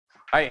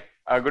Hi,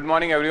 good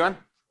morning everyone.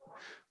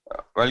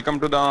 Welcome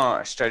to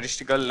the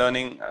statistical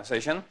learning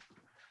session.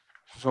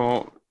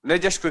 So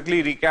let's just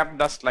quickly recap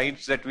the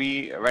slides that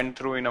we went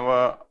through in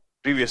our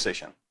previous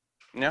session.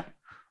 Yeah,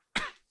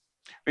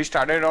 we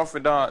started off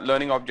with the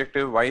learning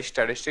objective why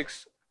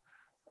statistics,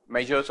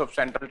 measures of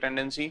central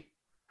tendency,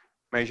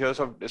 measures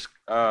of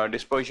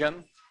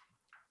dispersion,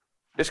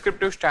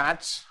 descriptive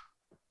stats,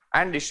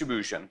 and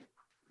distribution.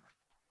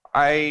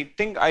 I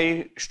think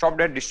I stopped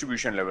at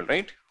distribution level,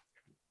 right?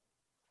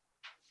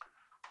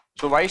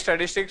 So why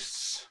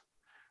statistics?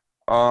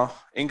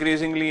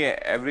 Increasingly,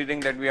 everything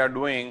that we are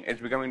doing is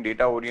becoming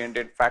data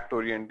oriented, fact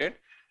oriented,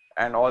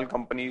 and all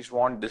companies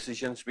want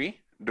decisions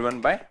be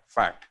driven by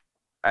fact.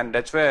 And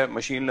that's where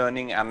machine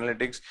learning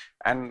analytics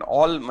and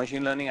all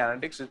machine learning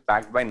analytics is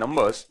backed by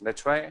numbers.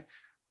 That's why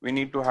we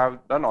need to have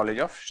the knowledge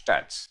of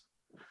stats.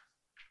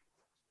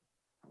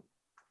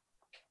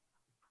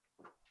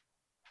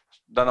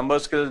 The number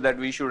skills that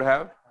we should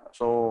have.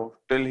 So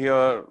till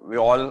here, we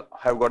all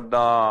have got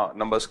the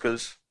number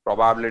skills,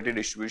 probability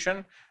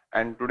distribution,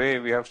 and today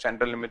we have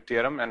central limit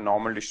theorem and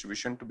normal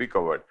distribution to be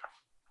covered,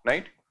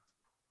 right?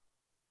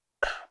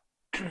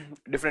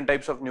 Different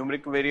types of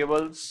numeric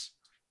variables,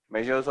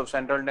 measures of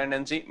central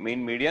tendency,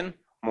 mean, median,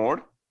 mode,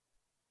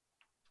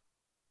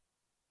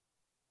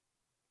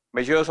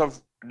 measures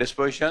of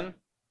dispersion,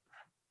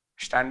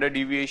 standard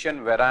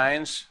deviation,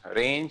 variance,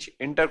 range,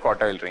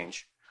 interquartile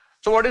range.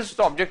 So what is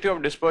the objective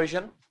of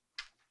dispersion?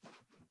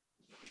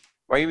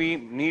 Why we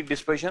need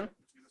dispersion?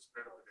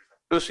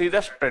 To see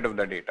the spread of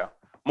the data.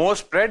 More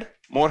spread,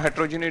 more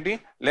heterogeneity.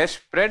 Less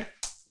spread,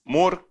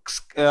 more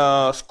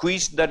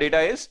squeezed the data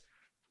is,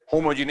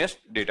 homogeneous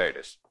data it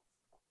is.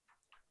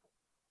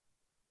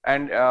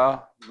 And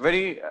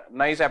very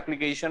nice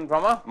application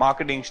from a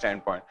marketing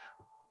standpoint.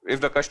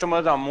 If the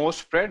customers are more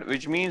spread,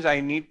 which means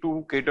I need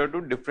to cater to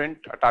different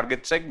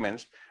target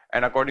segments,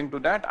 and according to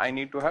that I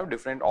need to have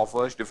different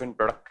offers, different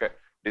product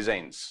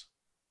designs.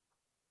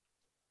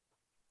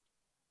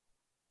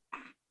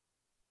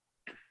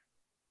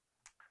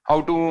 How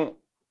to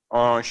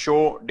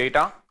show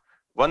data?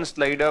 One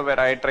slider where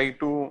I try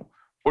to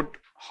put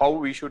how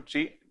we should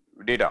see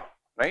data,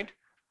 right?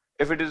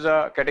 If it is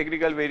a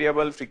categorical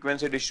variable,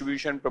 frequency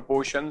distribution,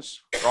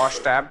 proportions, cross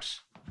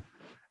tabs.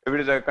 If it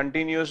is a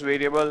continuous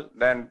variable,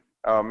 then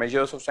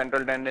measures of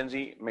central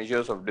tendency,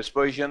 measures of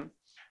dispersion.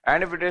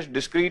 And if it is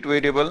discrete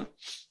variable,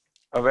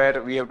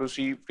 where we have to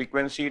see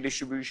frequency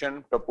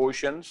distribution,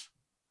 proportions,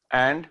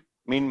 and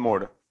mean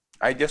mode.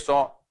 I just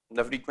saw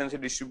the frequency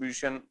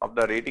distribution of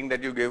the rating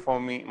that you gave for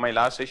me my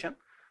last session.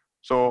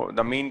 So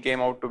the mean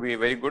came out to be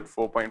very good,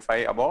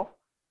 4.5 above,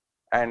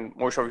 and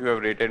most of you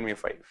have rated me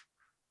 5.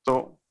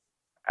 So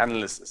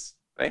analysis,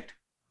 right?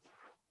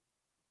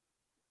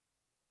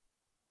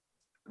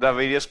 The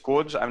various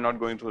codes, I'm not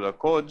going through the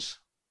codes.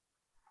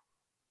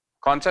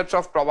 Concepts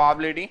of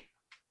probability.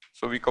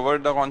 So we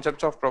covered the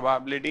concepts of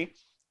probability.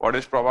 What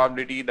is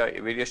probability? The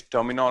various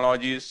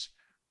terminologies.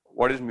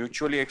 What is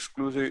mutually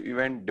exclusive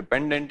event,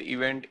 dependent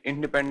event,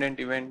 independent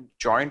event,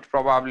 joint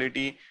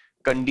probability,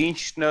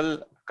 conditional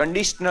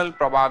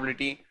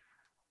probability.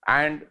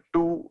 And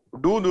to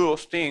do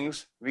those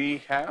things,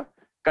 we have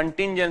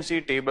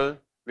contingency table.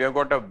 We have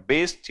got a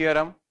Bayes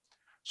theorem.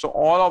 So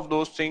all of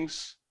those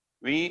things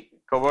we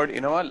covered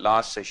in our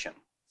last session.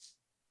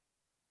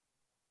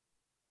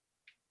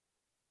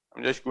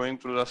 I'm just going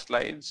through the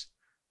slides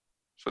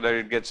so that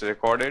it gets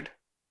recorded,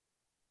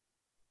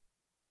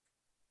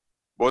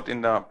 both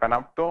in the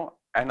Panopto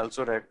and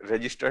also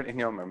registered in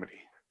your memory.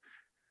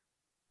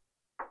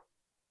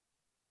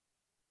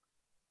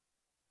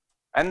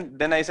 And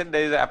then I said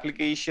there is an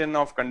application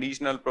of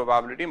conditional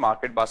probability,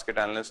 market basket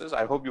analysis.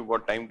 I hope you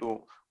got time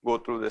to go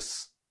through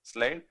this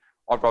slide,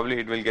 or probably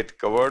it will get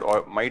covered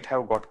or might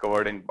have got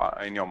covered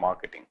in your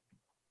marketing.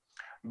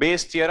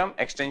 Bayes theorem,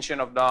 extension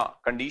of the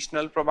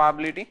conditional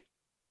probability,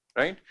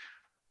 right?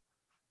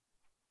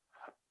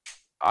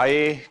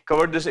 I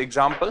covered this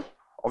example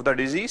of the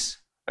disease,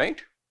 right?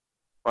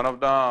 One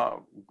of the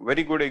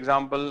very good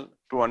example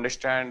to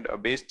understand a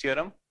Bayes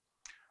theorem.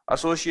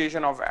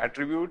 Association of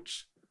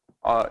attributes,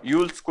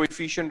 Yule's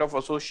coefficient of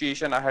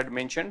association I had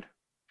mentioned.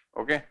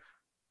 Okay,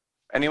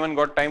 anyone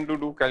got time to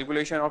do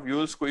calculation of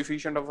Yule's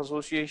coefficient of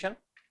association?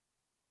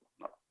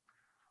 No.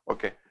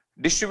 Okay,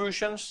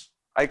 distributions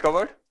I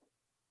covered.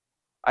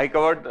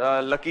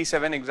 Lucky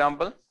 7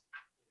 example.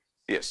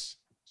 Yes,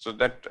 so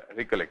that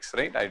recollects,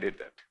 right? I did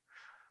that.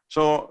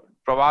 So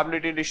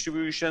probability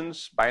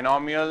distributions,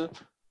 binomial,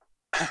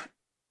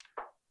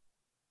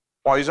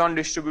 Poisson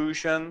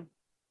distribution,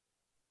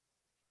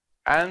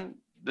 and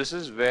this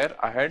is where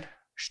I had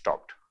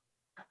stopped.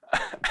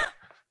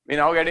 We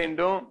now get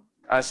into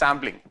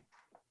sampling.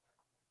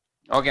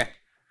 Okay,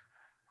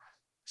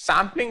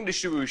 sampling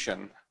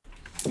distribution.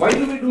 Why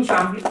do we do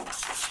sampling?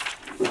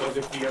 Because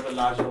if we have a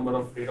large number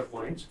of data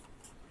points,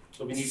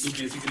 so we need to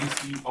basically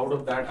see out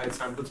of that I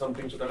sample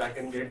something so that I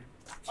can get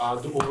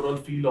the overall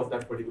feel of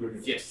that particular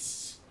data.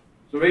 Yes.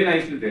 So very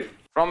nicely did.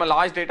 From a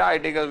large data, I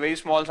take a very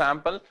small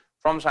sample.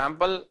 From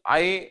sample,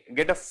 I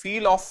get a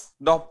feel of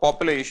the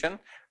population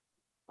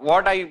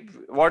what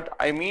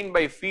I mean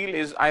by feel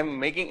is I'm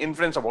making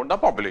inference about the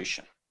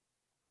population.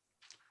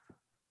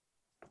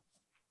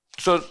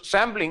 So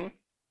sampling,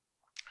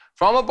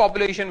 from a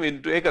population we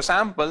take a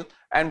sample,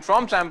 and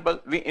from sample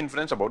we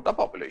inference about the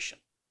population.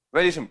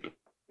 Very simple.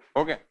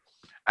 Okay.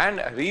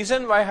 And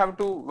reason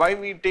why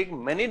we take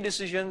many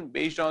decisions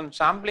based on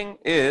sampling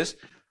is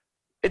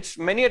it's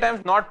many a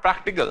times not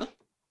practical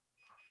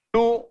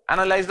to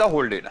analyze the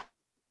whole data.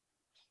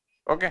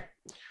 Okay.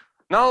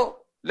 Now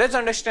let's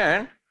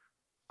understand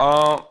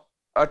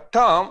a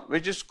term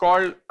which is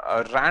called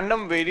a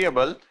random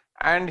variable,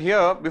 and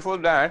here before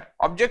that,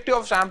 objective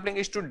of sampling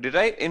is to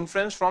derive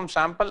inference from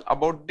sample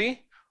about the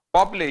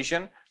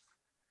population.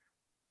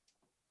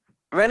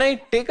 When I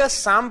take a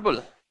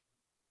sample,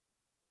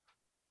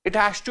 it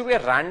has to be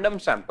a random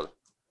sample.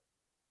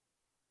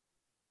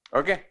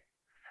 Okay.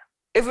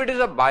 If it is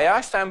a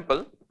biased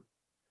sample,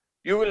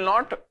 you will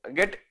not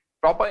get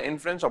proper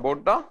inference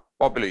about the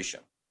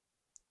population.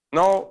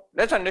 Now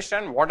let's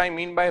understand what I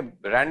mean by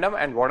random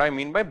and what I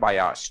mean by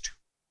biased.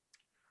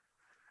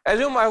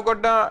 Assume I've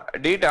got the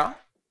data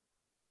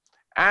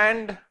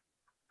and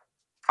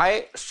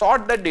I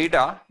sort the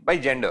data by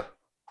gender,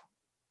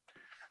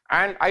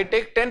 and I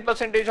take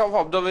 10% of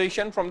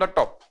observation from the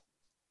top.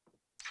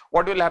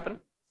 What will happen?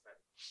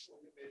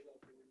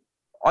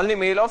 Only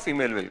male or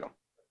female will come,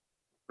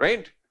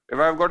 right? If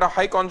I've got a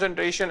high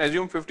concentration,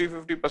 assume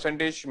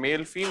 50-50%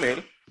 male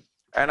female,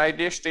 and I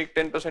just take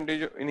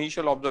 10%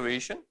 initial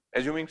observation,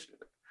 assuming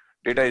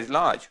data is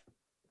large.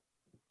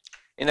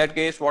 In that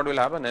case, what will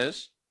happen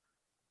is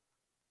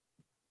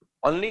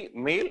only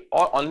male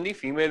or only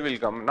female will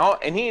come. Now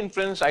any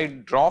inference I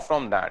draw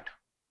from that,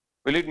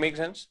 will it make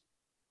sense?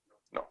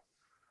 No.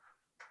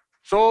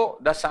 So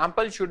the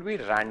sample should be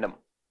random.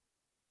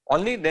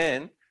 Only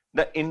then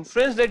the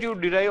inference that you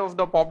derive of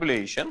the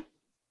population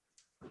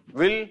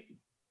will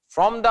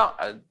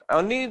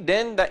only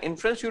then the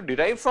inference you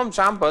derive from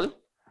sample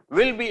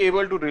will be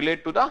able to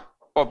relate to the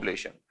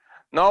population.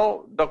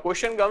 Now the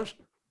question comes,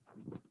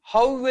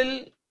 how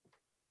will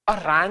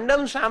a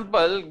random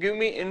sample give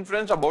me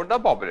inference about the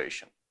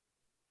population?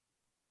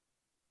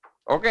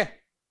 Okay.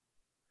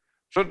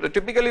 So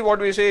typically what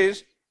we say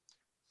is,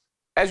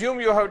 assume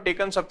you have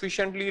taken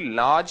sufficiently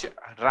large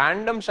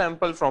random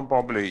sample from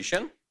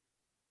population.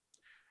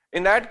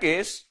 In that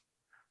case,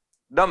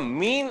 the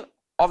mean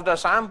of the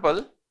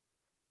sample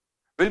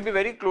will be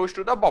very close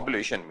to the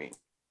population mean.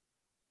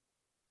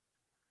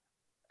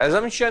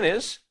 Assumption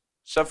is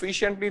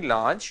sufficiently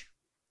large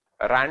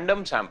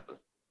random sample.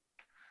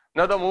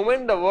 Now the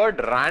moment the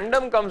word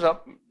random comes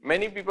up,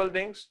 many people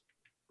think,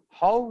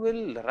 how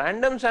will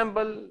random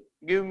sample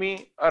give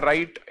me a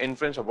right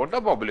inference about the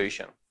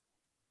population?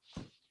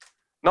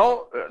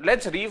 Now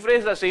let's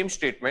rephrase the same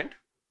statement.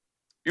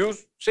 You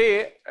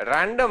say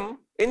random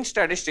in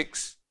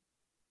statistics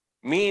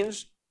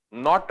means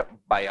not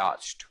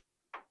biased.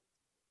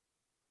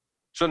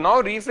 So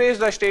now rephrase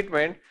the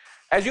statement.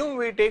 Assume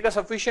we take a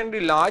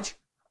sufficiently large,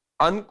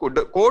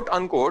 quote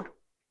unquote,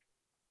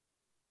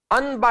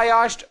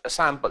 unbiased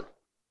sample.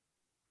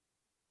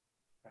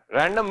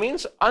 Random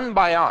means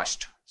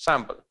unbiased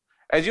sample.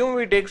 Assume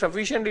we take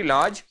sufficiently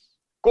large,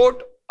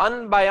 quote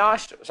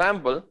unbiased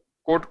sample,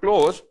 quote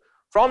close,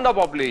 from the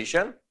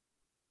population.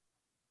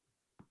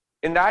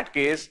 In that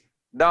case,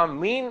 the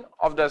mean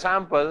of the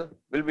sample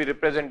will be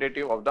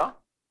representative of the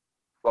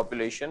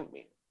population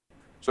mean.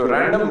 So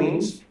random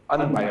means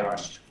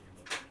unbiased.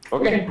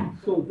 Okay.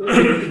 So there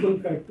are multiple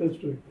factors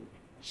to it.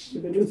 So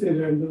when you say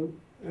random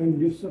and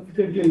give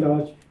sufficiently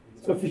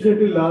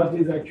large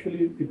is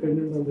actually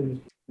dependent on the use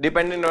case.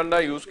 Depending on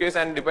the use case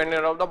and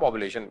dependent on the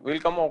population.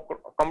 We'll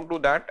come to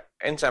that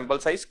in sample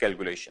size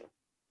calculation.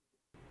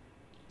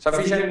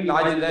 Sufficiently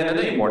large is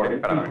another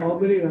important parameter. How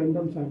many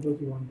random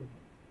samples you want to?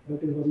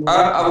 That is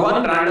one.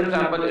 One random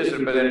sample is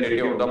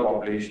representative of the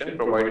population,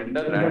 provided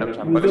the random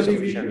sample is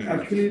sufficiently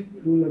large. Actually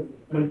do like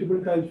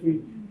multiple times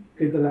we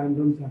take the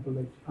random sample,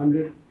 like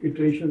 100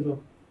 iterations of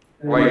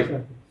random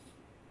samples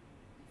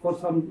for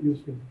some use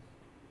cases.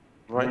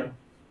 Why?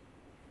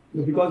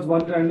 Because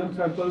one random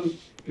sample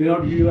may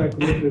not give you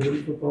accurate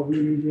results, so probably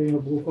we may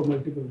go for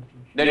multiple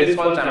iterations. That is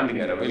called sampling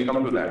error. We'll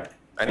come to that.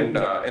 And in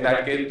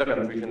that case, the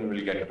confusion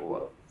will get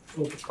over.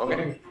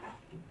 Okay.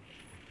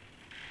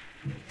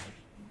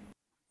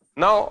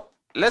 Now,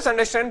 let's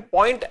understand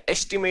point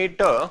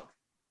estimator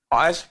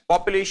as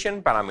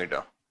population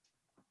parameter.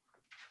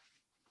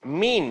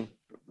 Mean.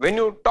 When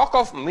you talk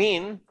of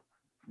mean,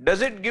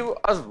 does it give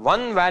us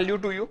one value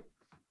to you?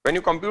 When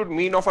you compute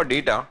mean of a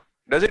data,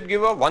 does it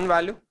give a one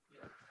value?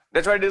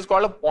 That's why it is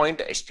called a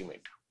point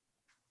estimate.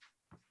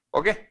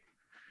 Okay.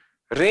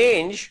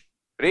 Range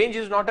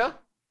is not a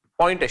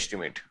point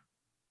estimate.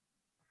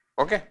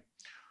 Okay.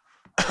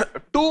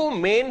 Two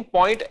main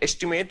point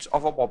estimates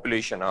of a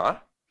population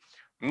are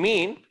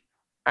mean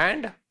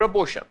and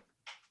proportion.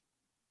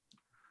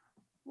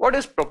 What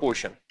is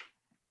proportion?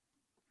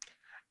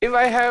 If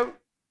I have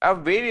a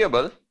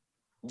variable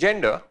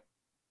gender,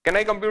 can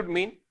I compute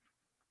mean?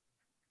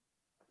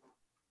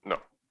 No.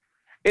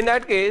 In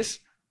that case,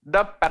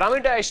 the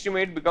parameter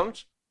estimate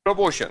becomes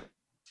proportion.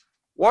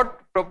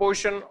 what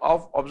proportion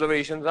of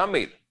observations are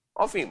male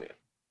or female,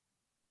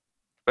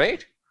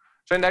 right?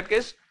 So in that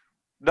case,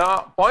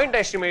 the point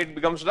estimate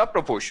becomes the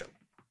proportion.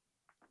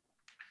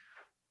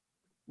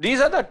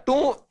 These are the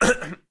two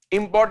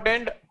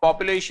important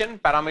population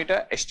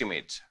parameter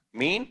estimates: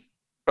 mean,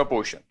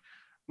 proportion.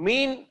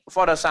 Mean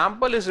for a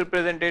sample is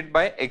represented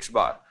by X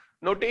bar.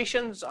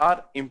 Notations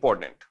are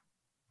important.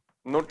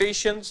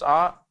 Notations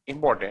are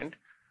important.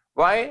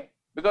 Why?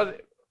 Because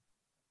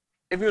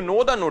if you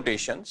know the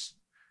notations,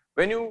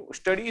 when you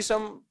study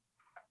some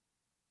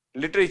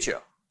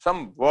literature,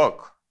 some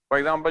work, for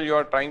example, you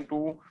are trying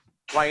to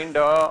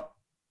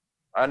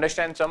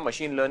understand some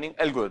machine learning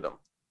algorithm,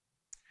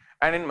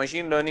 and in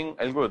machine learning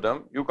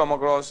algorithm you come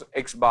across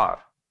X bar,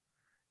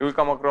 you will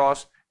come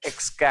across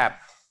X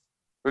cap,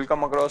 you will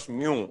come across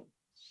mu,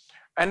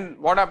 and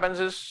what happens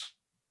is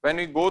when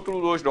we go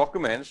through those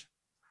documents,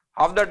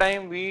 half the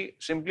time we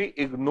simply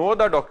ignore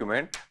the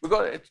document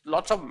because it's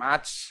lots of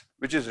maths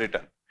which is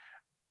written.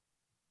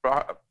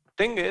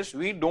 Thing is,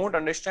 we don't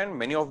understand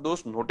many of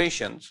those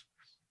notations.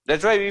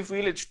 That's why we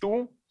feel it's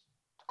too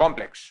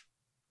complex.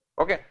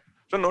 Okay,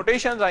 so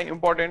notations are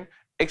important.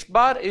 X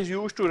bar is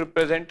used to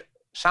represent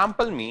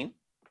sample mean,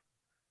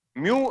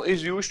 mu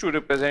is used to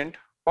represent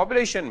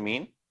population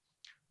mean,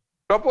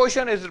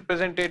 proportion is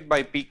represented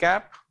by p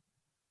cap,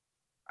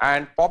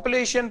 and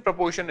population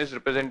proportion is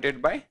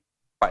represented by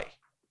pi.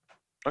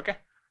 Okay,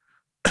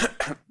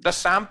 the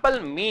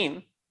sample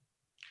mean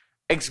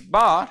X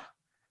bar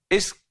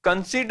is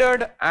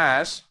considered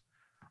as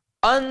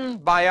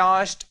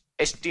unbiased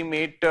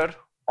estimator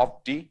of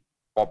the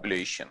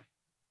population.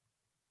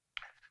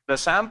 The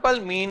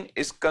sample mean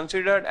is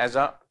considered as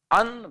an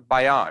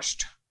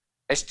unbiased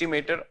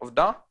estimator of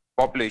the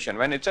population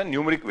when it's a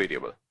numeric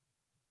variable.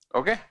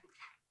 Okay,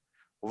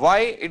 why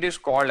it is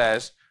called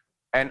as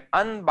an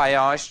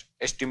unbiased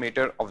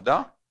estimator of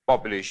the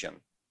population?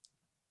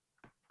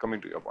 Coming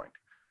to your point,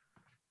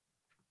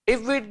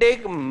 if we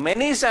take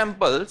many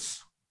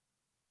samples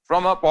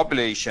from a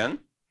population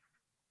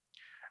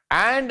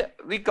and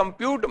we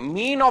compute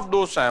mean of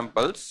those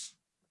samples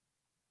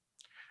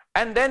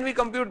and then we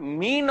compute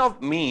mean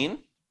of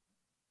mean,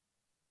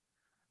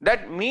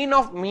 that mean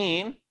of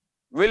mean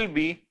will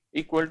be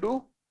equal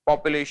to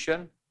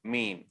population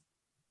mean,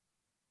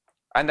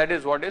 and that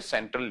is what is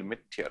central limit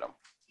theorem.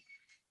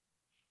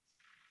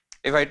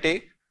 If I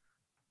take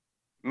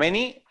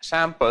many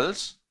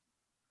samples,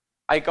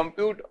 I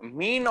compute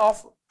mean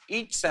of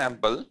each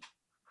sample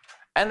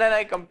and then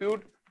I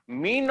compute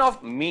mean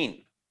of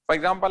mean. For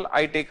example,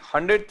 I take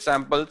 100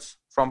 samples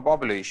from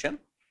population.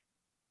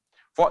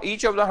 For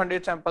each of the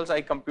 100 samples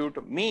I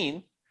compute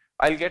mean.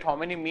 I'll get how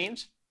many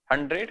means?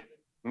 100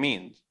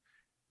 means.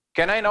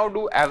 Can I now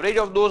do average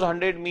of those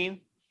 100 mean?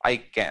 I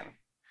can.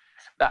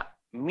 The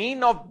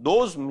mean of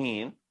those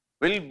mean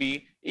will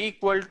be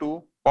equal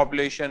to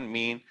population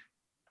mean.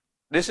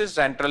 This is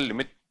central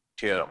limit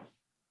theorem.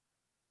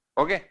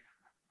 Okay.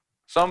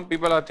 Some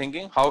people are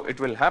thinking how it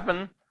will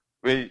happen.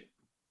 We'll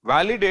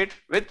validate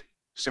with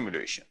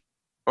simulation.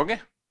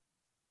 Okay.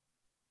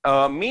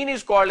 Mean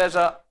is called as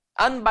a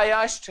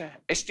unbiased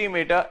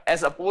estimator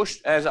as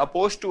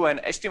opposed to an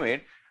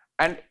estimate,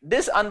 and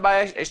this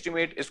unbiased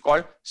estimate is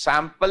called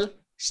sample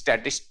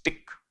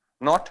statistic,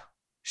 not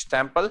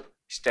sample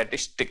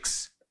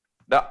statistics.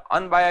 The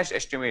unbiased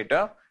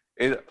estimator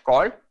is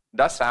called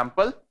the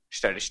sample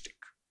statistic.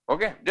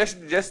 Okay,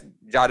 just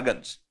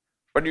jargons,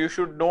 but you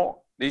should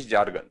know these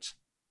jargons.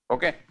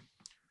 Okay.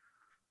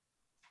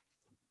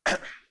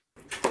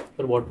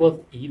 But what was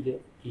E there?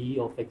 E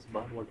of X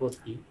bar, what was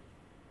E?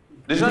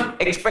 This is an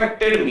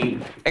expected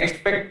mean,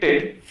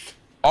 expected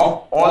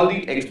of all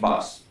the X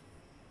bars.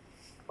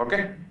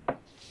 Okay.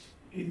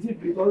 Is it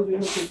because we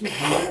have taken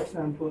 100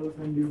 samples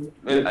and you...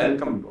 Well, I'll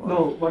come to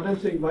No, what I'm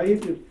saying, why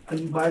is it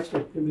unbiased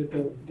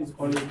estimator? It is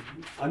called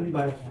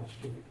unbiased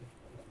estimator.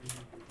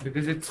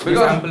 Because the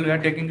sample we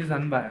are taking is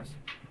unbiased.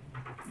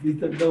 Is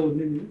that the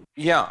only reason?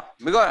 Yeah,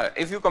 because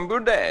if you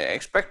compute the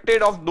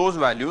expected of those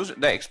values,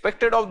 the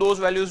expected of those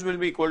values will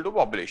be equal to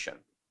population.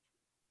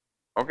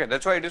 Okay,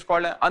 that's why it is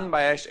called an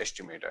unbiased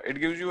estimator.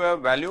 It gives you a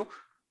value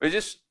which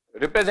is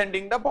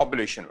representing the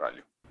population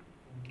value.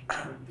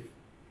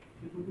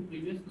 You go to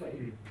previous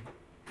slide.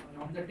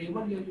 On the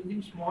table you are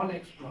using small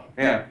x plot.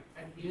 Yeah.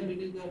 And here it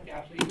is the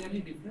cap. So is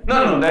any different?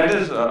 No, that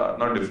is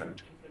not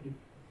different.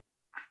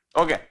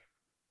 Okay.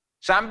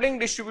 Sampling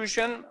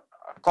distribution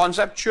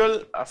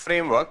conceptual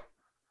framework.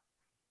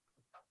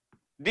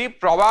 The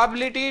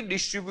probability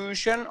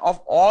distribution of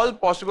all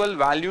possible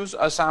values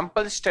a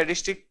sample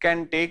statistic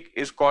can take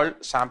is called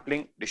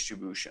sampling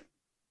distribution.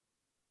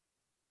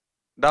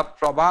 The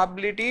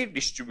probability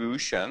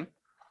distribution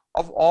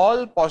of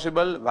all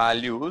possible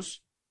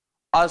values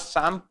a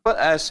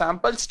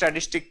sample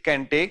statistic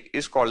can take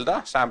is called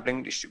the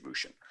sampling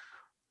distribution.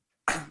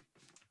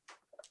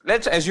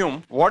 Let's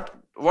assume what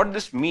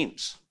this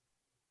means.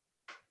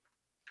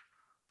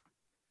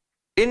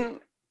 In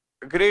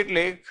Great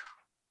Lake,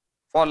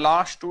 for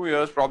last 2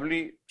 years,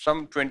 probably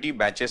some 20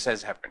 batches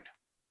has happened.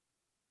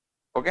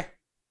 Okay.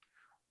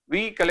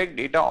 We collect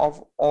data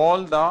of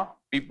all the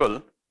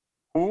people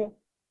who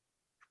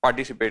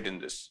participate in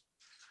this.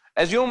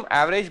 Assume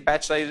average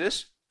batch size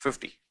is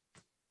 50.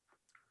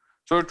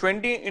 So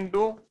 20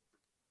 into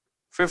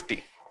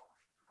 50,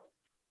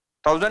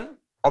 1000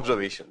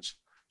 observations.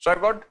 So I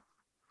got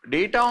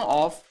data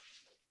of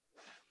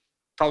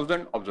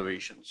 1000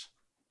 observations.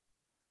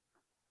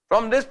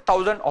 From this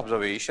 1000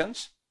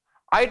 observations,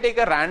 I take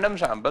a random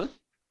sample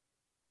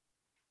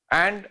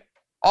and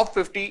of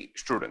 50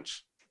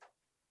 students.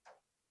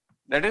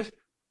 That is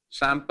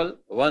sample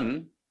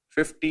 1,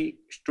 50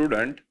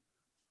 student,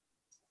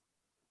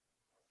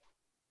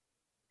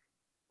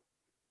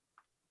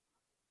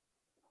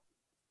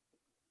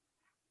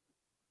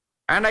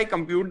 and I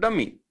compute the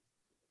mean.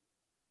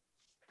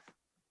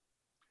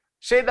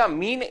 Say the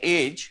mean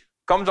age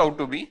comes out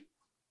to be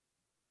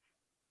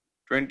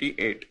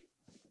 28.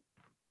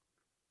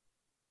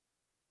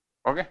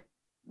 Okay,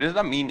 this is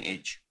the mean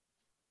age.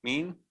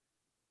 Mean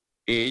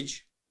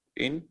age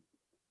in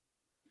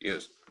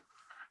years.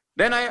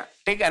 Then I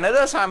take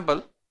another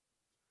sample,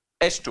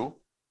 S2,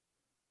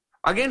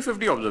 again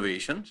 50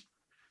 observations.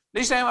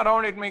 This time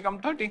around it may come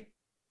 30.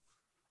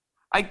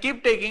 I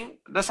keep taking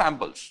the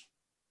samples.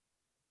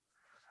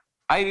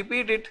 I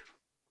repeat it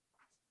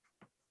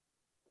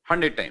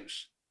 100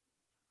 times.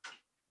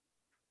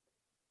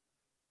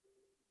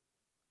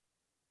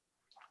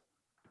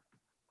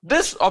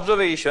 This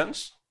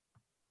observations,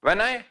 when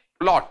I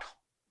plot,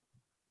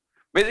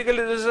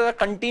 basically this is a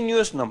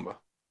continuous number.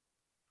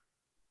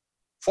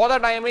 For the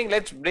timing,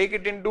 let's break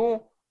it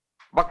into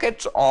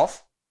buckets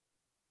of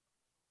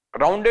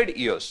rounded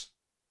years.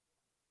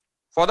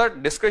 For the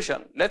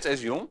discussion, let's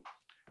assume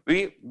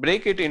we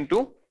break it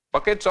into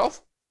buckets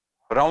of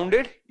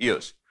rounded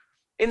years.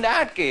 In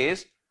that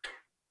case,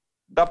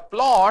 the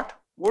plot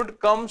would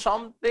come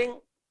something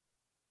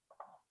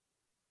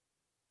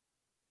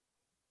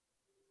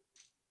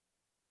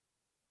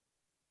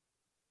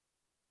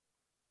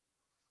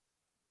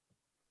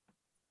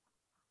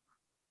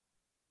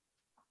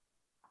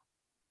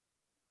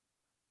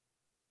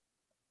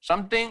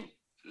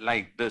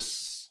like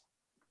this.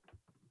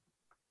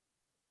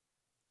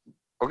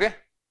 Okay,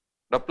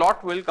 the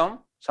plot will come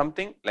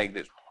something like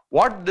this.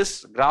 What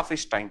this graph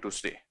is trying to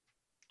say?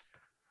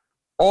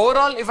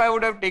 Overall, if I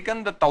would have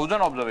taken the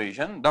 1000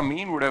 observation, the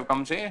mean would have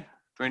come, say,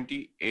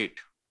 28.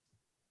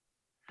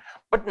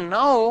 But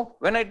now,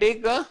 when I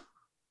take a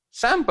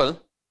sample,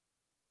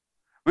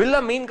 will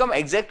the mean come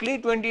exactly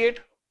 28?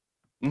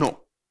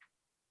 No.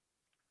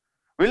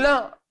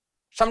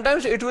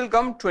 Sometimes it will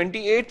come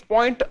 28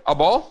 point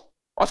above,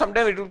 or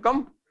sometimes it will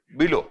come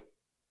below.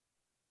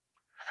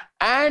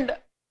 And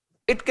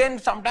it can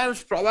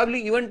sometimes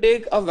probably even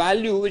take a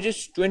value which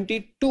is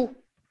 22,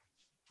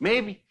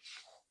 maybe.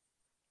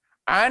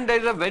 And there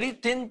is a very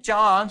thin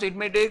chance it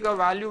may take a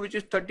value which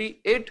is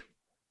 38,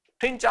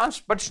 thin chance,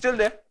 but still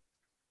there.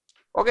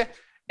 Okay,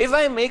 if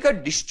I make a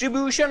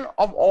distribution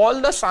of all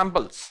the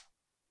samples,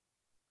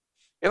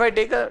 if I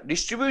take a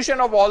distribution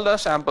of all the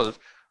samples,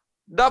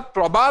 the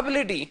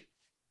probability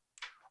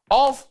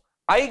of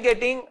I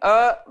getting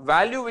a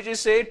value which is,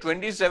 say,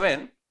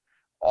 27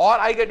 or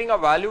I getting a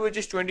value which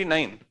is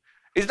 29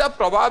 is the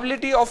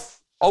probability of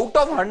out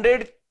of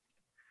 100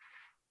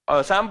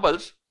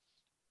 samples,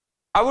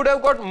 I would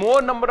have got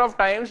more number of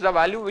times the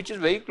value which is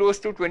very close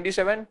to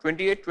 27,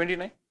 28,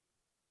 29.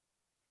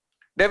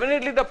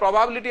 Definitely the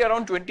probability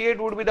around 28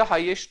 would be the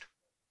highest.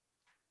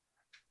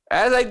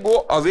 As I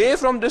go away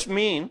from this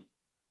mean,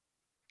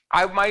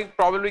 I might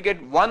probably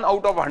get 1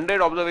 out of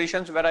 100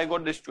 observations where I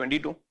got this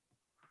 22.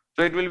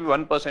 So it will be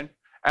 1%.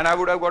 And I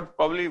would have got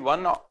probably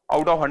 1 out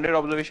of 100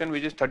 observation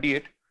which is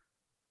 38.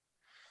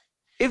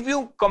 If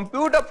you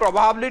compute a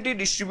probability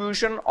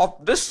distribution of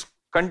this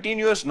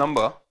continuous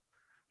number,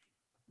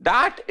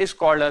 that is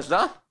called as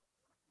the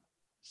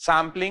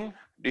sampling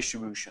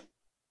distribution.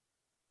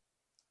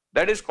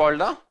 That is called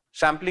the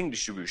sampling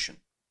distribution.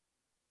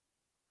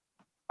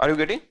 Are you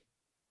getting?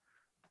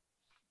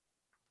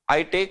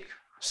 I take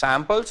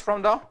samples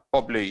from the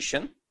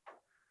population,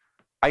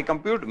 I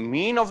compute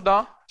mean of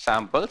the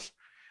samples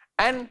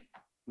and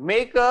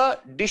make a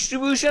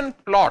distribution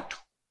plot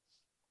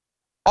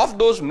of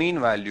those mean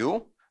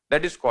value,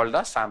 that is called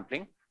the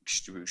sampling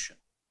distribution.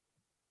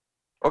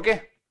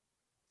 Okay?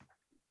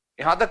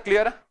 Yahan tak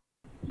clear hai?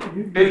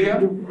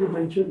 You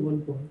mentioned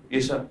one point.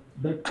 Yes, sir.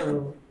 That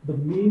the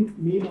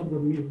mean of the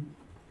mean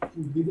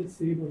would be the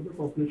same as the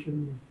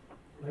population mean,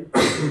 right?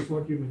 That's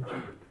what you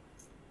mentioned.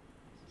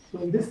 So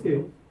in this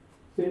case,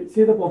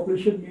 say the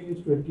population mean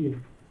is 28.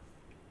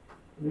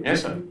 Right?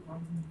 Yes, sir.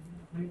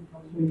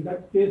 In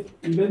that case,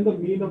 even the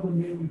mean of the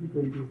mean will be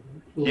 28. Right?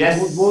 So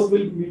Yes. both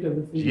will meet at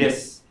the same.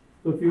 Yes.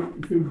 So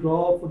if you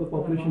draw for the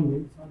population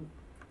mean,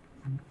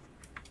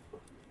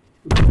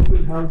 so both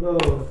will have the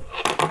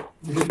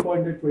middle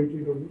point at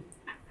 28 only.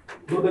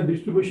 So the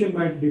distribution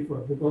might differ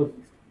because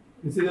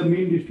this is a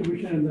mean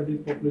distribution and that is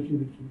population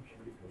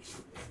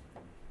distribution.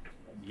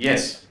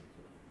 Yes.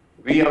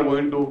 We are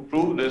going to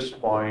prove this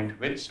point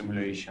with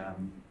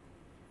simulation.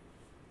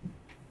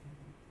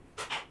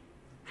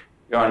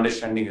 Your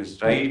understanding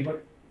is right.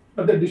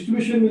 But the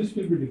distribution will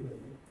still be different.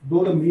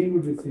 though the mean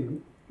would be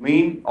same.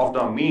 Mean of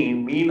the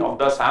mean, mean of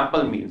the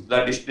sample means.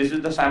 This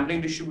is the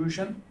sampling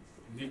distribution.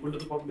 Is equal to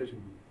the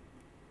population.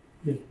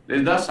 Yeah. This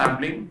is the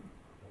sampling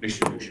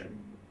distribution.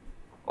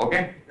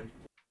 Okay.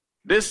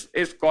 This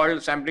is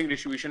called sampling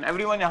distribution.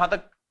 Everyone, yahan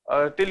tak,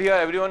 till here,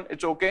 everyone,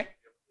 it's okay?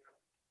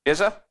 Yes,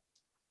 sir?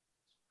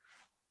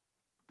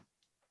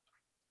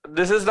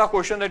 This is the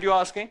question that you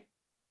are asking?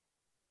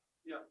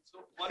 Yeah, so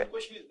one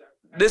question is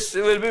that. This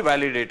will be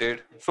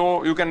validated.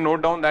 So you can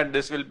note down that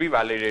this will be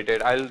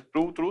validated. I'll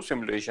prove through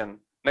simulation.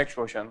 Next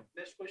question.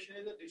 Next question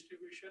is the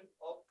distribution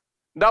of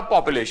The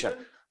population.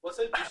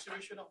 versus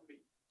distribution of mean.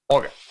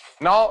 Okay.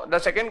 Now the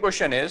second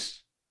question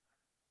is,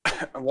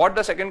 what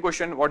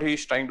he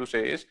is trying to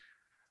say is,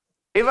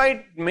 if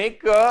I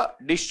make a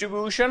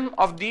distribution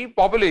of the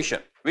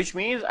population, which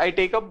means I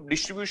take up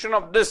distribution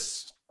of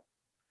this,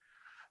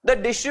 the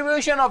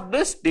distribution of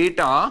this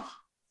data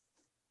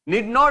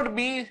need not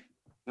be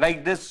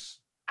like this.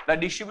 The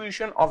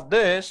distribution of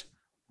this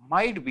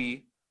might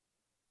be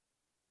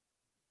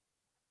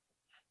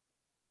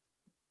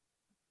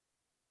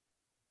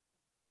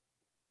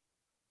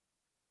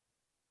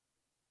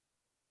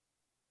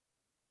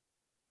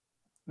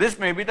this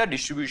may be the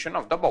distribution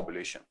of the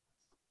population.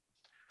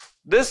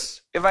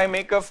 This, if I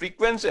make a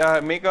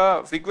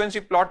frequency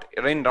plot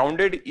in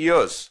rounded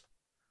years,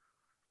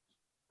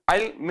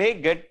 I may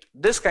get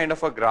this kind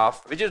of a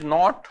graph, which is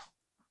not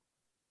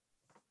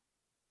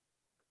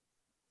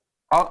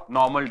a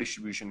normal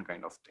distribution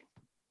kind of thing.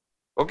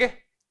 Okay,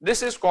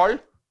 this is called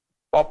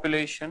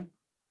population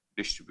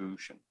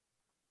distribution.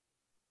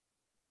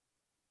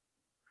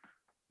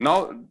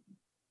 Now,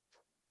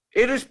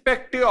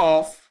 irrespective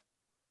of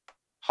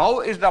how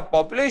is the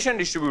population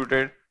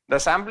distributed, the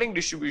sampling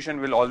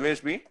distribution will always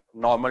be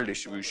normal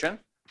distribution.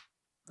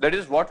 That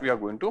is what we are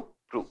going to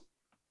prove.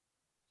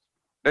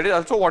 That is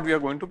also what we are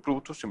going to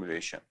prove through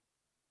simulation.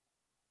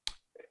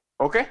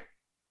 Okay?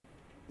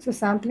 So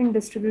sampling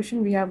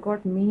distribution, we have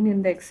got mean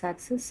in the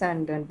x-axis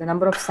and the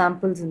number of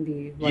samples in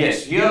the y.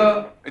 Yes,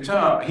 here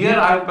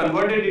I have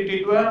converted it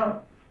into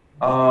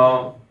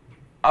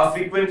a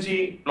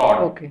frequency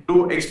plot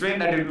to explain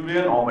that it will be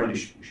a normal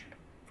distribution.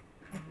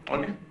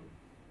 Okay.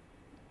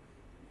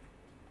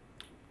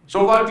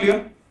 So far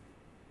clear?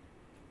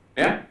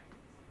 Yeah?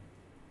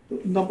 So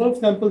number of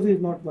samples is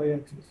not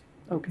y-axis.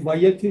 Okay.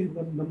 Y-axis is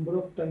the number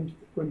of times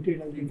 20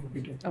 has been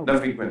repeated. The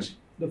frequency.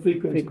 The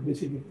frequency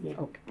basically. Yeah.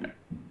 Okay. Yeah.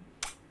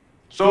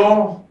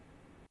 So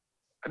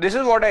this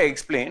is what I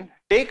explained.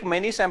 Take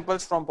many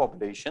samples from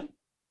population,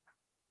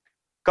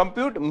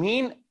 compute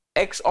mean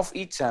x of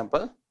each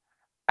sample,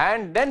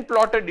 and then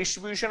plot a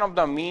distribution of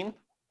the mean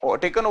or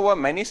taken over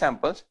many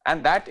samples,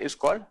 and that is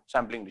called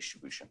sampling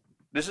distribution.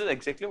 This is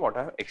exactly what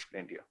I have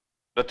explained here,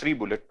 the 3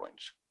 bullet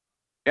points.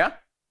 Yeah.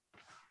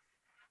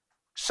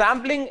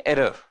 Sampling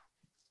error.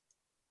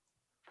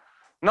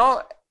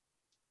 Now,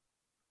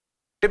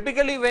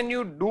 typically when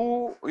you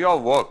do your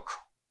work,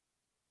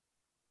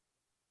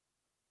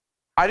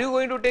 are you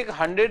going to take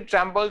 100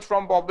 samples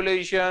from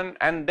population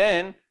and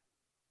then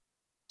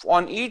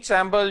on each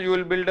sample you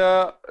will build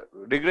a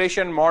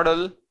regression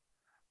model?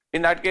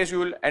 In that case, you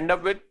will end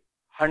up with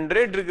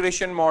 100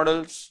 regression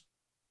models.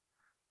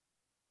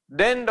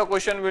 Then the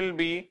question will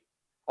be,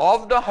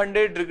 of the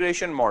 100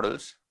 regression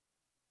models,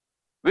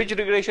 which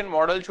regression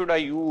model should I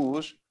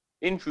use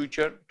in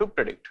future to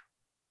predict?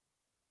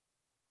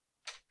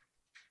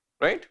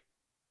 Right?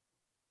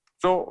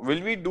 So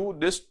will we do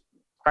this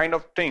kind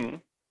of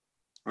thing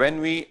when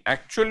we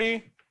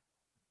actually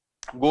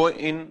go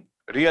in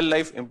real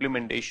life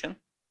implementation?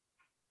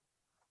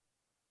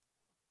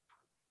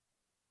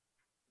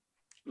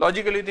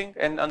 Logically think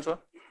and answer.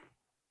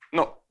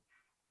 No,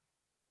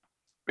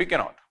 we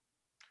cannot.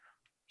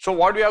 So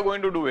what we are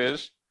going to do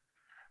is,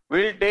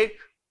 we will take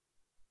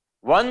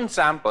one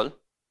sample,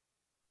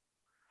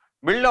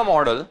 build a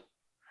model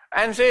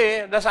and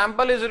say the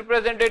sample is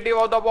representative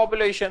of the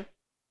population.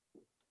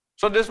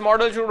 So this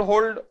model should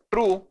hold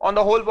true on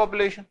the whole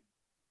population.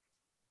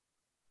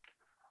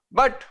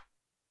 But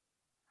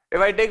if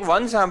I take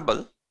one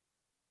sample,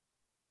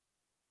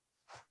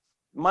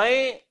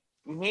 my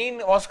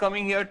mean was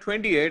coming here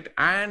 28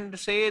 and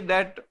say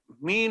that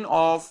mean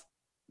of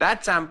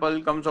that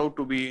sample comes out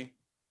to be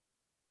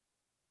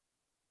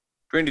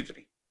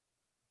 23.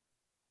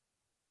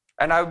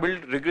 And I have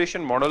built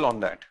regression model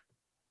on that.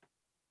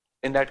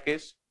 In that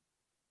case,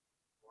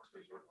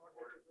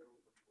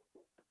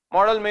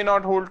 model may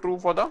not hold true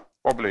for the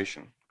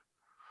population.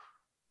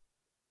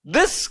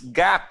 This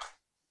gap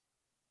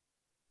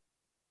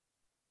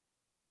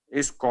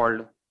is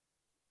called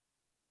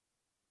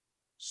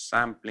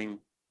sampling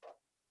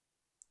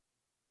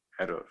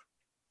error.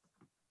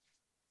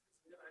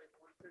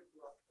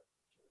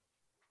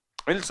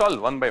 We'll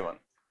solve one by one.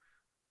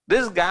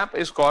 This gap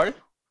is called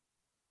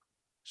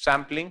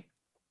sampling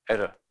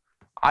error.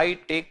 I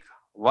take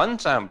one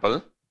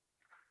sample.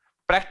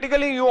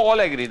 Practically, you all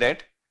agree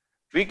that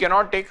we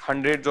cannot take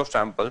hundreds of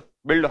samples,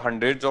 build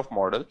hundreds of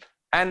models,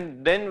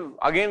 and then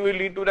again we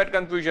lead to that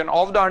confusion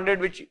of the 100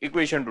 which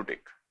equation to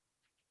take.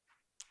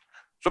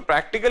 So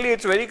practically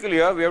it's very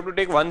clear, we have to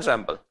take one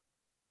sample,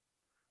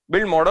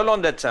 build model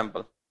on that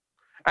sample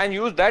and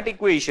use that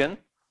equation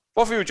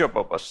for future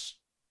purpose.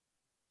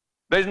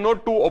 There is no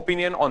two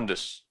opinion on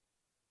this.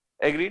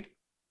 Agreed?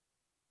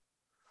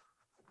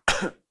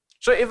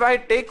 So if I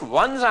take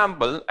one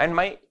sample and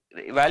my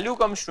value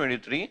comes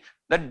 23,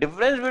 the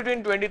difference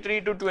between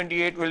 23 to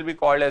 28 will be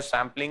called as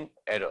sampling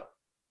error.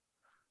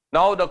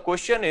 Now the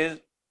question is,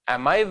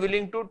 am I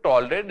willing to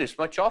tolerate this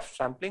much of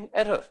sampling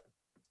error?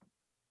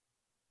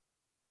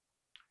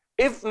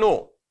 If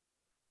no,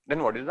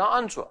 then what is the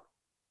answer?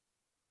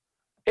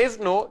 If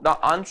no, the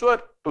answer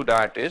to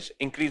that is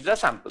increase the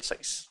sample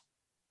size.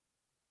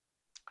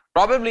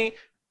 Probably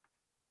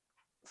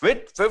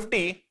with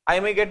 50, I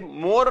may get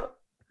more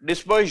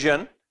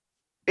dispersion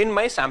in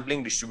my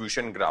sampling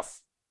distribution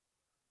graph.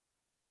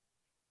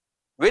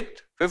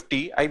 With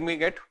 50, I may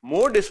get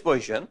more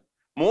dispersion,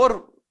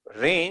 more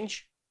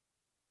range.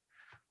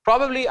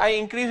 Probably I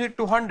increase it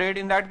to 100.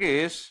 In that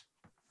case,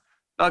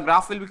 the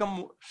graph will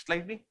become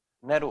slightly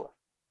narrower.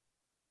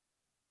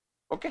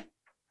 Okay.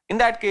 In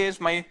that case,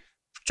 my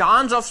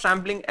chance of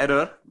sampling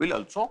error will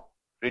also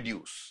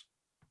reduce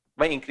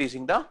by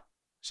increasing the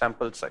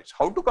sample size.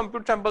 How to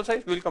compute sample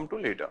size we will come to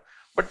later.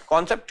 But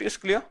concept is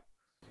clear.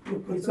 The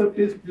concept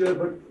is clear,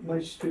 but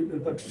my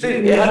but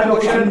See, we have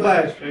question.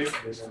 unbiased, right?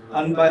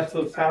 Unbiased.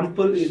 So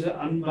sample is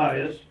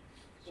unbiased.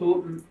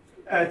 So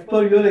as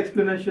per your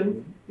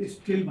explanation, it's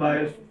still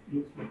biased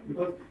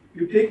because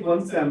you take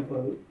one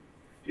sample,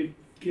 it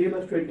came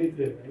as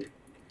 23, right?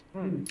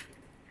 And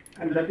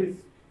that is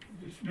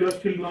you are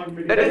still not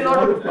making. That is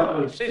not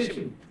a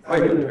sample.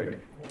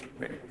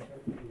 Wait.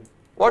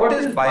 What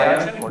is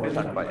biased and what is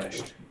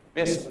unbiased?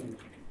 Yes.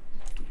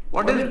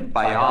 What is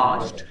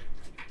biased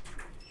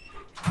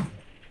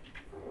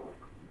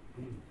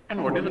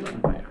and what is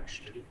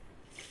unbiased?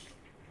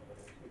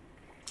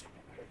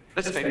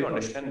 Let's try to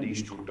understand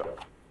these two terms.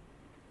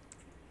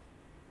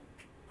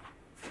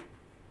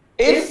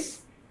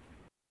 If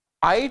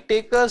I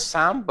take a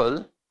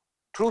sample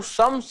through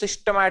some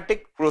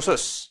systematic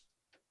process,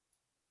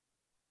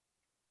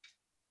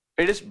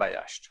 it is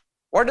biased.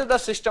 What is the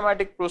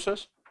systematic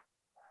process?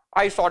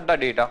 I sort the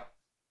data.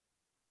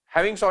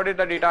 Having sorted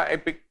the data, I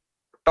pick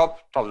top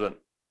 1000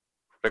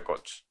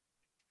 records,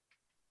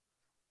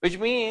 which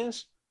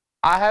means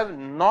I have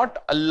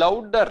not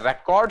allowed the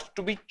records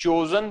to be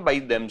chosen by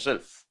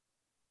themselves,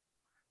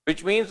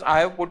 which means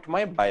I have put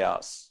my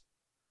bias.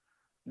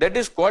 That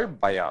is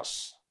called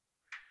bias.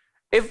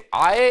 If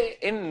I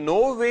in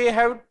no way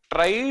have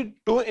tried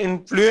to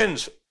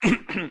influence,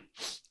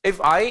 if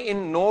I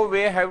in no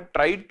way have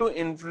tried to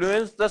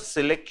influence the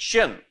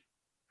selection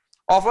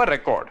of a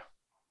record,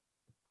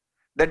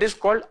 that is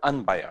called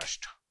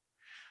unbiased.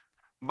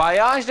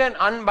 Biased and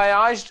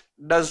unbiased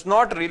does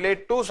not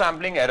relate to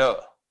sampling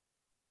error.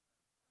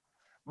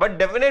 But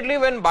definitely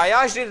when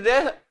biased is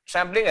there,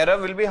 sampling error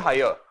will be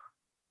higher.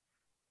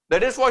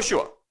 That is for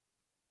sure.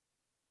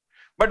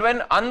 But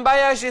when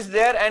unbiased is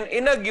there and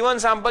in a given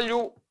sample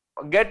you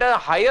get a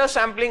higher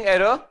sampling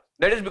error,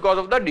 that is because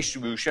of the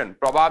distribution,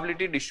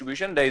 probability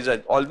distribution. There is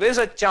always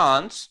a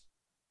chance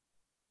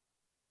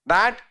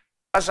that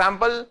a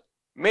sample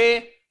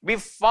may be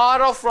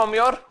far off from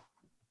your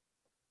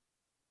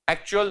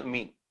actual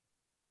mean.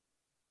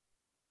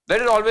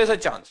 There is always a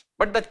chance.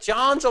 But the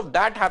chance of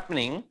that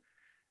happening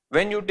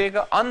when you take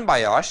a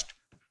unbiased,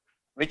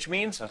 which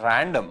means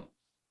random,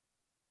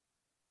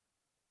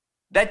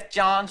 that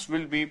chance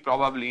will be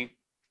probably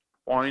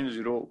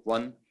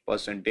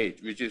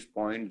 0.01%, which is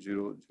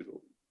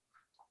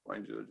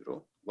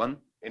 0.001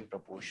 in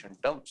proportion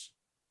terms.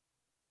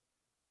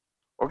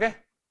 Okay?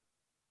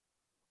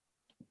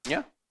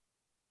 Yeah?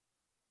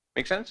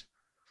 Make sense?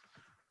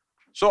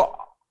 So,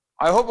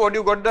 I hope what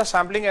you got the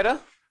sampling error.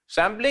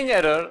 Sampling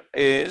error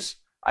is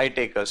I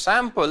take a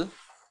sample,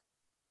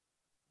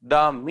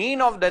 the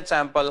mean of that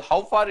sample,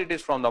 how far it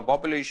is from the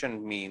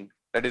population mean,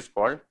 that is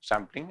called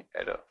sampling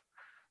error.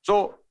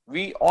 So,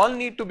 we all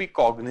need to be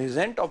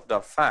cognizant of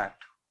the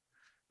fact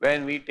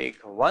when we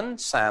take one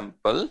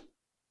sample,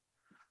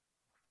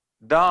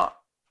 the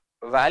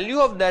value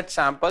of that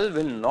sample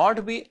will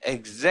not be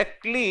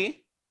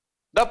exactly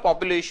the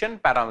population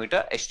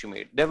parameter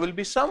estimate. There will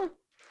be some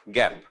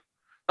gap.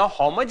 Now,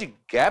 how much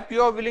gap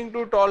you are willing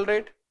to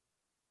tolerate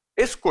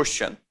is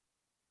question.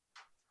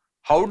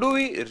 How do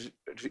we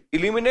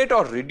eliminate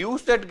or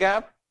reduce that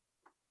gap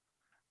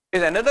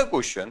is another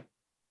question.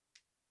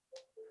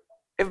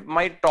 If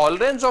my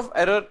tolerance of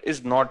error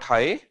is not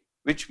high,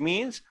 which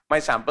means my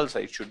sample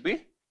size should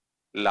be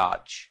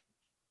large.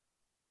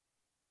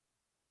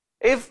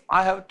 If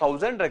I have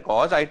 1000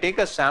 records, I take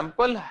a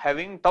sample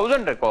having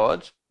 1000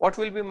 records, what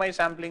will be my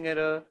sampling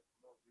error?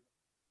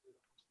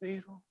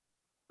 0.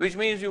 Which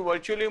means you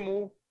virtually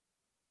move,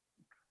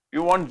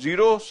 you want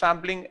 0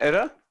 sampling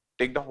error,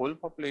 take the whole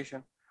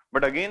population.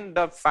 But again,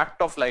 the fact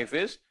of life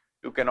is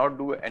you cannot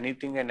do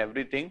anything and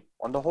everything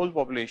on the whole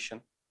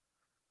population.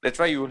 That's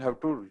why you will have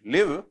to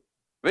live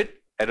with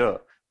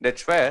error.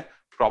 That's where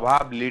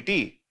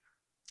probability,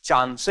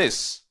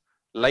 chances,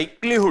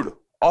 likelihood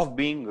of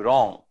being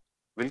wrong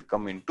will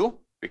come into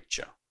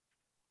picture.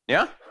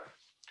 Yeah.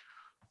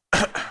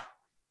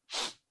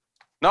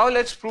 Now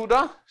let's prove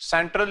the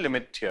central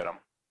limit theorem.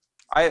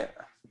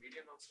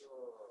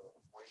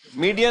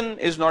 Median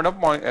is not a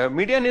point.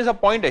 Median is a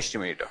point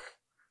estimator.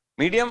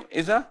 Median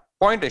is a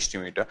point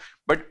estimator,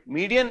 but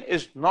median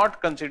is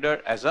not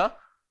considered as a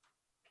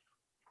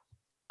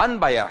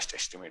unbiased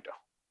estimator.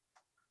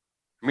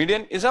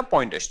 Median is a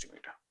point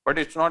estimator, but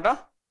it's not a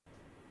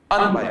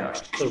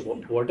unbiased. So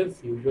what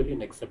is usually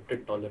an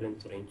accepted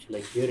tolerance range?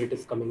 Like here it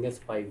is coming as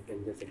 5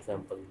 in this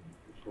example.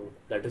 So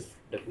that is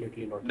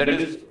definitely not. That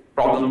is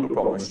problem to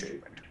problem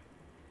statement.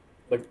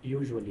 But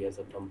usually as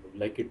a thumb rule,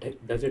 like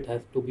does it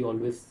have to be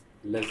always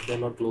less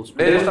than or close to?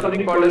 There is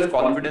something called as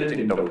confidence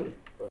interval.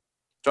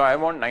 So I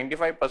want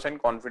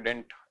 95%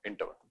 confident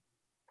interval.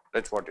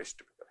 That's what is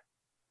typical.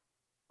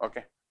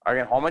 Okay.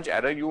 Again, how much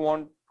error you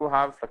want to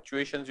have,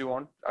 fluctuations you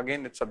want,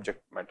 again it's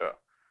subject matter.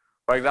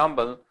 For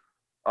example,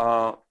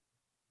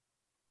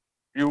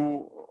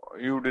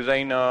 you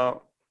design a,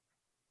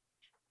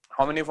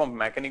 how many from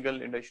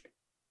mechanical industry?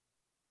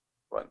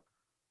 One.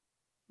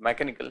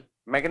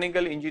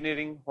 Mechanical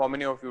engineering, how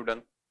many of you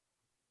done?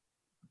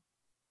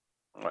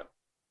 One.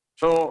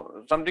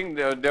 So something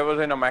there was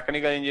in a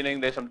mechanical engineering,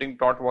 there's something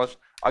taught was,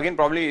 again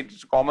probably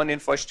it's common in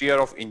first year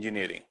of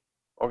engineering.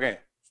 Okay.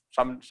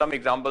 Some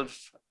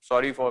examples,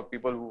 sorry for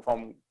people who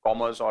from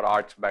commerce or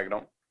arts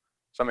background,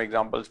 some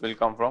examples will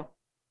come from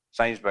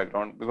science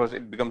background because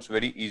it becomes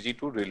very easy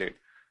to relate.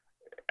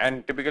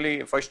 And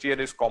typically first year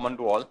is common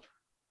to all.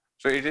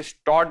 So it is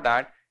taught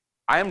that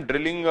I am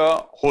drilling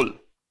a hole.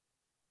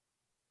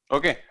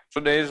 Okay. So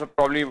there is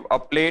probably a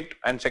plate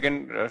and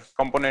second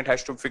component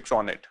has to fix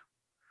on it,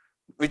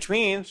 which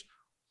means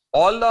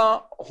all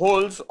the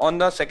holes on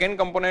the second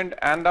component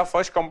and the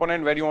first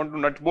component where you want to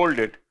nut bolt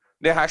it,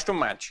 they has to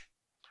match.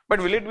 But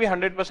will it be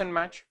 100%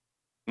 match?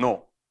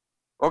 No.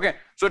 Okay.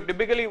 So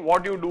typically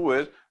what you do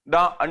is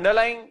the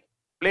underlying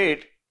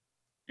plate,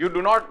 you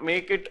do not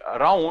make it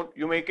round,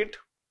 you make it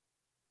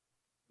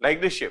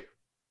like this shape.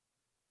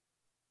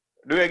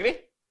 Do you agree?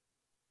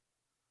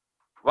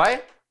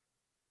 Why?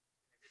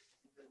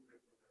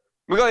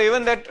 Because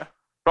even that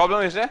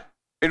problem is there,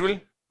 it will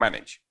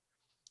manage.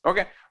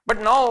 Okay.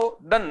 But now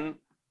the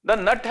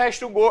nut has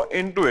to go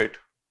into it.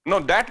 No,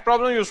 that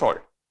problem you solved.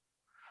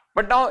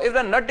 But now if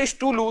the nut is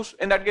too loose,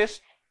 in that case,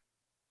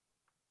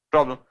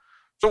 problem.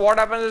 So what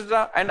happens is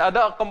the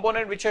other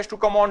component which has to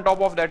come on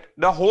top of that,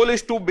 the hole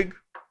is too big.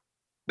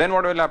 Then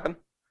what will happen?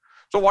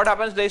 So what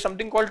happens, there is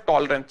something called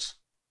tolerance.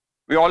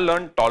 We all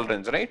learned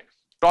tolerance, right?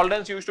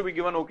 Tolerance used to be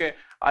given, okay,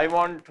 I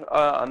want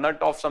a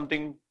nut of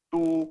something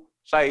 2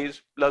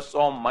 size plus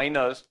or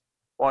minus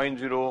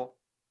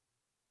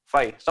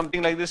 0.05.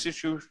 Something like this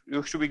is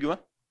used to be given.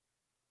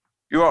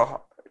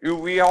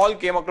 We all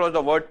came across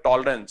the word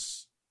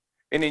tolerance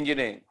in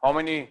engineering. How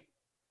many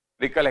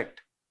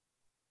recollect?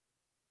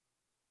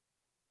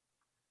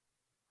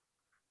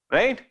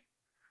 Right?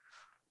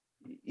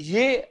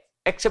 ये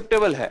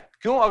acceptable है.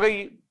 क्यों?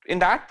 अगर in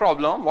that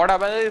problem, what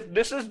happens is if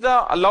this is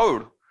the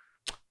allowed,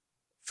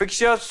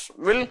 fixtures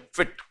will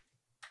fit.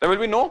 There will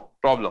be no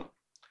problem.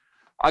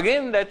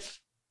 Again,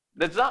 that's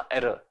the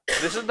error.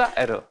 This is the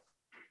error,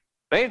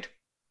 right?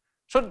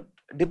 So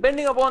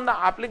depending upon the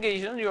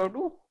application, you have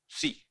to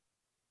see.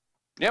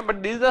 Yeah,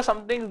 but these are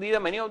something.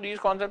 Many of these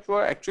concepts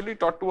were actually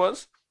taught to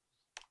us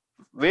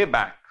way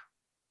back.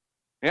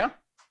 Yeah.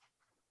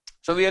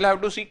 So we will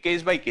have to see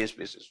case by case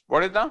basis.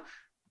 What is the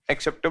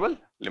acceptable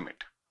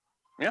limit?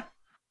 Yeah.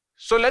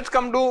 So let's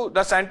come to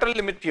the central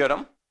limit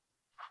theorem.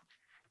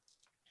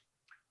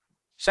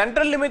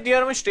 Central limit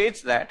theorem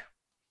states that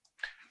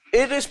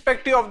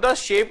irrespective of the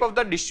shape of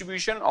the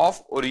distribution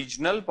of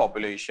original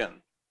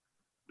population,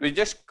 we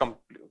just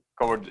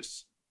covered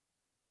this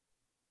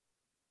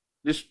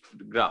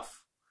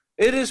graph,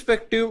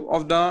 irrespective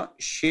of the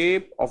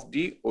shape of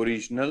the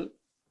original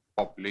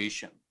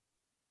population,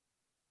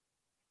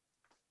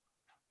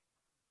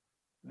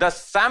 the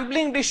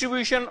sampling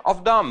distribution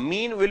of the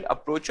mean will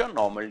approach a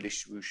normal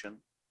distribution.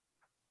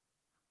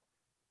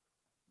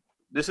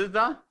 This is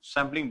the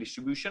sampling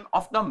distribution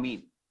of the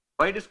mean.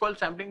 Why it is called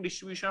sampling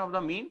distribution of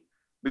the mean?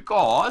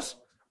 Because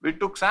we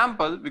took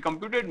sample, we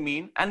computed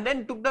mean and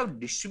then took the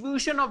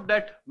distribution of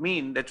that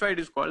mean. That's why it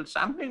is called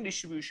sampling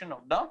distribution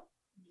of the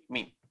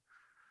mean.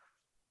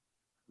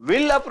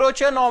 Will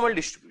approach a normal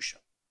distribution,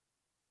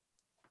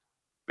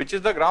 which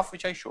is the graph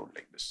which I showed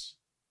like this.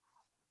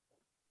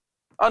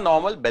 A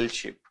normal bell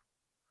shape.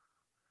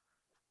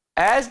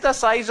 As the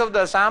size of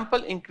the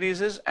sample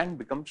increases and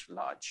becomes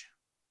large.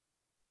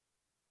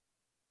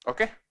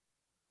 Okay.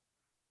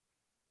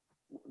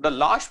 The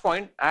last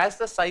point, as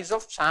the size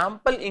of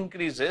sample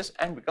increases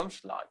and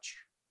becomes large.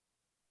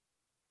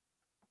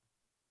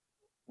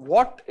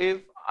 What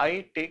if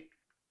I take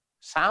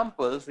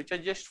samples which are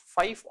just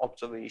 5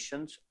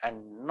 observations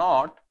and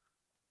not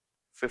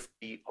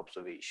 50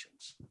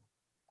 observations?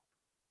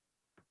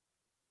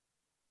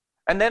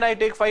 And then I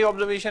take 5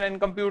 observations and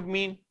compute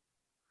mean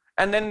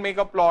and then make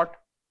a plot.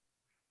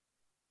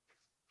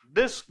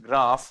 This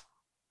graph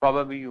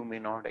probably you may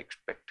not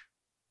expect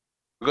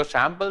because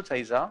sample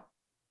size are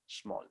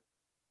small.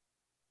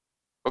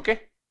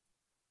 Okay.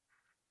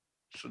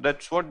 So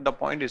that's what the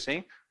point is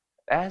saying.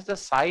 As the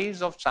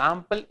size of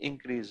sample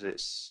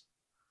increases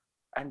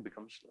and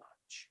becomes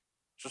large.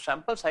 So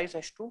sample size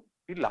has to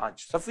be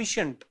large,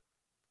 sufficient.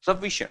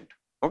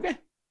 Okay.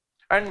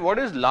 And what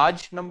is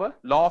large number?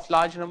 Law of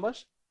large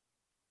numbers.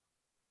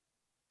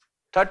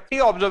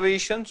 30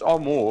 observations or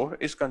more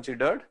is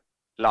considered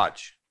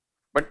large.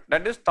 But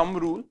that is thumb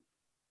rule.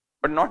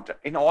 But not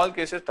in all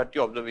cases 30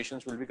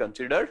 observations will be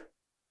considered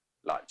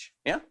large.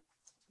 Yeah.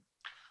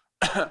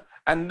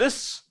 And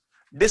this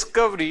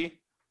discovery,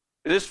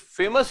 this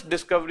famous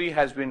discovery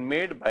has been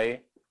made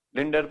by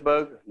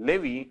Lindenberg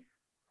Levy,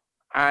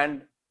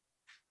 and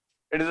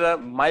it is a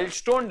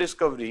milestone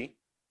discovery.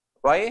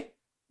 Why?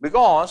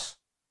 Because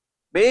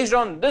based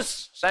on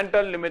this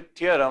central limit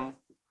theorem,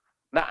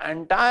 the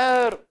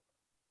entire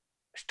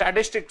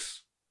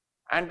statistics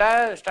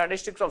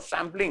of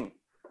sampling,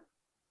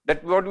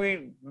 that what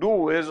we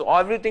do is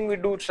everything we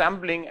do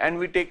sampling and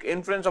we take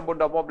inference about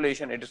the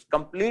population, it is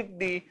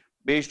completely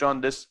based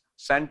on this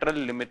central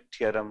limit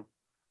theorem,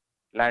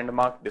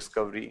 landmark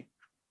discovery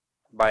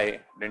by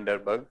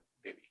Lindenberg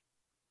Levy.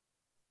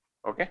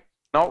 Okay.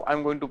 Now I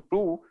am going to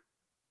prove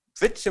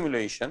with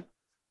simulation,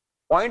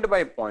 point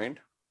by point,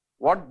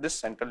 what this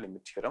central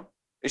limit theorem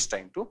is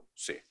trying to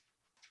say.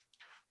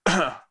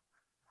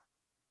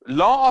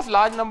 Law of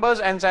large numbers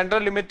and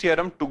central limit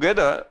theorem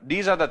together,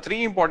 these are the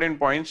three important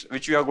points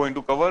which we are going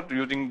to cover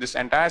using this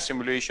entire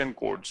simulation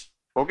codes.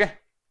 Okay.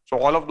 So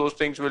all of those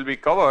things will be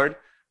covered.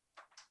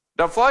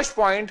 The first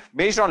point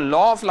based on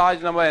law of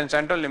large number and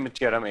central limit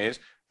theorem is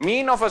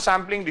mean of a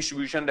sampling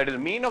distribution, that is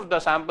mean of the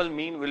sample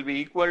mean will be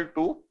equal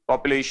to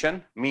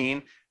population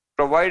mean,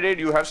 provided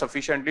you have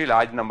sufficiently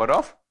large number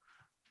of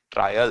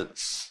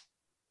trials.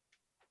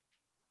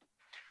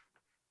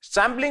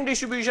 Sampling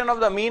distribution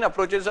of the mean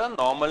approaches a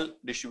normal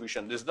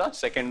distribution. This is the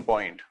second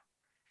point,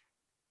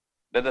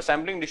 that the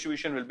sampling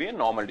distribution will be a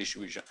normal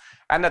distribution.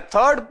 And the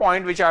third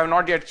point, which I have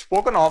not yet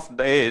spoken of,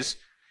 is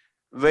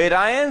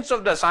variance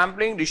of the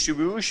sampling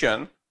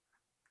distribution.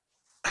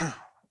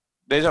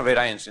 There is a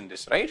variance in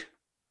this, right?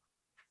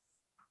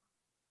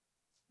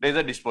 There is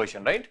a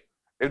dispersion, right?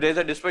 If there is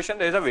a dispersion,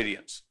 there is a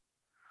variance.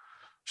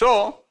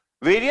 So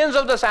variance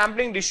of the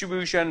sampling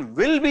distribution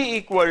will be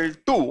equal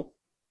to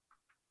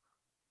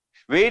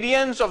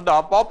variance of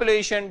the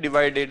population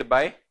divided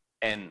by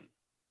n.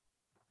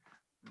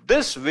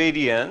 This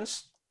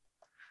variance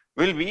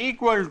will be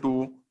equal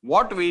to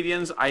what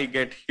variance I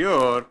get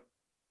here,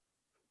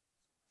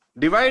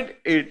 divide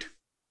it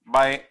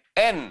by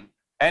n.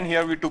 N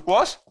here we took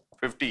was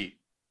 50.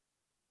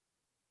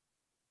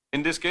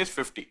 In this case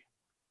 50.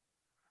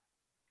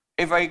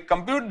 If I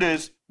compute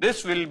this,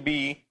 this will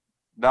be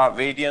the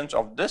variance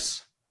of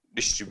this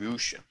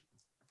distribution.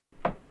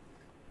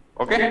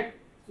 Okay?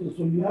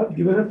 So you have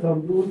given a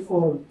thumb rule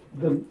for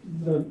the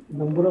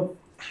number of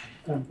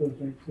samples,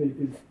 right? So it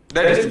is.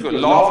 That is good.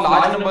 Law of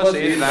large numbers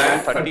says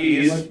that 30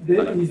 is.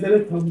 But is there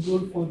a thumb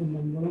rule for the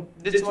number of?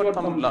 This is what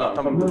thumb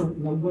rule.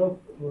 Number of.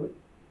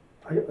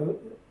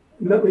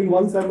 In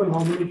one sample,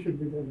 how many should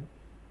be there?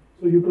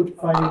 So you took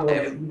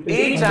 5.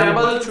 Each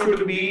sample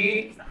should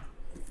be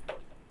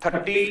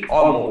 30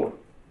 or more.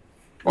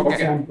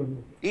 Okay.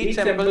 Each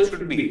sample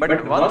should be.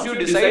 But once you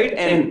decide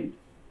n,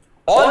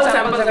 all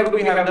samples have to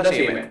be having the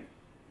same n.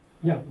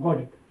 Yeah, got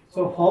it.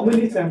 So how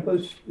many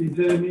samples, is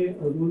there any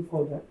rule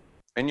for that?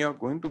 When you are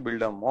going to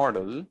build a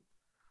model,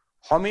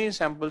 how many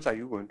samples are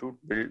you going to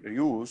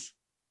use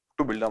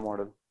to build a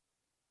model?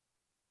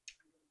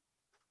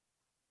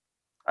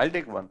 I'll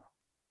take one.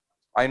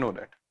 I know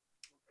that.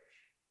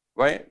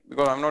 Why?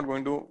 Because I'm not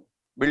going to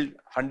build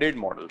 100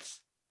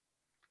 models.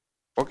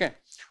 Okay.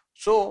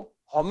 So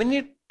how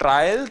many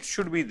trials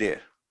should be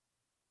there?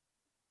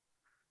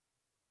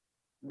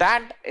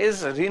 That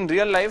is in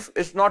real life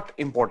is not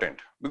important,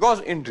 because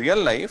in real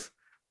life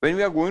when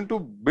we are going to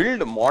build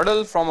a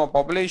model from a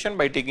population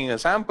by taking a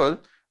sample,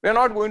 we are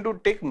not going to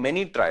take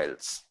many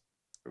trials.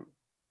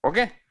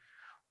 Okay.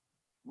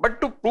 But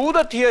to prove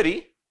the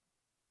theory,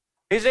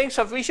 he is saying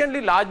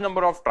sufficiently large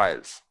number of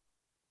trials.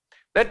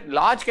 That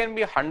large can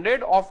be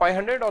 100 or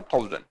 500 or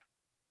 1000,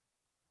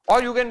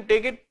 or you can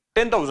take it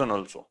 10,000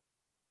 also.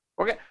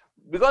 Okay.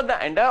 Because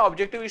the entire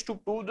objective is to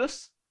prove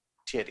this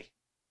theory.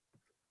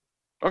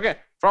 Okay.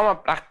 From a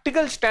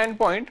practical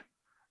standpoint,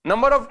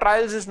 number of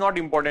trials is not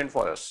important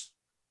for us.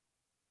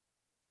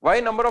 Why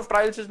number of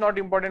trials is not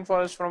important for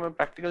us from a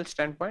practical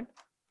standpoint?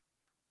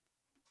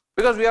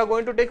 Because we are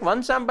going to take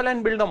one sample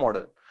and build a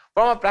model.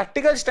 From a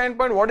practical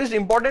standpoint, what is the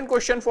important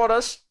question for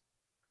us?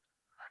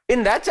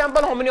 In that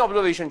sample, how many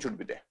observations should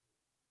be there?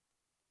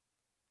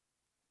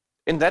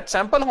 In that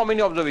sample, how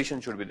many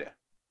observations should be there?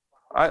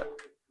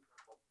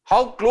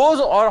 How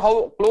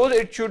close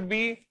it should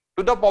be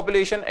to the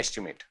population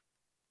estimate.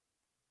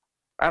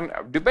 And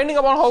depending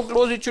upon how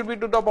close it should be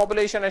to the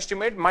population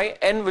estimate, my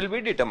n will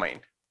be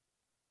determined.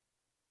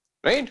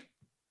 Right?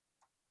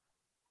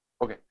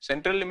 Okay.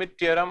 Central limit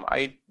theorem,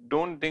 I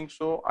don't think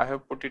so. I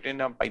have put it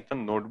in a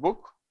Python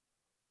notebook.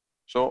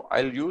 So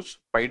I'll use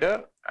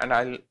Spider, and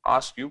I'll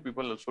ask you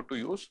people also to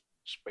use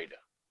Spider.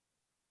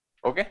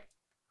 Okay.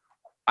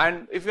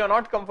 And if you are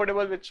not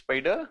comfortable with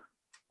Spider,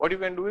 what you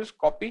can do is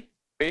copy,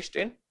 paste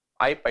in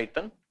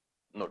IPython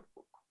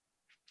notebook.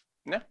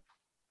 Yeah.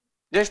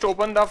 Just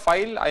open the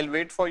file. I'll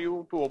wait for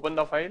you to open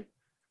the file,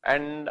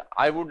 and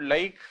I would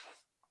like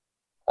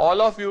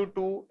all of you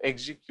to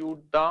execute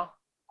the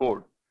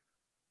code.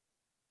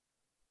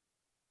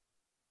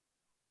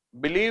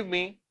 Believe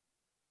me,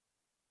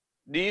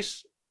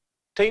 this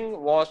thing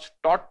was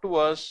taught to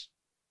us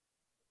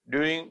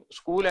during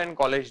school and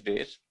college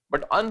days,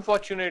 but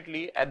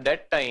unfortunately at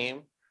that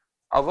time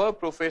our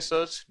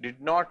professors did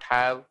not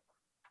have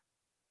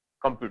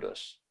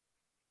computers.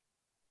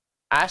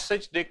 As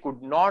such, they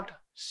could not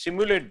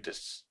simulate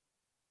this.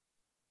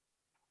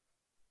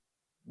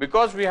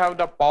 Because we have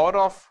the power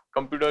of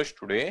computers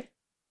today,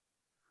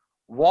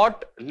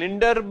 what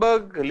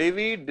Lindenberg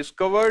Levy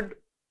discovered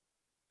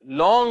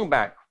long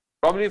back,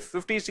 probably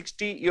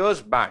 50-60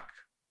 years back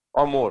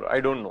or more, I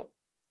don't know.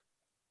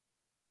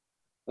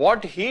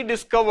 What he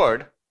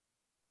discovered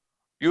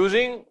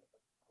using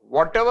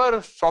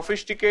whatever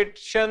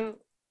sophistication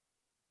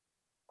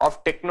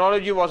of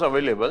technology was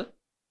available,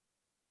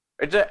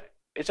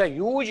 it's a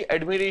huge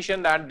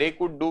admiration that they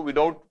could do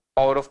without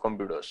power of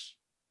computers.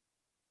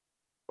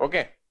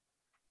 Okay.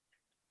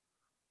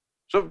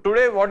 So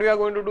today what we are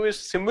going to do is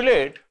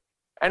simulate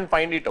and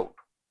find it out.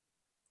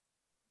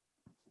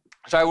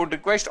 So I would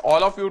request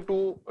all of you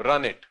to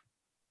run it,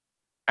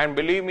 and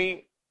believe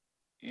me,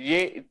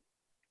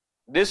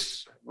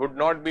 this would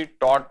not be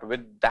taught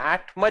with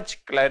that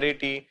much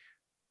clarity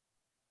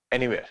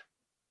anywhere.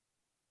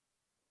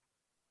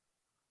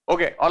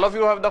 Okay, all of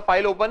you have the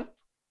file open?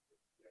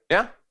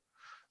 Yeah?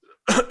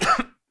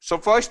 So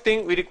first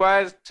thing, we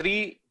require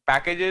 3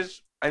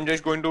 packages. I'm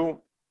just going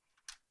to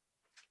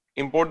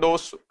import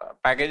those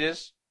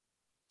packages.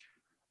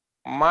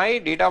 My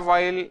data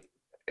file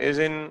is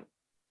in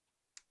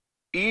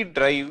E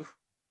drive.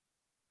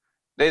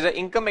 There is an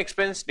income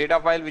expense data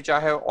file which I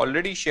have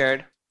already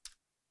shared.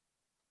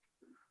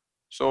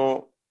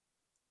 So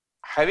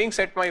having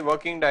set my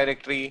working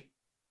directory,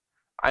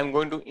 I'm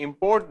going to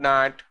import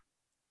that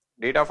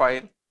data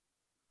file.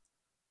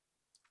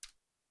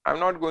 I'm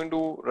not going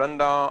to run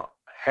the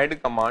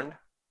head command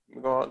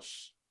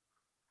because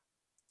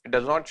it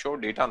does not show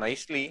data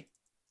nicely.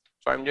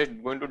 So I'm just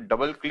going to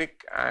double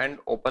click and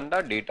open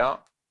the data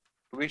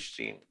to be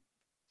seen.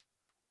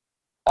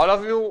 All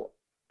of you,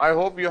 I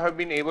hope you have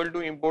been able to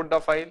import the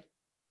file.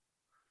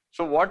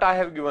 So what I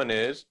have given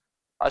is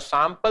a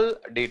sample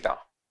data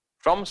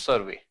from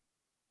survey.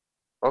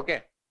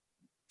 Okay.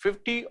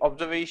 50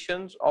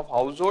 observations of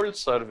household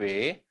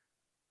survey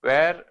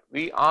where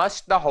we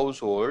asked the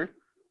household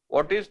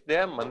what is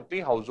their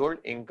monthly household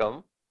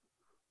income,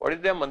 what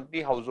is their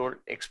monthly household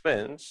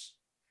expense,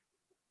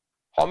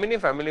 how many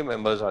family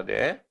members are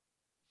there,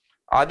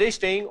 are they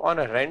staying on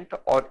a rent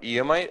or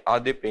EMI are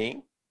they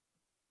paying,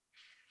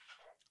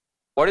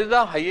 what is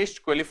the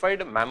highest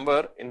qualified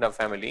member in the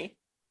family,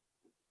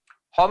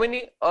 how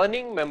many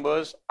earning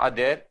members are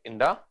there in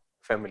the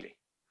family.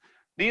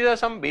 These are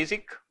some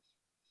basic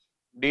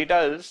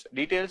details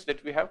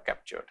that we have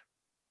captured.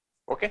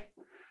 Okay,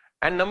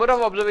 and number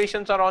of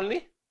observations are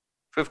only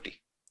 50.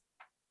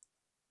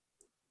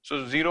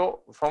 So 0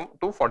 from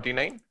to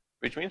 49,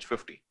 which means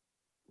 50,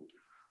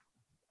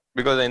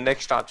 because the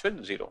index starts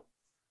with 0.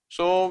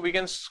 So we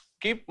can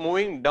keep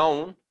moving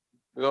down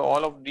because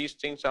all of these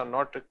things are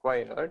not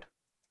required.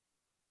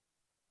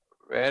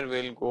 Where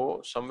we'll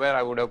go, somewhere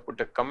I would have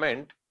put a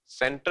comment,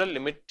 central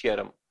limit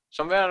theorem.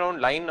 Somewhere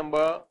around line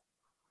number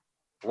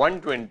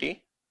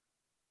 120,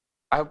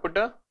 I have put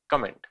a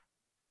comment.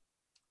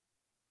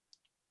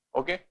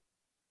 Okay.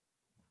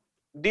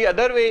 The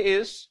other way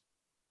is,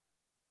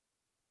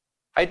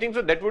 I think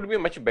so that would be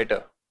much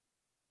better.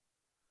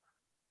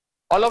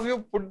 All of you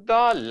put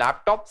the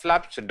laptop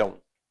flaps down.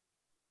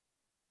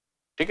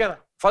 Okay?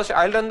 First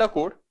I'll run the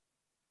code.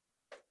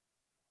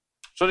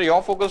 So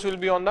your focus will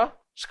be on the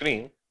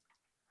screen.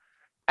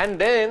 And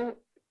then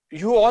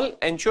you all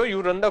ensure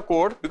you run the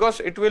code, because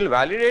it will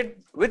validate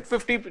with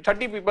 30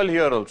 people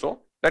here also,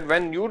 that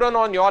when you run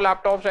on your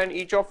laptops and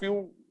each of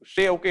you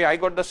say, okay, I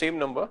got the same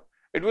number,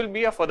 it will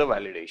be a further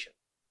validation,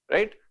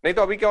 right? नहीं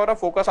तो अभी क्या हो रहा है,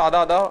 focus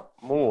आधा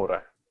move हो रहा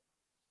है.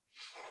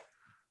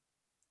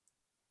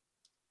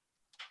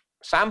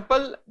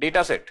 Sample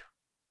data set.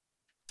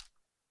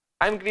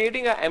 I am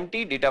creating an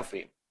empty data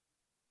frame.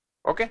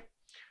 Okay.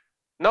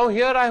 Now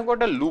here I have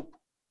got a loop.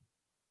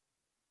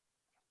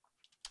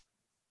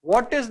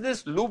 What is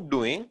this loop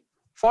doing?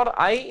 For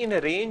I in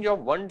a range of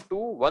 1 to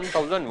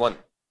 1001,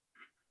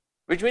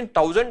 which means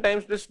 1000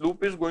 times this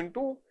loop is going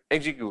to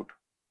execute.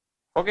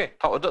 Okay,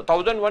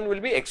 1001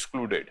 will be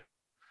excluded.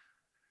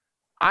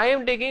 I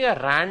am taking a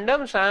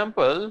random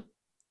sample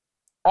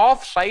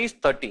of size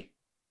 30.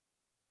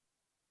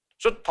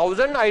 So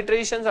 1000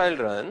 iterations I will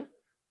run.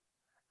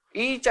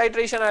 Each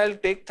iteration I will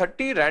take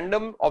 30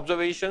 random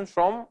observations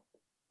from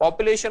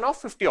population of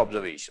 50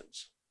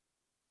 observations,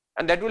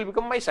 and that will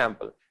become my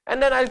sample.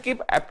 And then I'll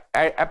keep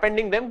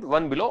appending them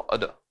one below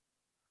other,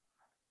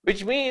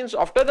 which means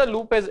after the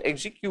loop has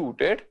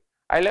executed,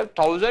 I'll have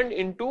 1000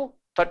 into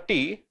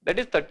 30, that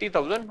is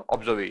 30,000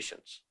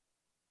 observations.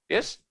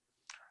 Yes.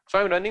 So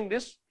I'm running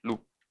this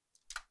loop.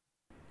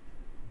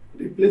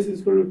 Replace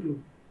is equal to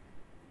 2.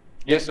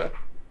 Yes, sir.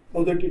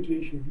 All that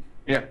iterations.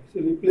 Yeah.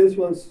 So replace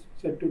was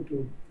set to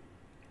 2.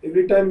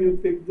 Every time you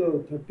pick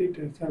the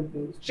 30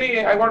 samples. See,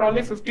 I got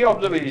only 50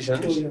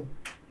 observations. So,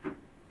 yeah.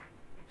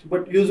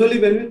 But usually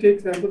when we take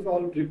samples,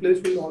 all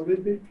replace will always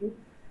be true.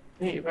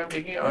 If I'm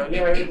taking only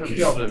having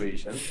 50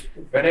 observations,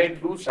 when I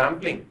do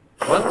sampling,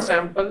 one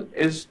sample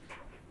is,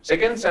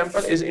 second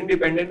sample is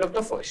independent of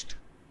the first.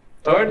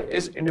 Third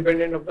is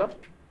independent of the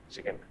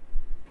second.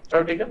 So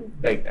I've taken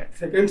like that.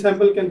 Second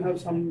sample can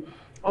have some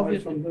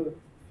Obviously. from the.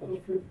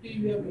 So 50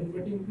 we are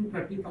converting to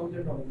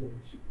 30,000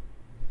 observations.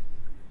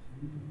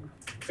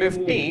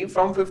 50,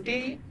 from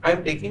 50,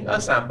 I'm taking a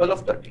sample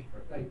of 30.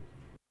 Right.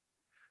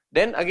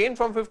 Then again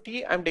from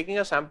 50, I'm taking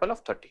a sample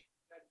of 30.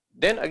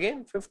 Then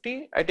again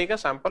 50, I take a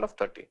sample of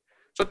 30.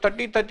 So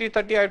 30, 30,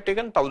 30, I've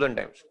taken 1000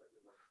 times.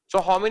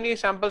 So how many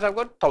samples I've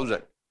got?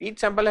 1000. Each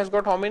sample has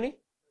got how many?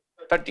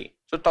 30.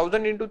 So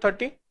 1000 into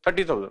 30,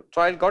 30,000.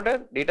 So I got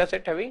a data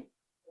set having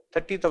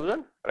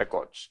 30,000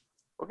 records.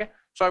 Okay.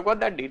 So I've got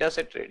that data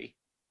set ready.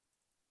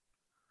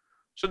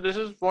 So this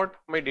is what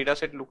my data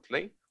set looks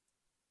like.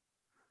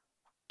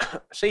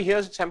 See,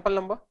 here's sample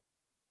number.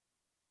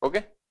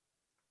 Okay.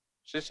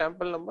 See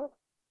sample number.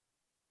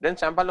 Then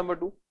sample number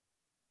 2.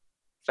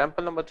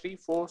 Sample number 3,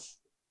 4,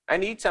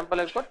 and each sample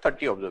has got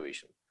 30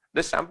 observations.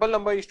 The sample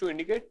number is to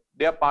indicate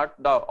they are part,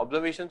 the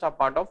observations are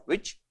part of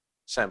which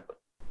sample.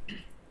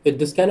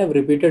 This can have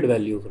repeated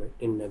values, right,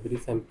 in every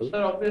sample.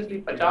 Sir,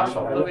 obviously 50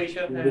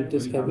 observation With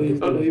this can be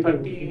so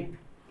 30,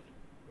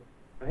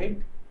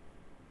 right?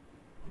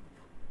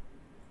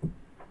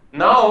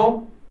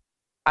 Now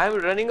I am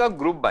running a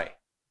group by.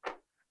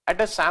 At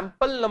a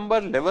sample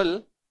number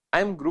level, I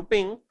am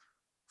grouping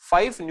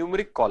 5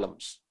 numeric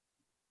columns.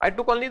 I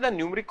took only the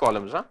numeric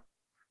columns,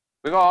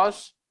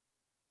 because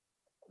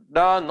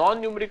the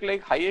non-numeric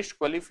like highest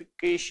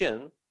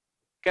qualification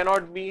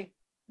cannot be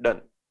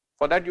done.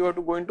 For that you have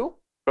to go into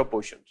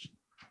proportions.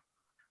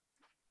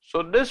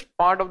 So this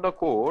part of the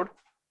code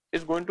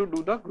is going to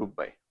do the group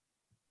by.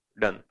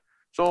 Done.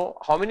 So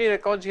how many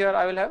records here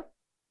I will have?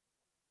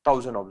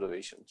 1000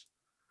 observations.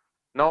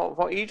 Now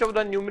for each of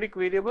the numeric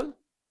variable,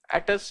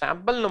 at a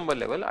sample number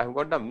level, I have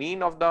got the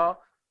mean of the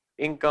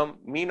income,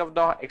 mean of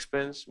the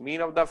expense,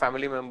 mean of the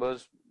family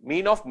members,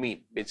 mean of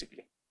mean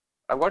basically.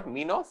 I've got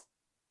mean of,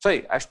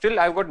 sorry, I've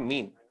got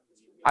mean.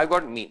 I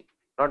got mean,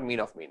 not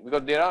mean of mean,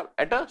 because they are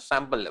at a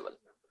sample level.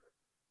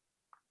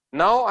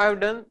 Now I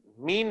have done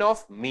mean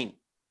of mean.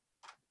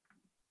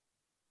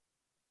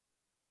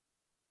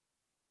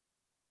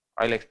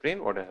 I'll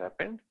explain what has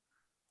happened.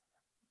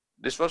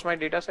 This was my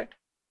data set.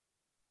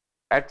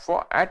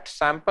 At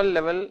sample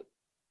level,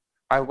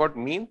 I've got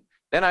mean.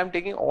 Then I'm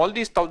taking all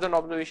these 1000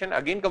 observations,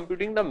 again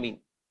computing the mean.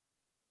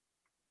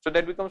 So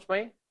that becomes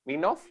my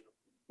mean of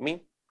mean.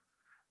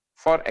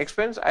 For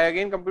expense, I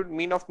again compute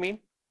mean of mean,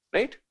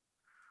 right?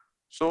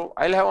 So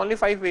I'll have only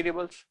 5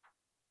 variables,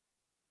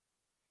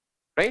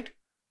 right?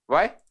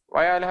 Why?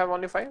 Why I'll have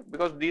only 5?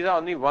 Because these are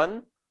only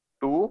 1,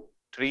 2,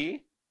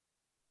 3,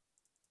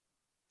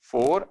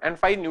 4 and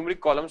 5 numeric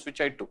columns which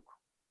I took,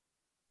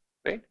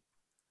 right?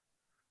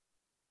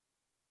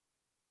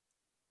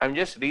 I'm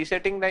just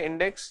resetting the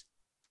index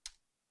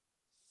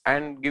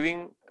and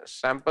giving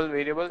sample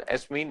variable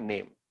as mean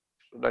name.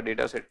 So the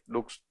data set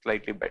looks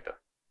slightly better.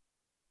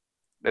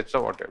 That's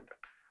what I've done.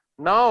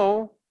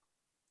 Now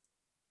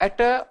at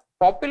a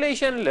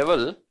population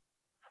level,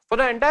 for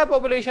the entire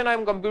population I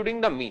am computing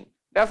the mean.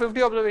 There are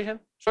 50 observations.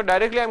 So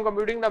directly I am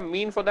computing the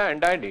mean for the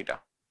entire data.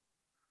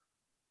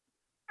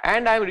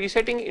 And I am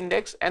resetting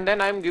index and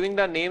then I am giving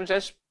the names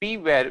as p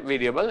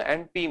variable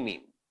and p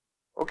mean.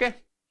 Okay.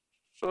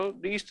 So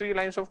these 3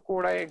 lines of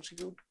code I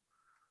execute.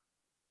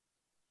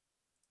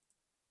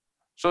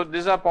 So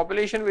these are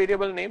population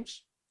variable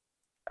names,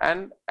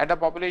 and at a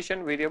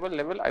population variable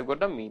level I got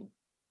the mean.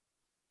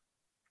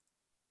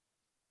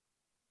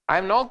 I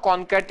am now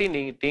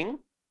concatenating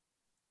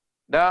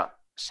the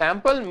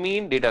sample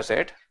mean data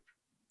set,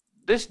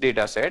 this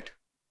data set,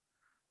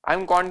 I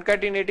am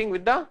concatenating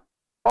with the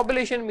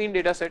population mean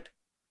data set.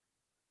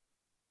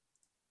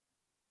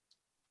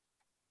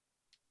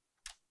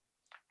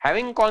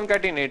 Having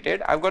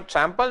concatenated, I've got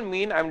sample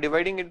mean, I'm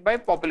dividing it by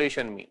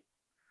population mean.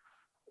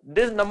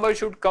 This number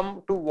should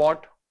come to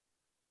what?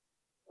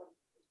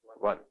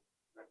 1.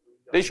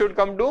 This should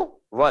come to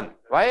 1.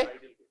 Why?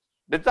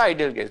 That's the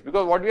ideal case,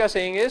 because what we are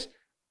saying is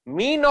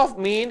mean of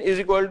mean is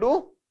equal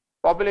to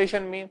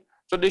population mean.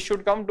 So this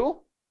should come to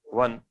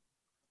 1.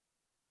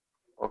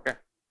 Okay.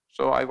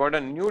 So I got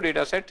a new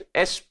data set,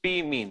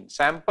 SP mean,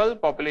 sample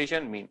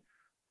population mean,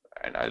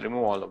 and I'll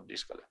remove all of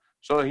these colors.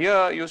 So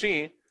here you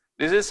see,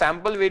 this is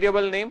sample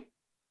variable name,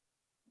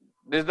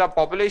 this is the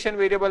population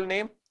variable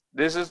name,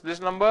 this is this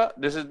number,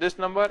 this is this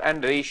number,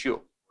 and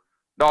ratio.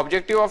 The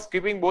objective of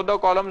keeping both the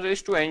columns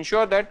is to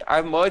ensure that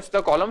I've merged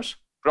the columns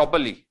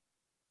properly,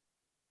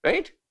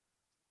 right?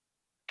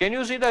 Can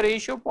you see the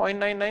ratio?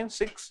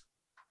 0.996,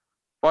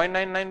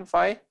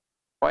 0.995,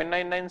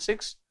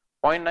 0.996,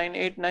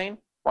 0.989,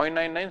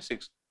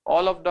 0.996.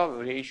 All of the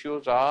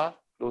ratios are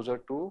closer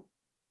to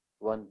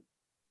 1.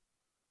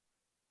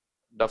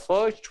 The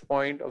first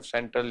point of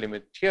central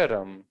limit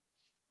theorem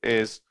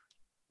is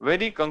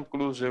very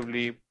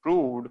conclusively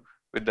proved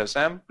with the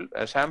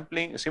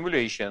sampling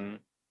simulation.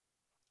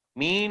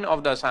 Mean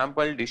of the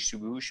sample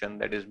distribution,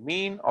 that is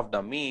mean of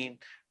the mean,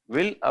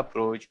 will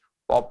approach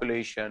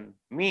population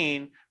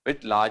mean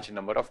with large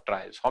number of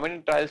trials. How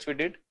many trials we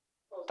did?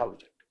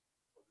 1000.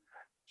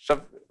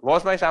 So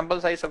was my sample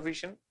size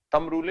sufficient?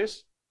 Thumb rule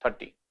is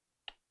 30.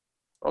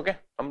 Okay,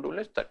 thumb rule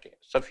is 30,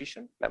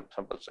 sufficient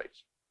sample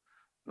size.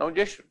 Now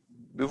just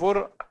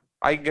before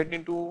I get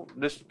into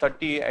this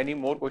 30, any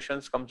more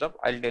questions comes up,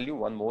 I'll tell you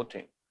one more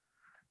thing.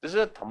 This is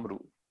a thumb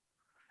rule.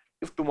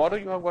 If tomorrow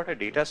you have got a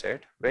data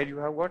set where you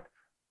have got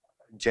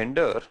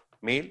gender,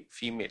 male,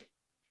 female,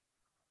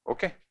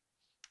 okay,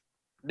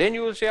 then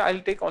you will say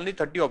I'll take only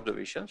 30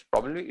 observations,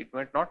 probably it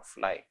might not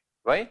fly.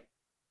 Why?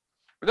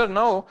 Because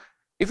now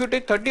if you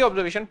take 30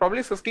 observations,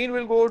 probably 15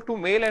 will go to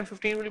male and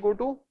 15 will go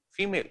to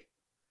female.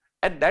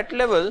 At that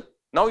level,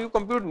 now you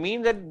compute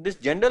means at this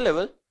gender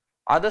level.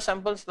 Are the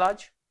samples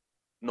large?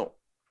 No.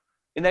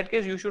 In that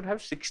case, you should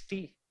have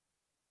 60.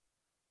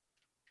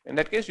 In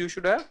that case, you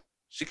should have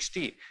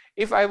 60.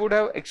 If I would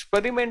have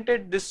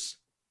experimented this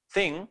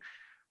thing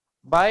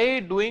by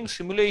doing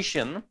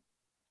simulation,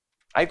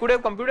 I could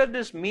have computed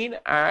this mean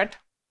at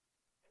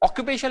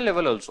occupation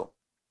level also.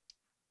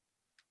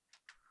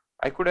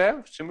 I could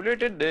have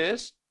simulated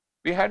this.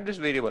 We had this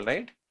variable,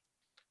 right?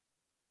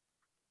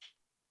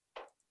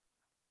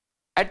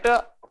 At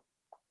a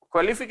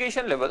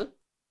qualification level,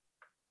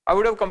 I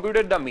would have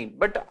computed the mean,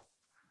 but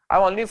I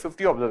have only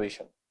 50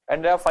 observation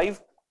and there are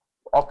 5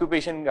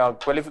 occupation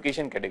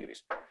qualification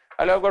categories.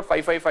 I have got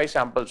 555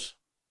 samples.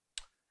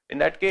 In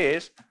that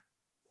case,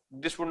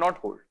 this would not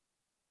hold.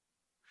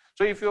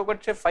 So if you have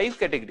got say 5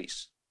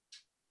 categories,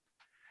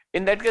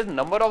 in that case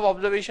number of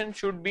observations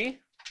should be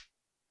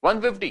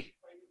 150,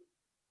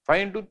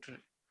 5 into 3.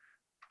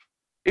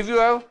 If you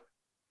have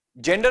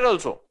gender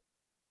also,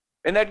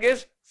 in that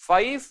case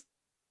 5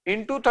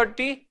 into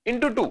 30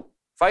 into 2.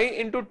 5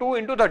 into 2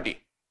 into 30,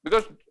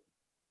 because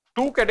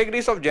 2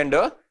 categories of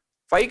gender,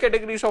 5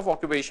 categories of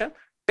occupation,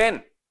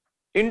 10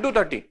 into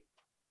 30.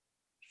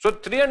 So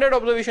 300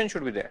 observations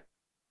should be there.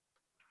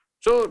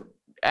 So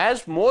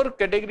as more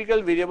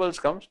categorical variables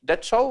comes,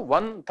 that's how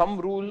one thumb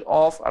rule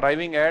of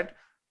arriving at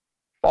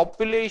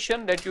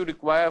population that you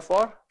require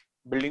for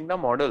building the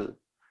model.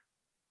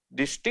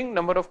 Distinct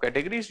number of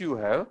categories you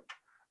have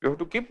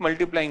to keep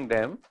multiplying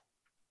them,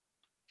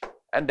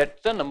 and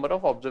that's the number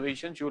of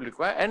observations you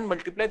require, and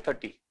multiply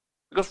 30,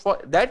 because for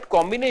that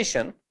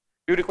combination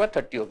you require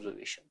 30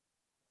 observations.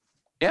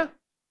 Yeah.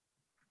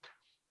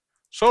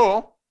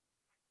 So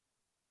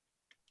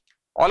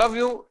all of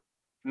you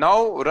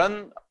now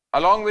run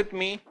along with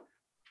me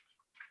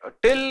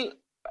till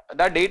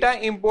the data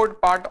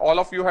import part all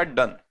of you had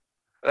done,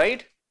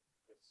 right?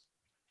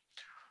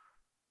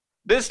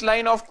 This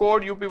line of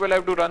code you people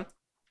have to run,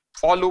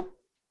 for loop.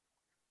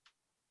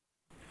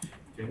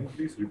 Can you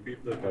please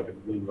repeat the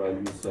categorical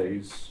value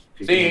size?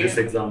 See, this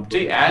example.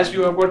 See, as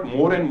you have got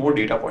more and more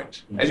data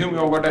points, assume you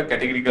have got a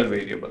categorical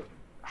variable.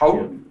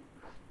 How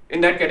in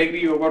that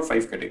category you have got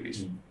 5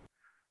 categories.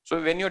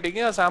 So when you are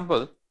taking a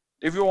sample,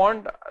 if you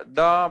want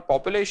the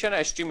population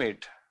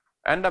estimate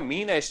and the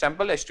mean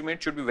sample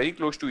estimate should be very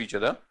close to each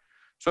other.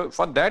 So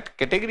for that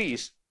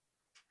categories,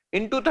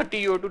 into 30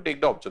 you have to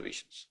take the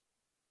observations.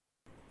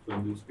 So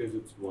in this case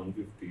it's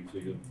 150,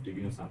 so you're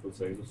taking a sample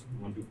size of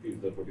 150, is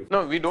that what you're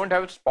saying? No, we don't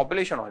have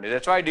population only.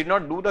 That's why I did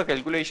not do the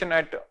calculation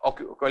at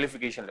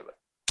qualification level.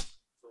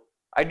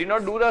 I did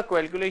not do the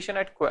calculation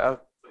at,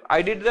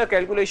 I did the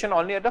calculation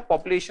only at the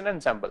population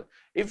and sample.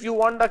 If you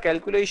want the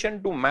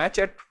calculation to match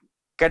at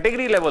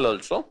category level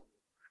also,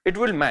 it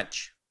will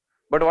match.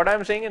 But what I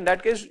am saying, in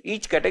that case,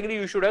 each category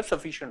you should have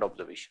sufficient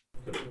observation.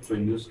 Correct. So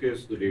in this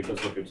case, the data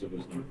set itself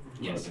is not.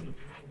 Yes.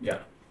 Yeah.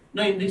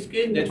 No, in this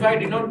case, that's why I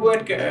did not go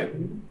at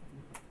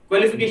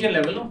qualification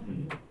level. No,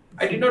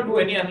 I did not do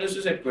any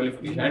analysis at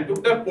qualification and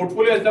took the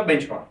portfolio as the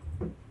benchmark.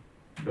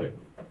 Correct.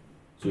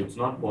 So it's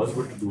not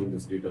possible to do in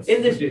this data set.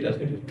 In this data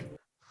set.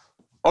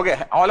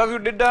 Okay, all of you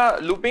did the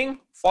looping,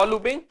 for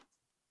looping?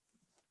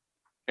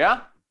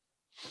 Yeah?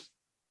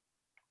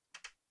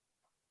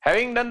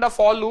 Having done the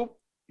for loop,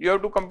 you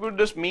have to compute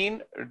this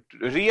mean,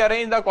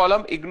 rearrange the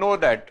column, ignore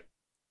that.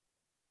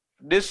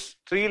 This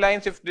 3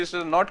 lines, if this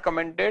is not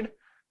commented,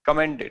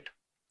 comment it.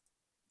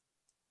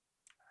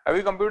 Have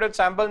you computed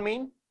sample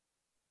mean?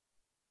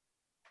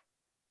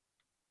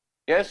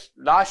 Yes,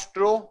 last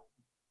row,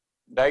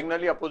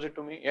 diagonally opposite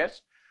to me,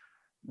 yes.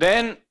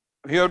 Then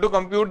you have to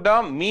compute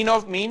the mean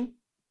of mean,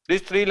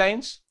 these 3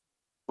 lines,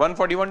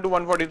 141 to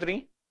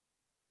 143.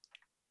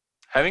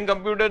 Having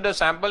computed the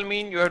sample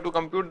mean, you have to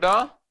compute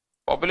the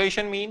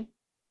population mean.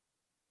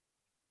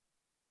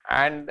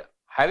 And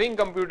having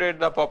computed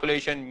the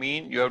population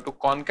mean, you have to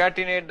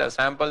concatenate the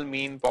sample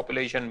mean,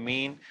 population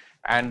mean,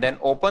 and then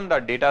open the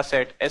data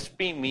set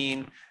SP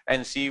mean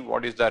and see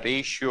what is the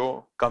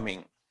ratio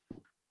coming.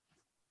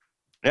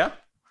 Yeah.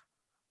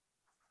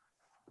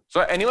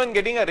 So anyone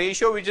getting a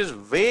ratio which is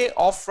way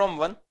off from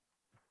 1?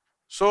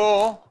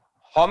 So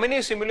how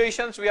many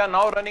simulations we are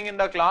now running in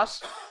the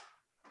class?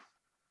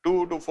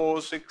 2 to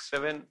 4, 6,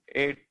 7,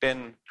 8,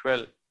 10,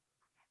 12,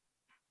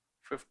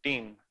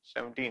 15,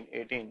 17,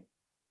 18,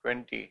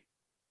 20,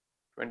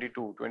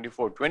 22,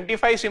 24,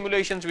 25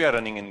 simulations we are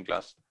running in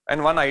class,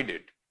 and one I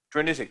did,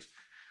 26.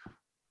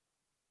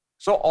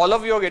 So all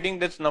of you are getting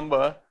this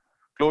number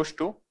close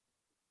to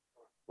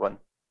 1.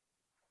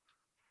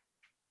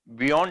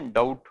 Beyond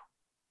doubt,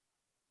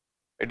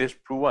 it is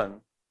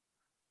proven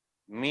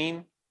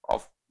mean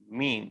of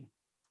mean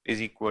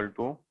is equal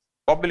to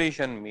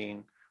population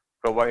mean,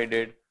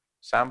 provided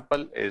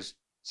sample is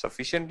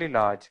sufficiently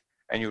large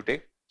and you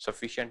take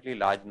sufficiently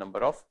large number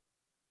of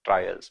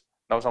trials.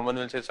 Now someone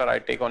will say, sir, I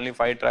take only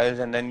 5 trials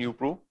and then you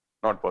prove.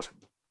 Not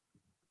possible,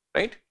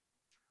 right?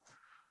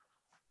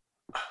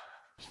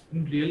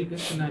 In real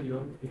case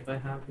scenario, if I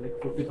have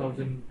like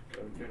 40,000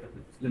 data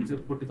sets, let's say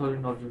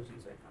 40,000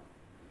 observations I have.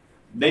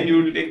 Then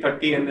you will take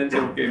 30 and then say,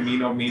 okay,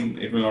 mean of mean,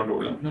 it will not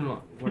hold up.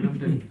 No, what I'm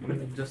telling, I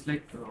mean, just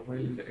like while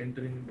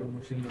entering into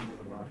machine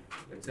learning,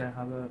 let's say I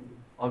have a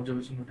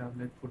observation which I have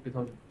like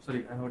 40,000,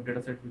 sorry, I have a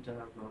data set which I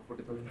have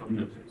 40,000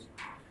 observations.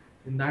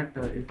 In that,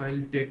 if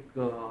I'll take,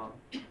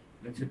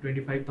 let's say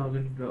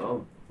 25,000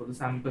 for the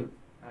sample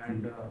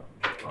and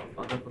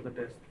other for the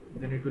test,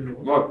 then it will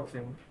work the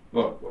same.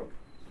 Work.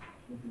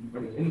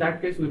 But in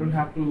that case, we don't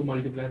have to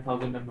multiply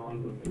 1,000 and all.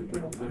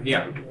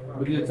 Yeah.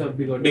 Because it's a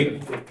bigger Big.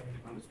 data.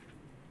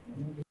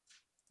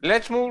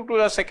 Let's move to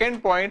the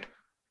second point.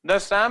 The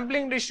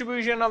sampling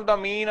distribution of the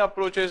mean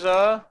approaches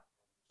a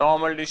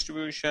normal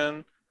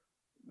distribution.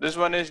 This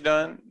one is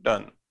done.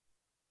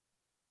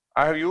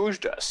 I have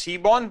used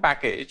Seaborn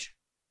package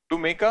to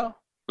make a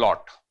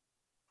plot.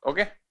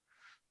 Okay.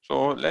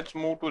 So let's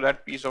move to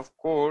that piece of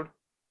code.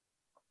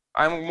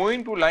 I'm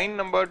moving to line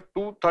number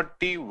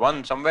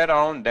 231, somewhere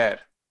around there.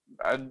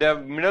 The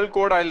middle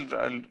code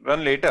I'll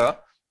run later,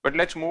 but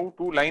let's move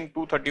to line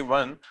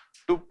 231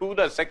 to prove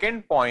the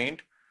second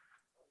point.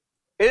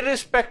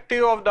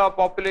 Irrespective of the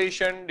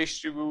population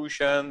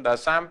distribution, the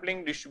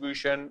sampling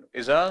distribution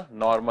is a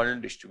normal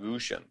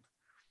distribution.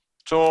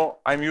 So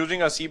I'm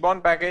using a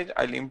Seaborn package.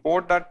 I'll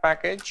import that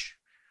package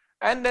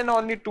and then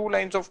only 2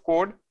 lines of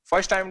code.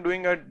 First I'm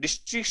doing a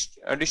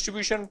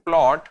distribution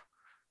plot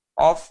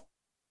of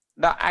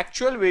the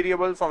actual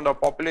variable from the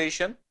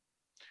population.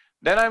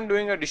 Then I'm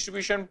doing a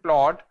distribution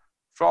plot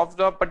from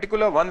the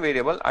particular one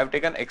variable. I've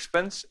taken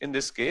expense in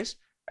this case,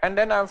 and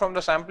then I'm from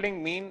the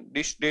sampling mean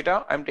dish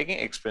data, I'm taking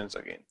expense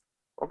again.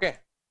 Okay.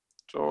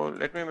 So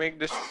let me make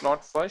this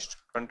plot first.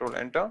 Control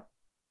enter.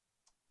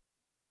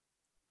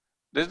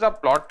 This is the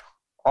plot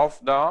of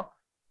the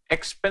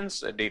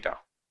expense data.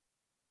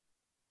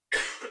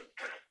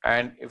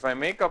 And if I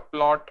make a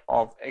plot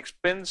of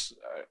expense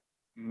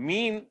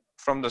mean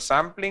from the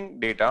sampling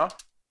data,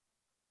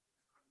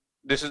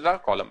 this is the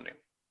column name.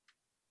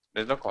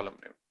 This is the column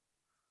name.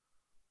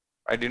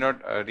 I did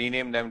not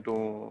rename them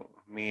to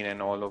mean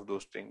and all of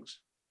those things.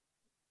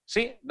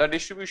 See the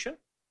distribution.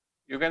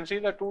 You can see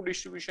the 2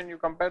 distribution you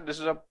compare. This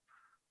is a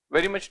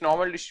very much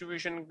normal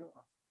distribution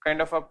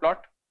kind of a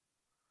plot,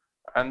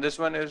 and this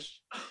one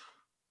is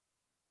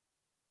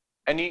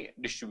any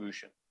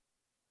distribution,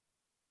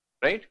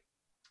 right?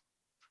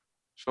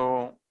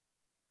 So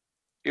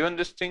even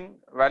this thing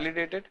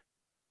validated.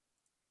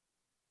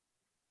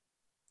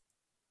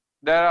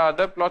 There are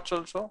other plots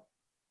also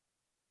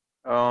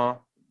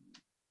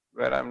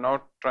where I'm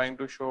now trying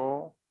to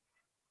show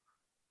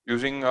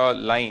using a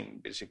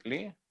line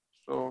basically.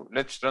 So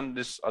let's run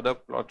this other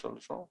plots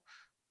also.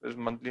 This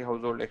monthly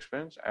household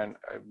expense, and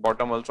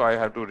bottom also I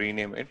have to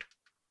rename it.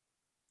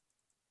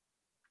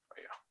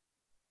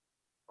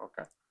 Yeah.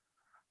 Okay.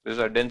 This is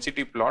a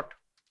density plot.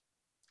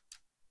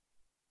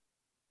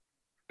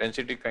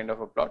 Density kind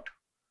of a plot.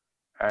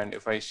 And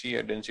if I see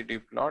a density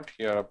plot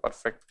here, a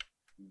perfect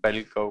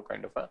bell curve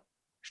kind of a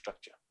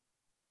structure,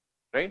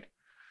 right?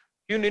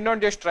 You need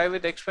not just try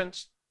with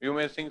expense. You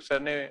may think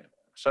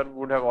sir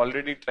would have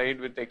already tried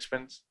with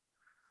expense,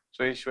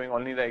 so he's showing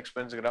only the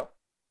expense graph.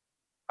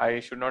 I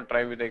should not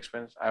try with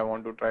expense. I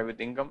want to try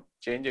with income.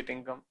 Change it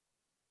income.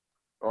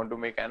 You want to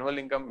make annual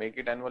income, make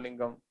it annual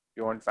income.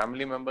 You want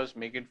family members,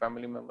 make it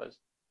family members.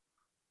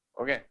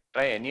 Okay,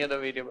 try any other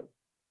variable.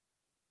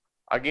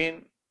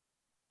 Again,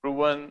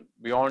 proven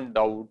beyond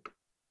doubt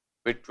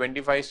with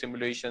 25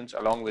 simulations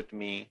along with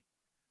me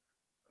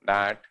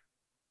that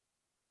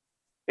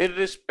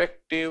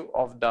irrespective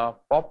of the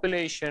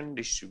population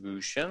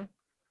distribution,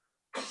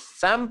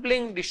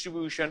 sampling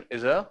distribution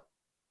is a,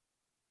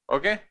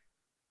 okay,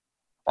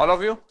 all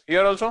of you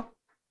here also?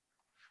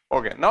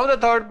 Okay, now the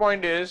third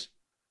point is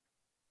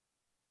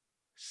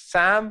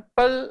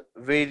sample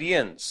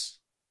variance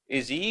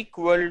is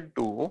equal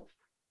to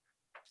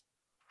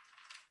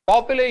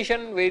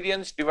population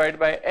variance divided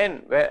by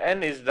n, where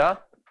n is the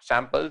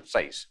sample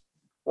size.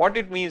 What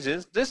it means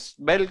is this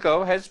bell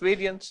curve has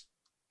variance,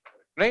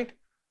 right?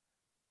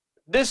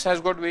 This has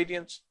got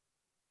variance.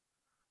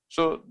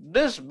 So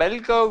this bell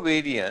curve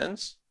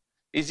variance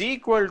is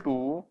equal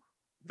to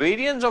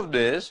variance of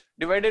this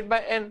divided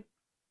by n,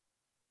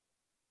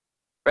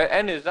 where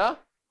n is the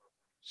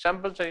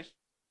sample size.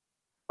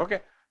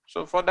 Okay,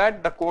 so for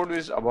that the code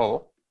is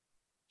above.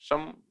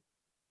 Some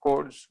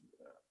codes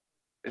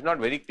is not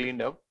very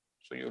cleaned up,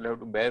 so you will have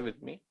to bear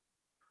with me.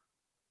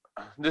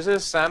 This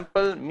is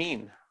sample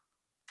mean.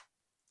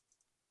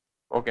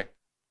 Okay,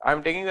 I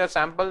am taking the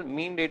sample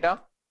mean data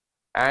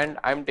and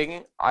I am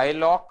taking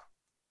iloc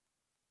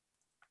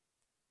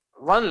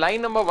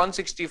line number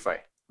 165.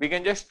 We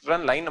can just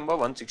run line number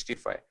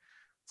 165.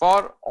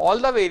 For all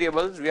the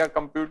variables, we are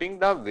computing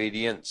the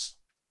variance.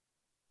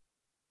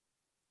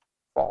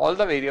 For all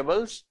the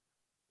variables,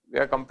 we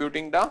are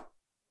computing the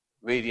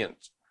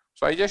variance.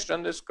 So I just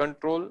run this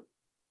control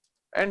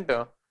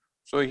enter.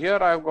 So here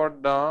I have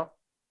got the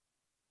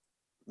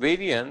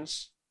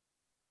variance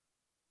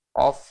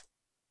of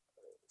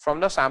from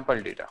the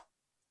sample data.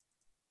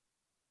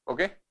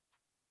 Okay.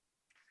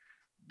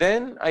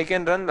 Then I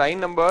can run line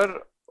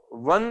number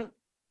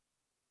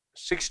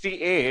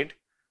 168,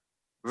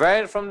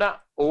 where from the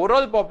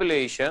overall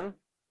population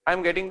I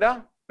am getting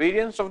the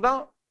variance of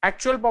the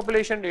actual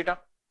population data.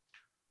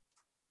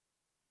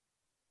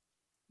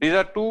 These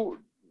are two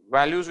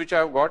values which I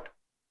have got.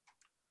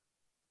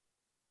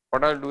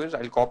 What I'll do is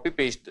I'll copy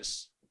paste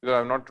this because I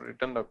have not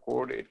written the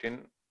code it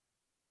in,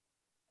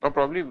 or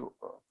probably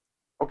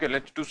okay,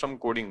 let's do some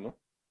coding. No,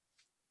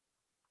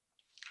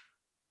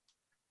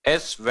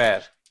 s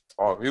where,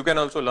 or you can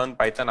also learn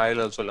Python. I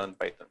will also learn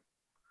Python.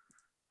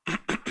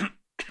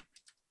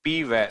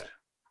 p where.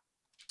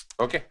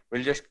 Okay,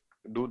 we'll just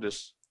do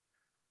this.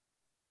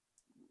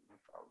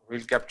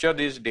 We'll capture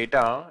this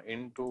data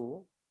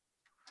into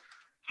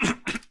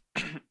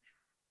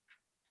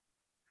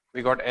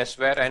we got s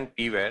where and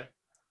p where.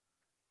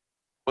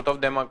 Both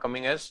of them are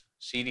coming as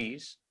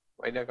series.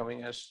 Why they are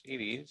coming as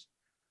series?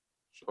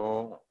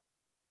 So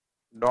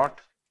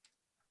dot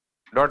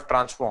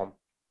transform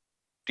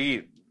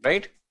t,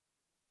 right?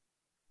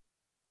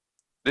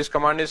 This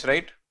command is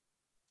right.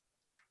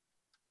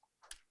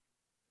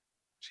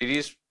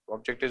 Series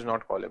object is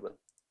not callable,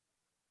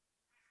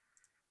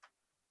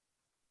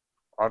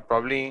 or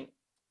probably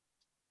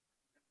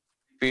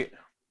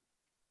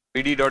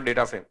pd dot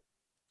data frame.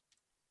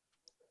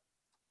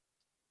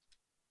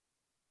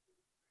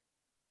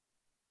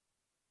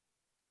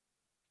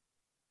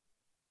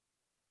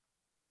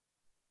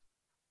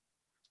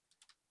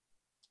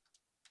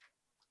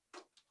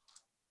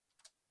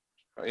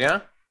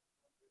 Yeah,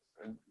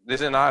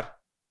 this is an R.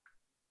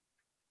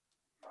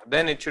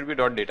 Then it should be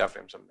dot data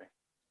frame something.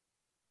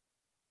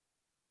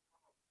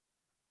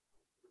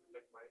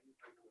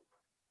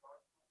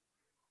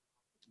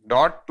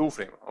 Dot to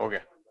frame.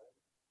 Okay.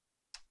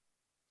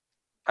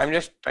 I'm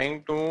just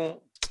trying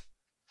to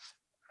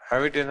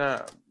have it in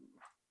a.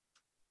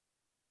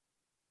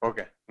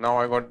 Okay. Now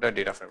I got the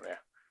data frame. Yeah.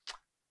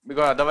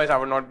 Because otherwise I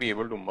would not be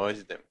able to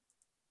merge them.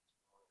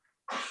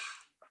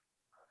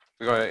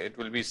 Because it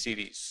will be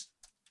series.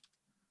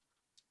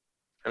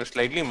 I'm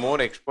slightly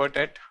more expert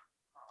at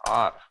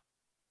R.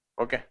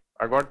 Okay,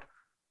 I got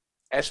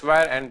s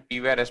where and p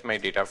where as my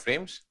data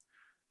frames,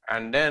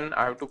 and then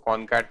I have to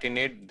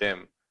concatenate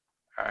them,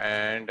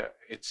 and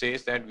it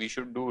says that we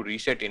should do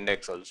reset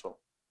index also.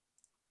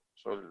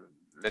 So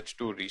let's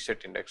do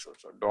reset index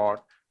also.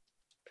 Dot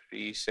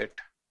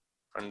reset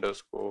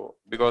underscore,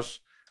 because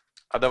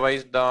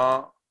otherwise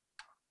the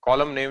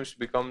column names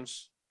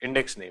becomes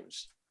index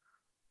names.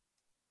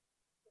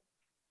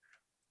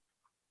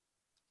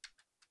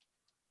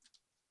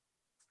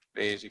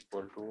 Is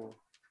equal to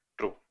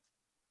true.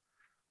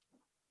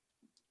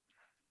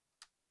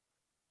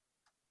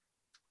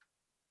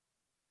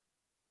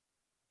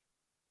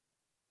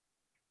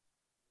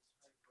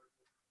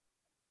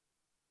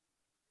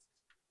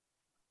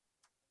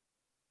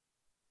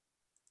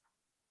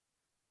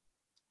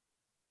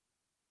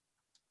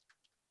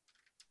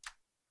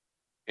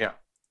 Yeah,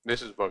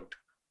 this is worked.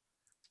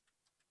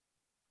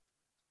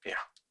 Yeah.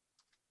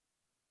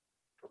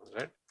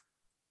 Right.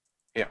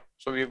 Yeah,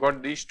 so we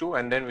got these two,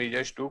 and then we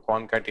just do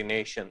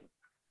concatenation.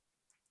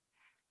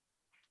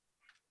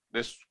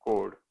 This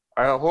code.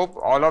 I hope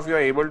all of you are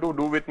able to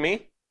do with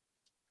me.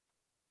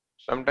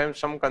 Sometimes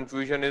some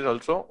confusion is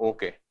also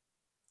okay.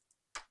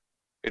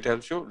 It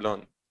helps you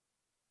learn.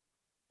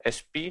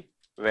 SP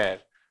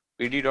where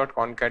pd dot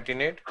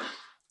concatenate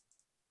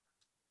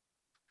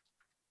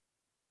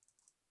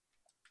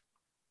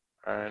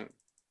and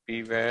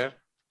p where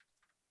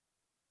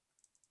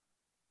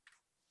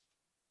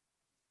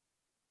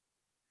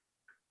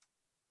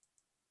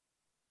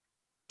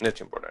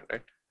that's important,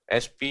 right?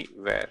 SP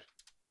where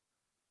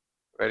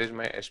is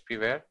my SP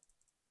where?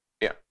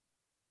 Yeah.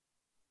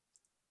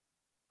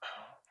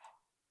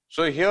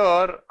 So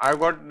here I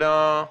got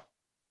the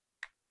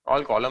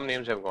all column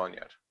names have gone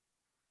here.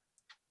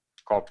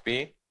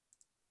 Copy.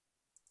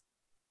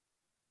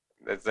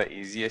 That's the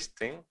easiest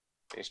thing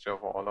instead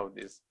of all of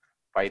these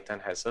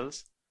Python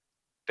hassles.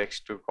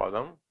 Text to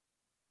column,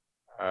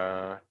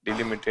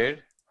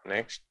 delimited,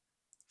 next,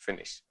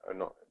 finish.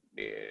 No,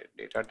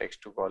 data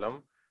text to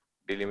column,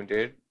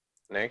 delimited,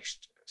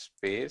 next,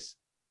 space,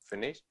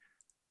 finish.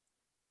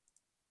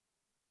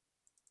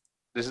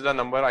 This is the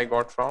number I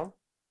got from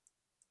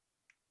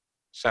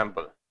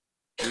sample.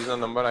 This is the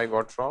number I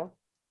got from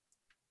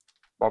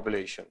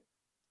population.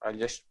 I'll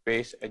just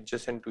paste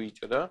adjacent to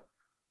each other.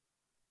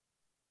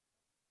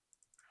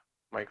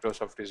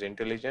 Microsoft is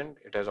intelligent.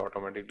 It has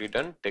automatically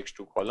done text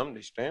to column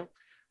this time.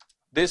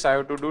 This I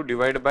have to do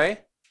divide by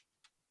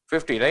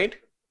 50, right?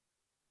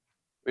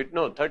 Wait,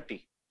 no,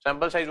 30.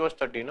 Sample size was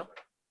 30, no?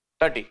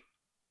 30.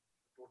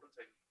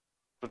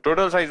 The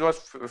total size was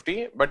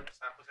 50, but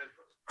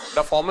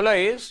the formula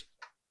is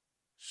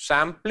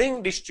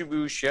sampling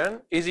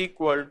distribution is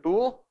equal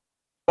to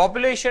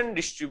population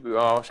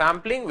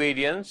sampling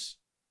variance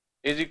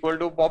is equal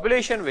to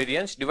population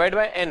variance divided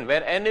by n,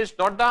 where n is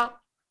not the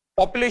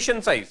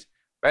population size,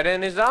 where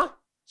n is the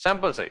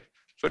sample size.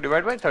 So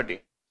divide by 30.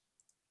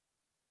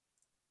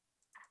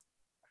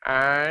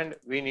 And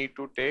we need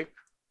to take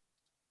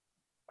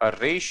a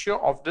ratio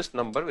of this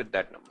number with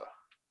that number.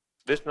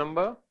 This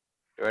number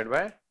divided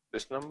by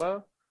this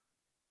number.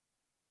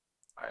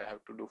 I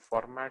have to do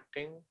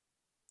formatting.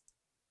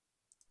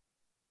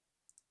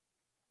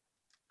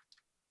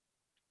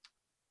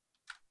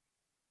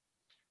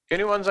 Can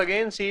you once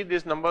again see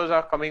these numbers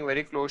are coming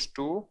very close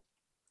to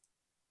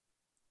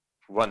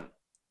 1.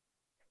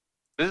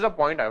 This is the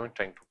point I am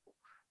trying to do.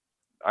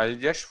 I'll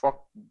just, for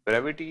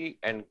brevity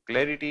and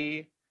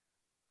clarity,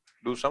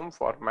 do some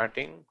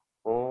formatting.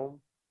 Home,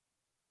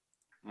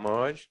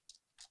 merge,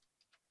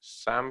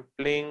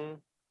 sampling,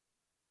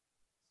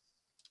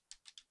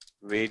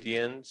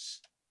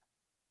 variance,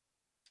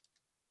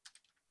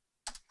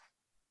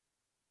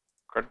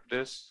 cut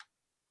this,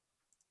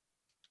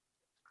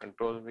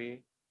 Control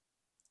V,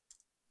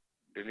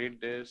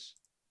 delete this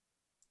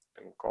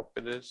and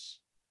copy this.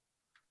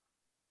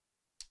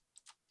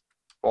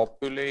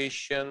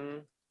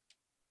 Population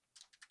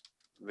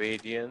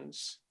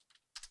variance,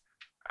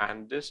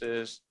 and this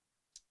is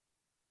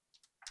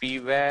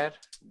p-var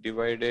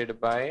divided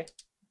by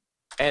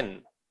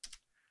n,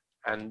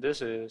 and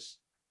this is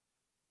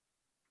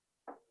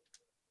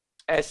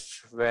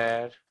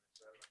s-var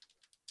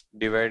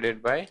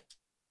divided by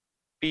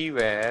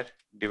p-var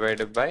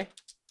divided by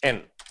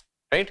n,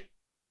 right?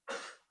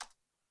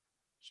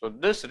 So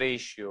this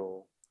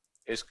ratio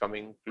is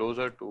coming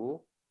closer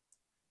to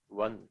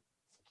 1.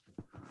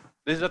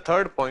 This is the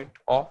third point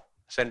of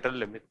central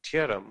limit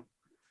theorem.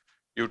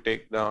 You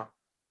take the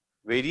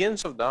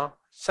variance of the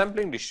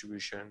sampling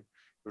distribution,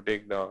 you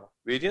take the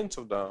variance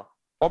of the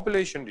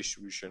population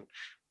distribution,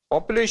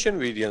 population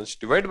variance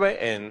divided by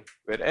n,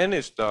 where n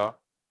is the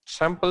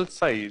sample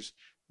size.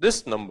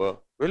 This number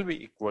will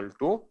be equal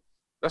to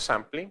the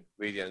sampling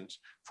variance.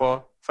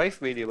 For 5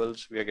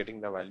 variables, we are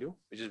getting the value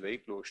which is very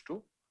close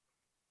to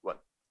 1.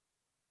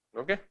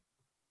 Okay.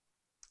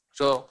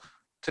 So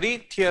 3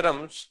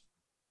 theorems,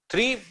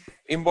 3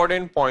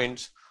 important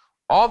points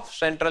of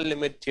central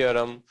limit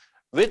theorem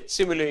with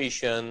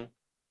simulation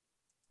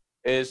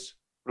is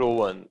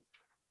proven.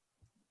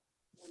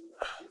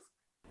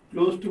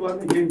 Close to 1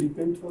 again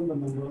depends on the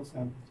number of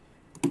samples.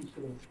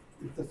 So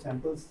if the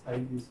sample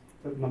size is,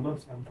 the number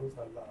of samples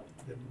are large,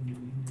 then you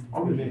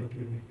may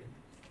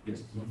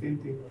Yes. same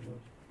thing.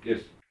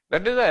 Yes.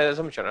 That is the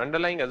assumption.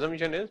 Underlying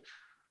assumption is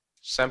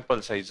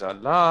sample size are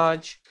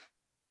large,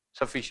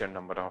 sufficient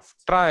number of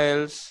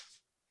trials.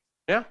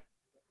 Yeah.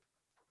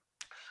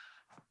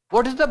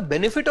 What is the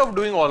benefit of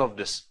doing all of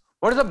this?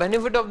 What is the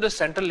benefit of this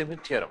central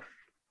limit theorem?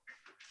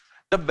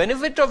 The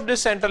benefit of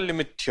this central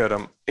limit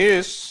theorem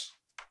is,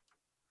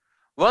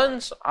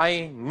 once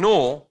I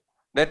know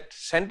that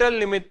central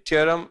limit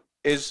theorem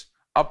is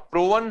a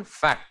proven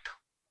fact,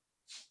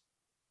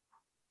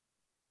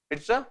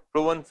 it's a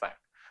proven fact,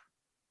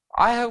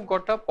 I have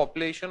got a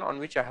population on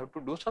which I have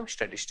to do some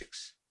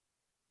statistics.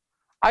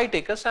 I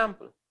take a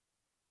sample,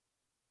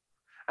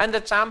 and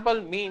that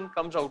sample mean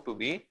comes out to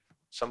be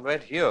somewhere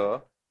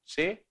here,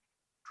 say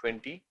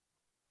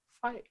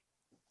 25.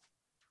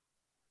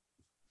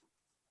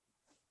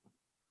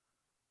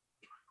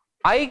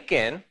 I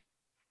can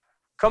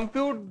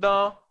compute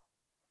the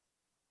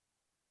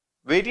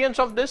variance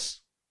of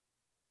this.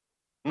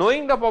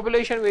 Knowing the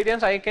population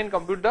variance, I can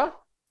compute the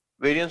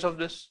variance of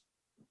this.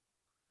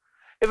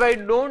 If I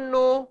don't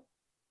know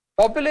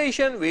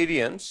population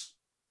variance,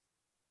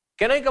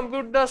 can I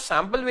compute the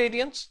sample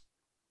variance?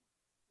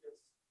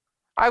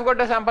 I've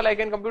got a sample, I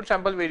can compute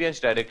sample variance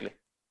directly.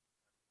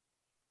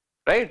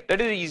 Right?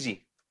 That is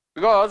easy,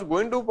 because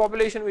going to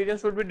population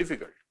variance would be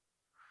difficult.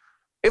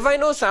 If I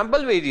know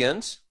sample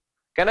variance,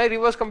 can I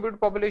reverse compute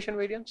population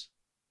variance?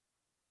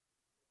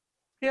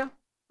 Yeah,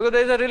 because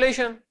there is a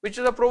relation which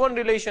is a proven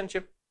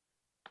relationship.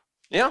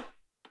 Yeah.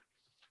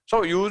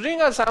 So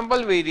using a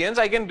sample variance,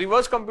 I can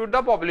reverse compute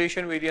the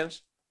population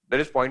variance. That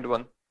is point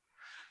 1.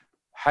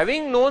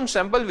 Having known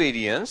sample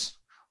variance,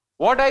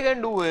 what I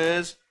can do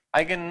is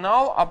I can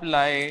now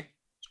apply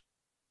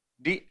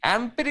the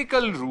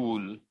empirical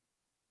rule .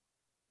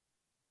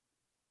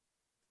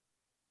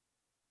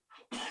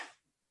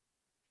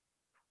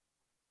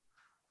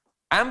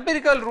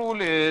 Empirical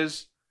rule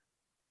is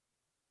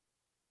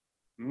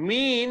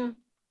mean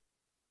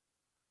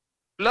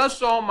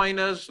plus or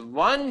minus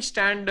 1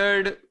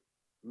 standard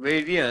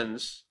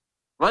variance,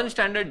 one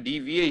standard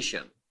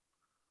deviation,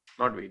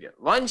 not variance,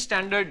 one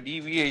standard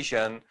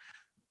deviation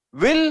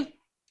will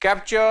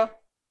capture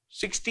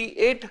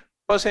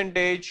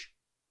 68%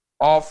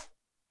 of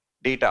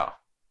data.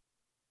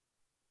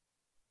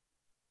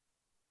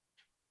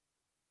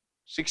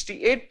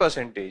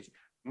 68%,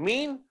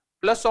 mean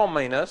plus or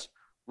minus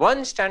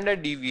one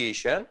standard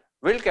deviation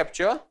will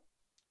capture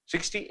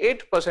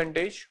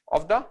 68%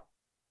 of the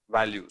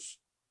values.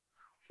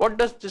 What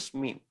does this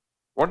mean?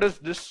 What is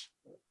this?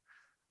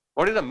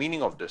 What is the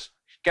meaning of this?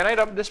 Can I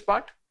rub this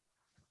part?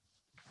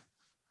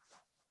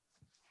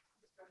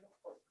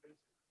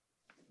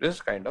 This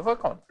is kind of a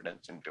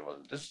confidence interval.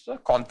 This is a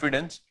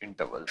confidence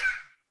interval.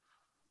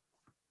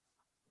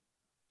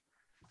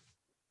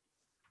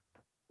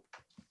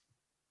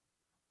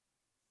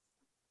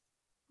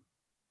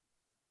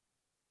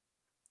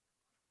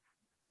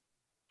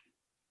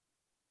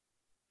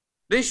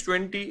 This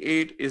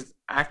 28 is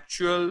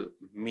actual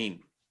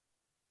mean.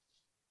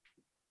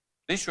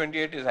 This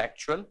 28 is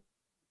actual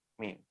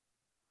mean.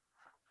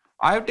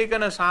 I have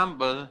taken a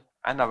sample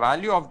and the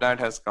value of that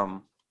has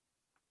come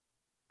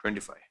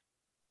 25.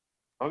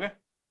 Okay.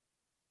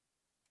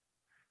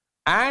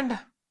 And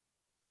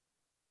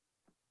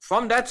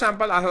from that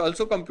sample, I have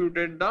also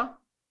computed the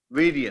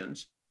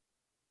variance.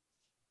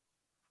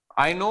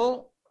 I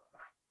know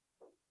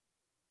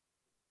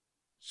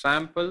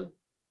sample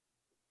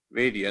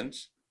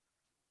variance.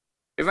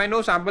 If I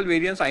know sample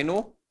variance, I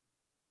know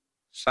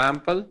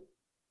sample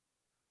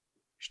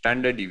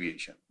standard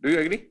deviation. Do you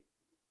agree?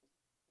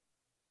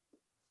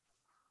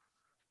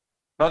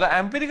 Now the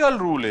empirical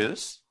rule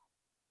is,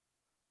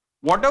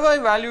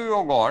 whatever value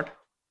you got,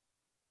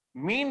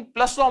 mean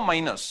plus or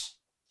minus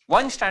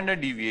one standard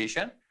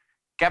deviation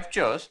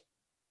captures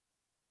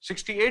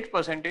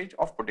 68%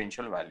 of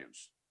potential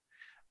values.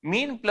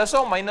 Mean plus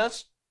or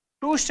minus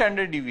two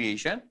standard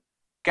deviation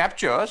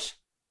captures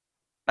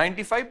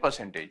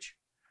 95%.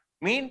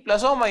 Mean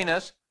plus or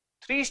minus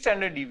 3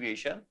 standard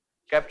deviation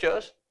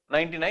captures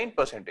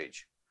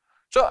 99%.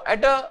 So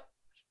at a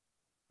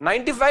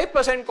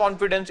 95%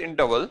 confidence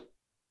interval,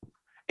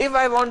 if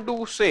I want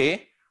to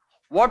say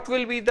what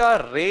will be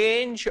the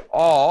range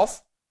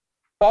of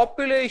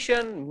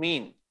population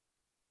mean,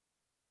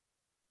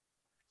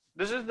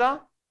 this is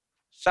the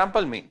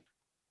sample mean.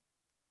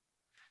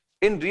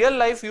 In real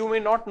life, you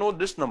may not know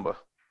this number.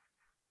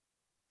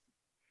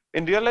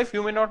 In real life,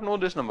 you may not know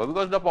this number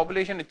because the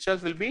population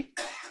itself will be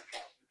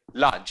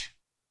large,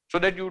 so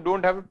that you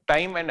don't have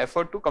time and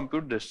effort to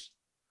compute this.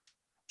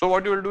 So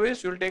what you will do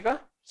is you will take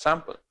a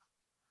sample.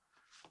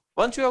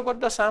 Once you have got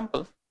the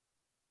sample,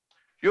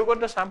 you have got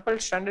the sample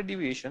standard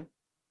deviation.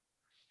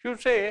 You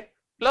say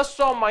plus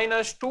or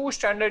minus 2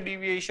 standard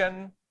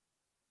deviation,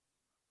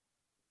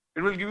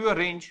 it will give you a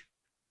range.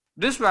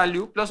 This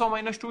value plus or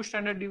minus 2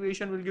 standard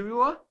deviation will give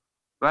you a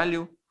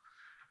value,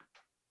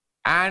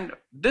 and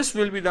this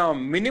will be the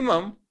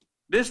minimum,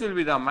 this will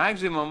be the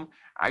maximum.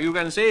 You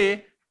can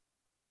say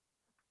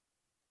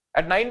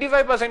at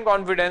 95%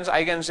 confidence,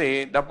 I can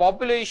say the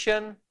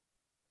population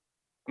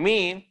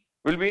mean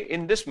will be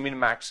in this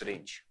min-max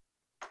range,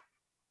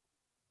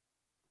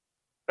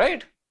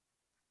 right?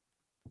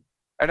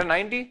 At a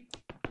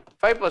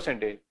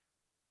 95%,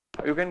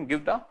 you can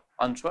give the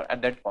answer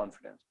at that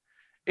confidence.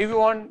 If you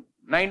want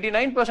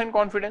 99%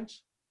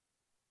 confidence,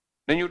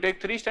 then you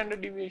take 3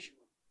 standard deviation.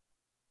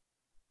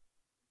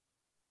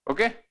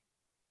 Okay?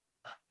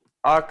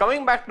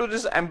 Coming back to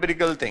this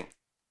empirical thing.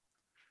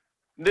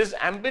 This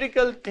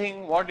empirical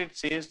thing, what it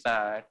says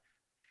that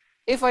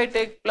if I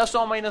take plus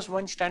or minus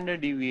 1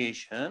 standard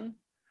deviation,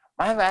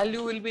 my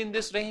value will be in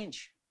this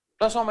range.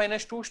 Plus or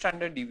minus 2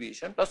 standard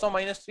deviation, plus or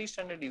minus 3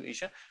 standard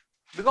deviation,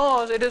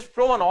 because it is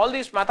proven. All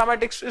these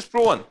mathematics is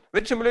proven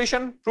with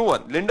simulation,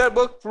 proven.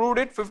 Lindenberg proved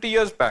it 50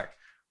 years back.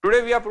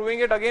 Today we are proving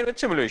it again with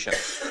simulation.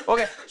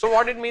 Okay, so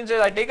what it means is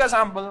I take a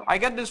sample, I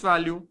get this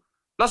value,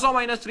 plus or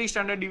minus 3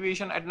 standard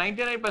deviation at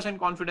 99%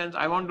 confidence,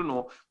 I want to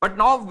know. But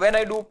now when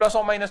I do plus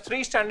or minus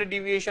 3 standard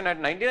deviation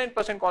at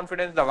 99%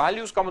 confidence, the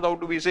values comes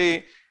out to be,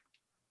 say,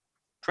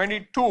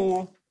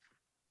 22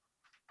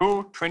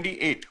 to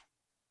 28.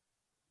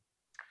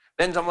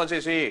 Then someone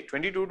says, hey,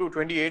 22 to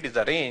 28 is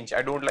the range.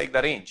 I don't like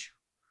the range.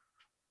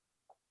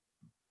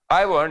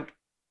 I want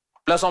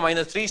plus or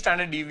minus 3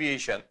 standard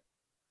deviation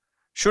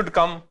should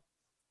come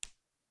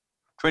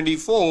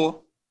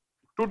 24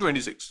 to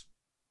 26.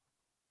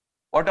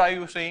 What are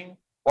you saying?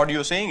 What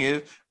you're saying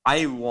is,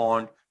 I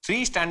want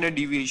 3 standard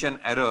deviation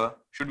error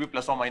should be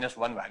plus or minus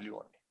 1 value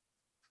only.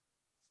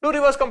 Do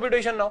reverse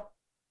computation now.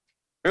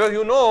 Because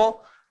you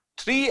know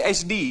 3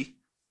 SD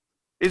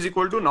is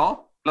equal to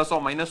now plus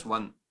or minus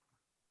 1.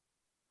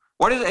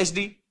 What is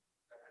SD?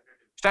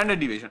 Standard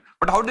deviation.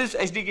 But how does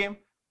SD came?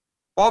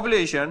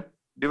 Population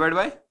divided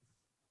by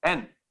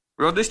N.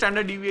 Because this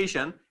standard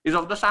deviation is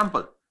of the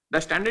sample.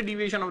 The standard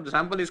deviation of the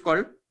sample is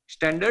called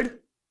standard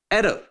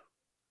error.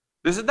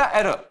 This is the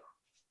error.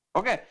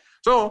 Okay.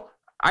 So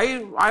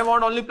I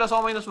want only plus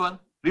or minus 1.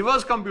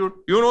 Reverse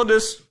compute. You know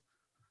this.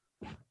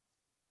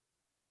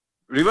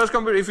 Reverse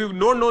compute. If you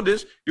don't know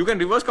this, you can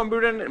reverse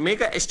compute and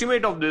make an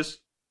estimate of this.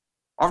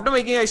 After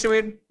making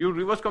estimate, you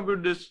reverse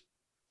compute this.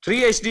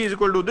 3HD is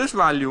equal to this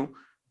value,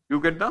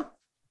 you get the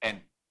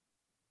N.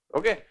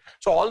 Okay.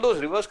 So all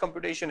those reverse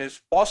computation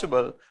is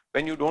possible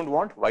when you don't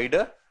want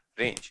wider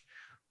range.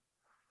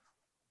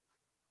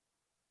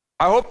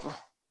 I hope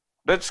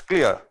that's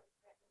clear.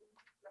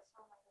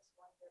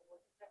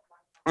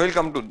 We'll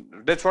come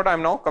to, that's what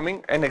I'm now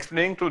coming and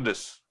explaining through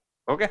this.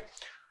 Okay.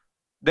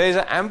 There is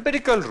an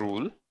empirical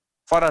rule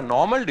for a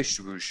normal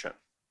distribution.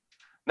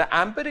 The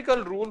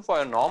empirical rule for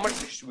a normal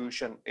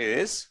distribution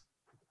is,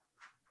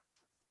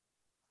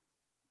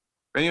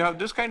 when you have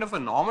this kind of a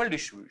normal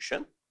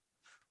distribution,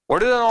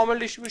 what is a normal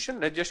distribution?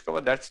 Let's just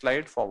cover that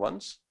slide for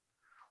once.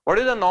 What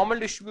is a normal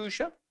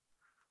distribution?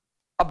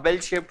 A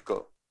bell-shaped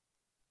curve.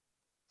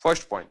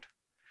 First point.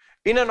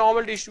 In a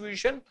normal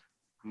distribution,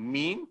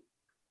 mean,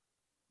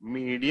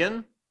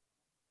 median,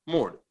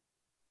 mode.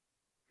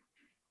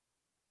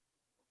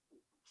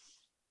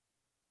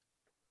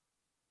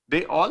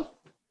 They all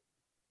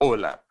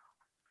overlap.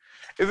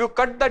 If you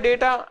cut the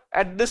data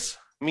at this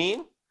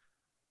mean,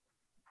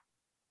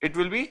 it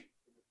will be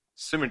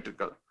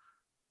symmetrical.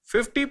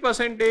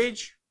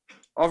 50%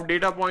 of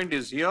data point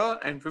is here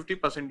and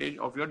 50%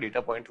 of your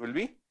data point will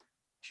be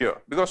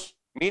here, because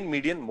mean,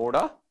 median, mode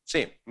are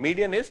same.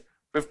 Median is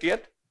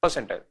 50th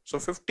percentile. So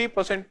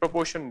 50%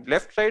 proportion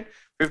left side,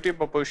 50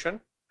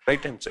 proportion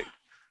right hand side.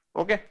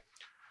 Okay.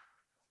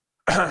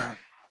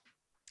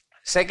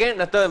 Second,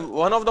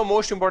 one of the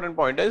most important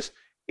point is,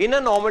 in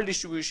a normal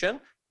distribution,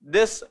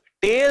 this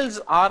tails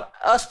are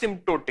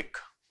asymptotic.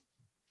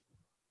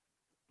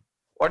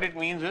 What it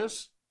means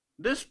is,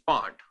 this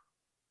part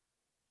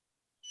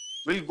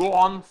will go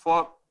on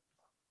forever,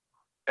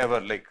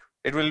 like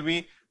it will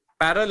be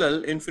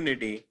parallel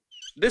infinity.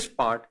 This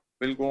part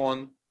will go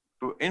on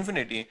to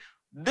infinity.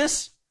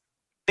 This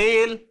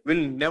tail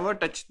will never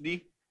touch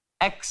the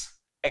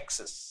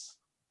x-axis,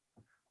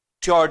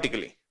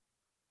 theoretically.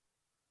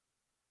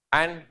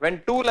 And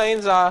when two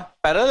lines are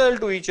parallel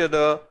to each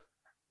other,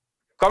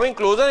 coming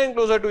closer and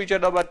closer to each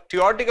other, but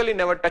theoretically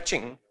never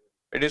touching,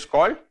 it is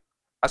called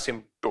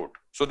asymptote.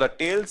 So the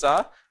tails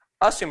are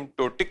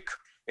asymptotic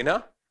in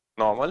a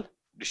normal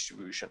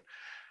distribution.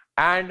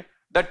 And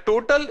the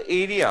total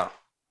area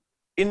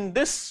in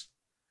this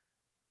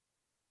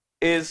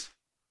is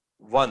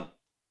 1.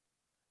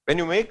 When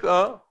you make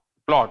a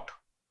plot,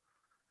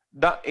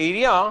 the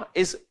area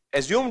is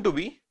assumed to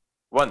be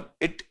 1.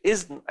 It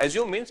is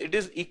assumed means it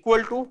is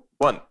equal to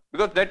 1,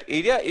 because that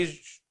area is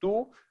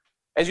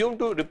assumed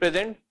to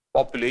represent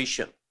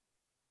population.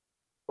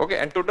 Okay,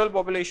 and total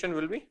population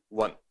will be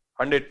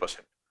 100%.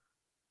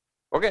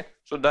 Okay,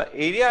 so the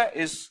area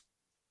is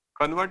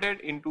converted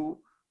into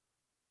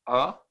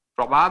a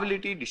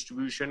probability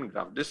distribution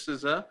graph. This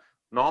is a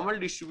normal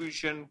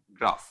distribution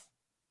graph,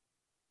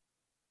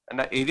 and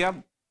the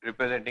area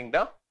representing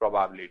the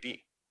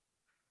probability.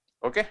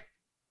 Okay,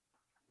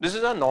 this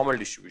is a normal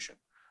distribution.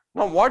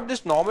 Now what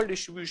this normal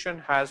distribution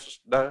has,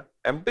 the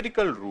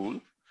empirical rule.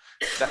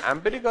 The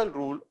empirical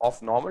rule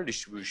of normal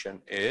distribution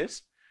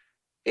is,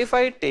 if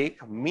I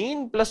take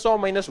mean plus or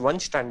minus 1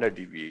 standard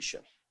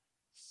deviation,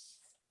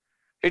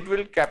 it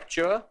will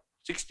capture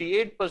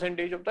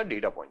 68% of the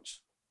data points.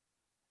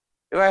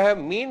 If I have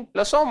mean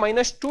plus or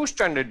minus 2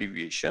 standard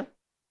deviation,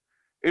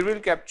 it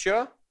will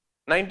capture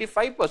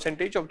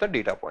 95% of the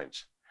data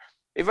points.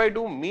 If I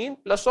do mean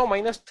plus or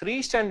minus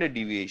 3 standard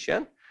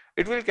deviation,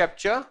 it will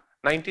capture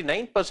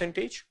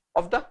 99%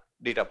 of the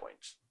data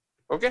points.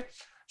 Okay,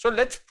 so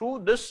let's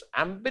prove this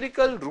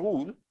empirical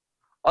rule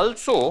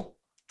also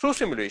through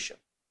simulation.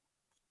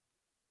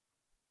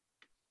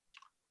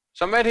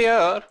 Somewhere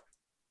here,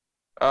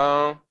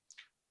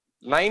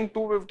 line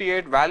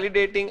 258,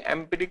 validating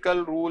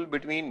empirical rule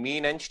between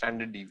mean and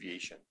standard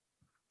deviation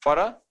for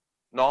a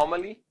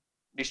normally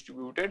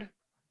distributed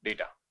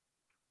data.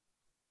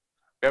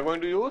 We are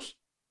going to use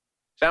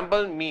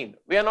sample mean.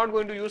 We are not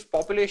going to use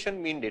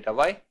population mean data.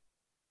 Why?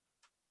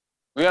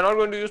 We are not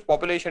going to use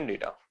population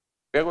data.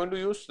 We are going to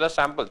use the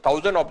sample,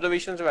 1000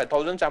 observations,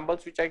 1000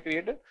 samples which I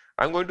created.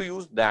 I am going to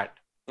use that,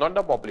 not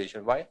the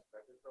population. Why?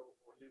 That is the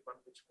only one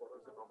which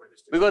follows the normal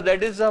distribution. Because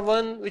that is the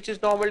one which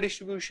is normal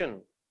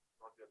distribution.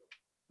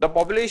 The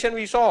population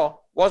we saw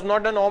was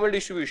not a normal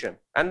distribution,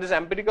 and this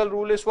empirical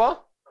rule is for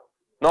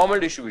normal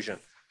distribution.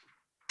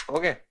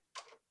 Okay.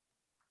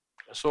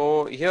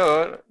 So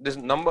here this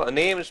number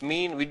names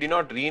mean, we did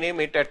not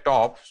rename it at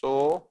top,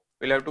 so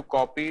we'll have to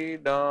copy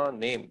the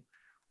name.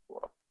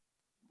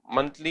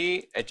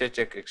 Monthly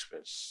HHX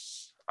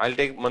expense. I'll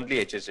take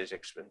monthly HHX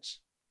expense.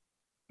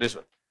 This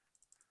one.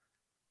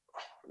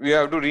 We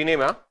have to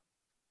rename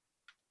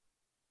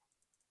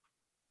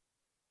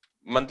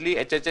monthly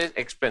HHX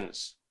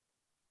expense.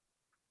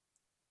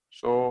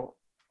 So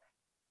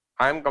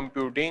I am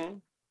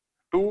computing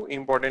two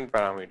important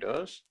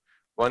parameters.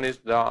 One is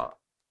the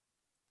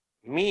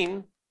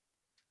mean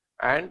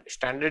and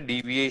standard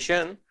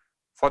deviation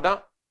for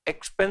the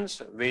expense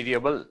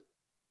variable.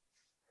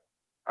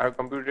 I have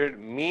computed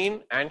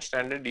mean and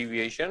standard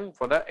deviation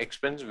for the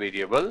expense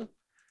variable,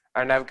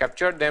 and I have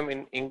captured them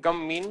in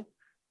income mean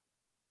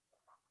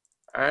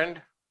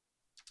and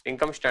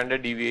income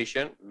standard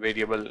deviation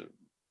variable.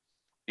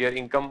 Here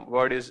income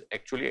word is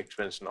actually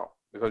expense now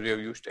because we have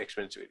used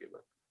expense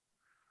variable.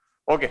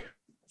 Okay,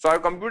 so I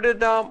have computed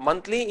the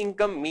monthly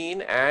income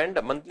mean and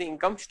monthly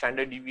income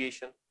standard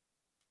deviation.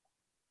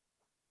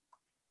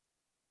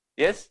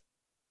 Yes.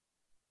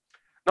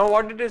 Now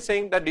what it is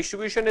saying, the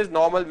distribution is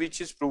normal,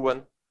 which is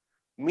proven.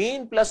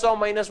 Mean plus or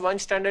minus 1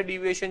 standard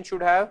deviation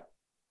should have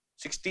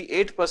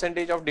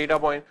 68% of data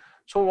point.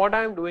 So what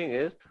I am doing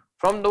is,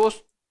 from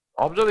those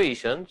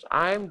observations,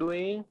 I am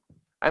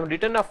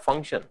written a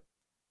function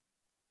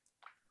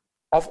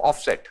of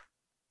offset.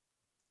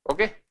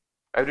 Okay,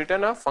 I have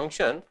written a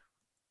function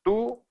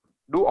to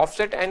do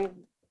offset and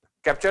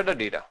capture the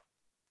data.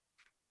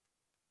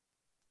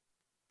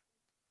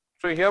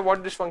 So here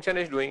what this function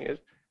is doing is,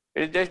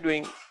 it is just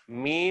doing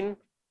mean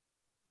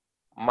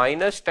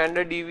minus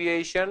standard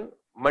deviation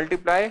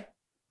multiply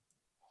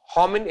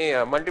how many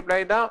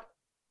multiply the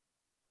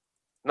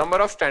number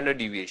of standard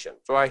deviation.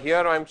 So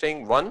here I am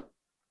saying 1,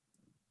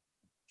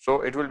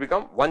 so it will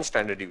become 1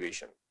 standard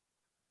deviation.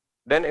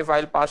 Then if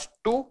I will pass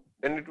 2,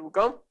 then it will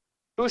become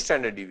 2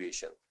 standard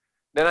deviation.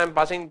 Then I am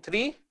passing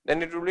 3,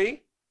 then it will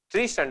be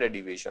 3 standard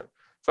deviation.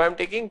 So I am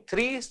taking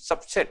 3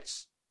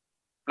 subsets,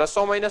 plus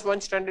or minus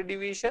 1 standard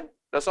deviation,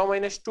 plus or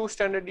minus 2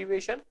 standard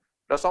deviation,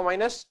 plus or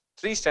minus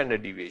 3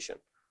 standard deviation.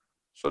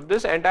 So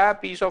this entire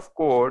piece of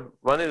code,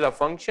 one is a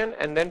function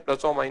and then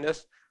plus or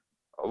minus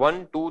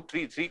 1, 2,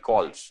 3, 3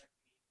 calls.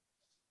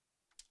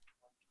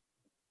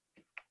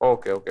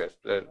 Okay, okay.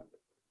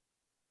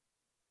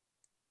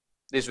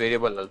 This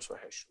variable also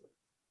has.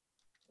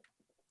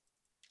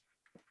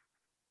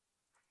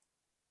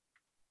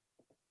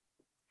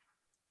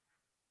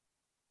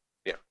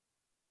 Yeah.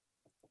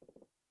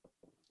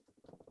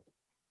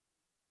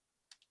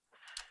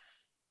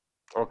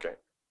 Okay.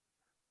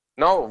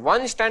 Now,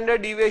 1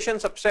 standard deviation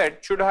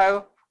subset should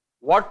have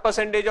what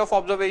percentage of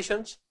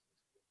observations?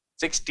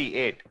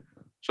 68.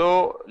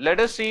 So, let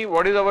us see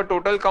what is our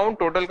total count.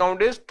 Total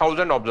count is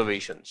 1000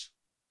 observations.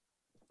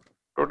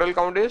 Total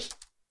count is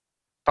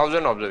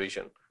 1000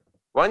 observation.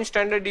 1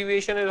 standard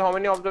deviation is how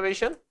many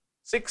observation?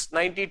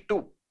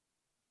 692.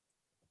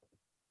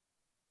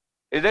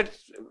 Is that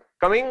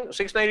coming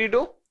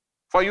 692?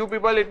 For you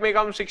people it may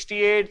come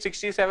 68,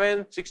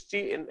 67,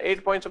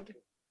 68 point something,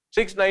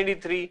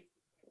 693.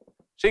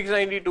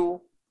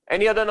 692,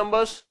 any other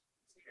numbers?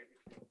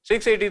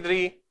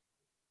 683.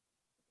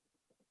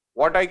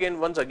 What I can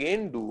once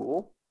again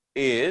do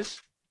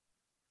is,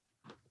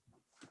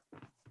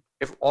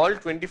 if all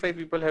 25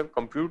 people have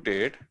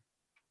computed,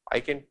 I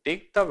can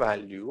take the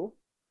value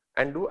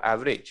and do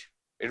average.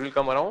 It will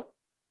come around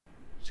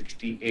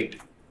 68.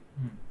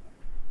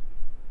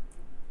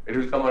 It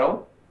will come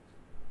around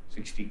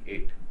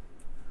 68.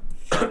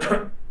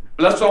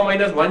 Plus or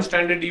minus 1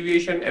 standard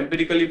deviation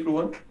empirically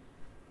proven.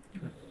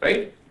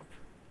 Right?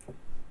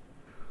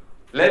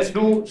 Let's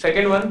do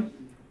second one.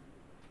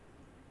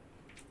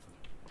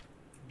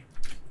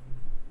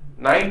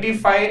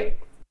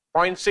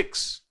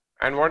 95.6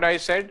 and what I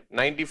said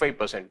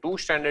 95%, 2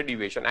 standard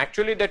deviation.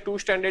 Actually the 2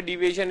 standard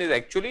deviation is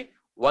actually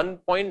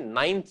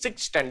 1.96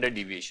 standard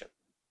deviation.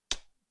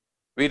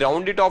 We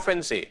round it off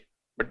and say,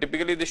 but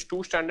typically this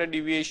 2 standard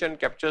deviation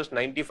captures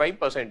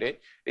 95%,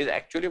 is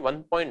actually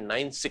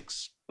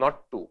 1.96,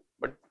 not 2,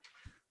 but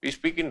we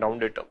speak in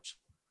rounded terms.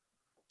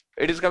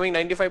 It is coming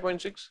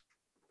 95.6,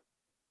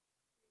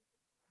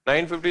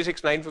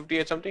 956,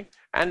 958 something,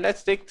 and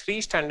let's take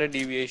 3 standard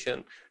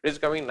deviation, it is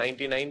coming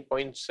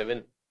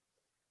 99.7.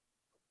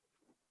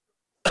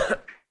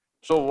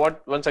 So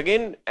what, once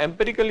again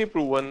empirically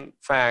proven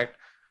fact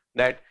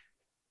that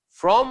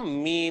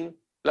from mean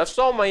plus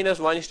or minus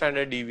 1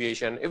 standard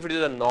deviation, if it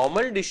is a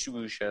normal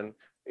distribution,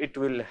 it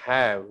will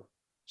have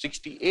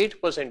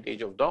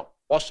 68% of the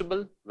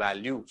possible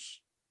values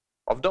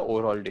of the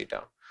overall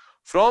data.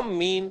 From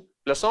mean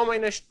plus or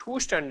minus 2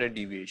 standard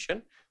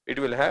deviation, it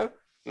will have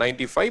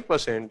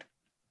 95%,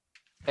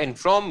 and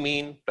from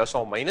mean plus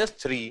or minus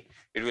 3,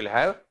 it will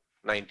have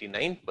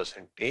 99% of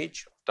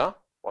the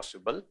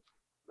possible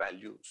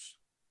values,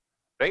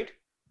 right?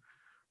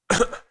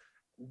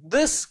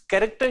 This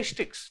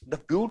characteristics, the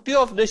beauty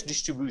of this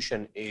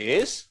distribution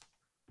is,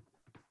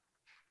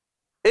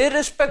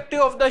 irrespective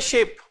of the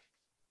shape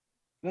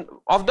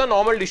of the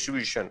normal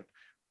distribution,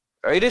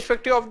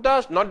 irrespective of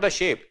the, not the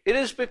shape,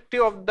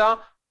 irrespective of the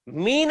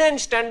mean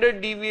and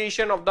standard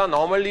deviation of the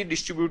normally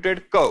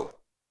distributed curve.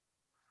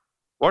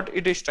 What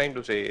it is trying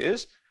to say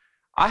is,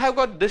 I have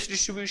got this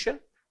distribution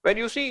where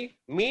you see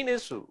mean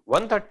is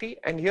 130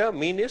 and here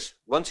mean is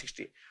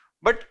 160,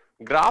 but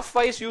graph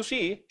wise you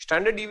see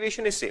standard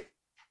deviation is same,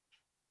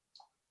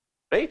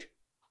 right?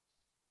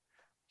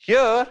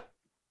 Here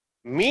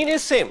mean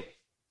is same,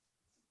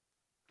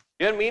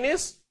 here mean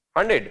is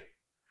 100,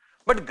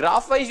 but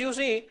graph wise you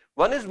see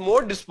one is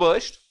more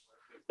dispersed,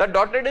 the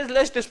dotted is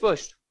less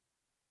dispersed.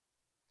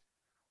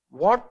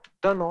 What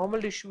the normal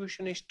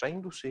distribution is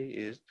trying to say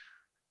is,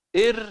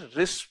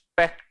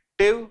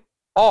 irrespective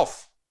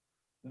of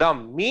the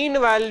mean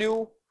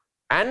value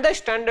and the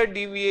standard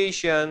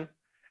deviation,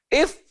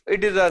 if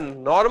it is a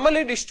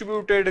normally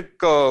distributed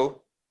curve,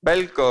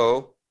 bell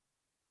curve,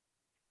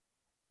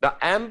 the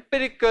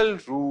empirical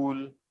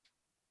rule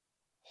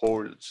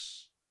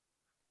holds.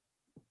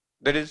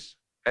 There is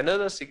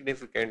another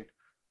significant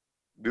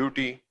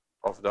beauty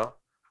of the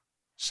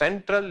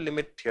central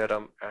limit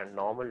theorem and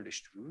normal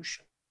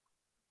distribution.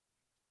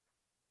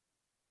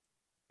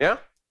 Yeah?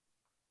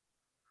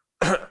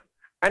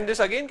 And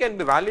this again can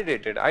be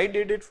validated. I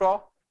did it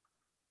for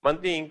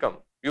monthly income.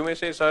 You may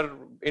say, sir,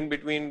 in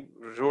between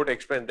wrote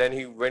expense, then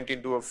he went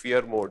into a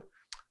fear mode.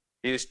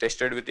 He is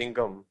tested with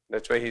income.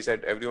 That's why he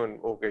said, everyone,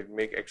 okay,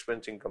 make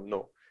expense income.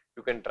 No,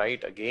 you can try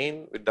it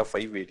again with the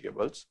 5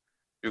 variables.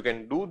 You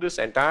can do this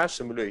entire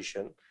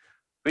simulation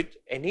with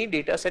any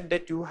data set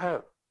that you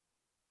have.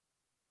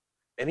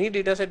 Any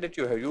data set that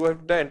you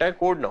have the entire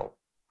code now.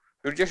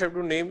 You just have to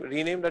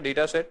rename the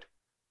data set,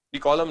 the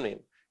column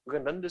name. You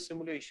can run this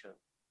simulation.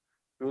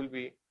 You will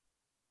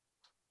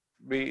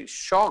be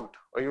shocked,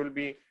 or you will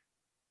be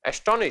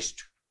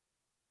astonished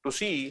to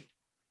see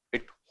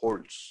it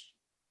holds.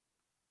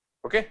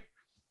 Okay?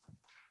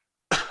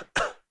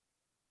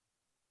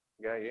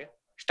 Yeah.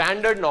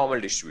 Standard normal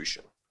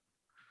distribution.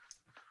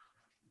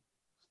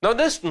 Now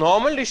this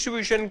normal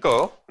distribution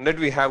curve that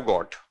we have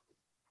got,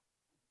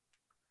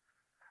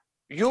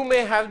 you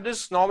may have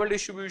this normal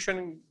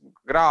distribution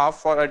graph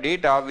for a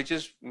data which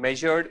is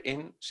measured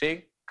in,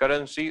 say,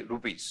 currency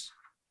rupees.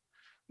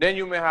 Then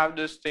you may have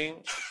this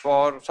thing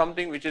for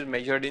something which is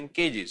measured in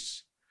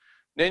kgs.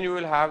 Then you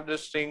will have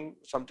this thing,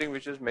 something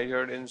which is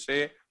measured in,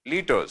 say,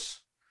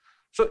 liters.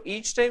 So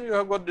each time you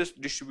have got this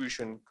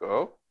distribution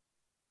curve,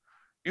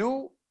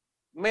 you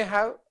may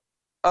have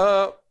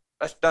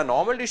the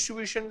normal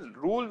distribution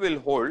rule will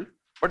hold,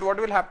 but what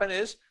will happen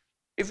is,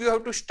 if you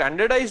have to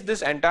standardize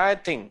this entire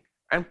thing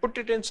and put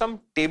it in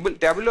some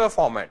tabular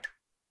format,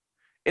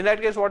 in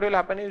that case what will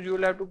happen is, you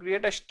will have to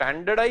create a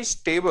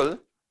standardized table.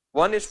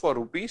 One is for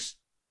rupees.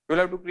 You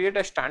will have to create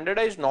a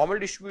standardized normal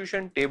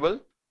distribution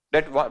table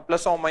that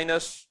plus or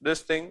minus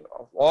this thing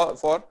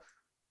for,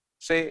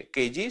 say,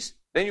 kgs.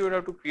 Then you will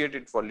have to create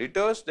it for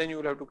liters. Then you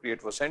will have to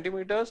create for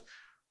centimeters.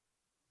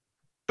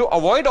 To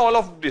avoid all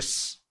of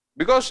this,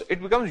 because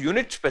it becomes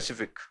unit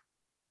specific,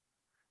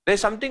 there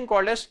is something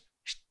called as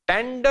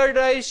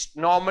standardized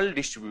normal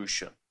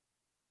distribution.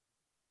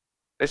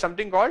 There is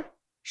something called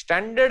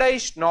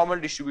standardized normal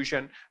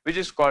distribution, which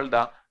is called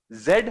the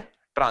Z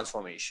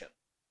transformation.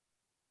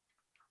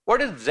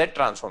 What is Z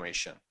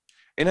transformation?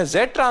 In a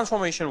Z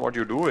transformation, what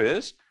you do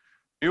is,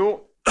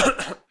 you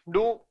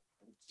do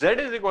Z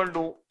is equal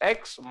to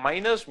x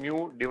minus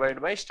mu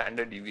divided by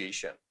standard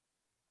deviation.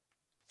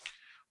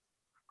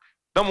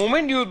 The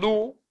moment you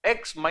do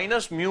x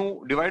minus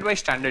mu divided by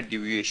standard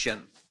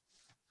deviation,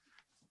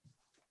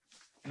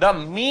 the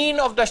mean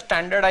of the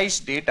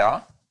standardized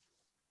data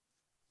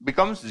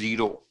becomes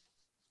 0.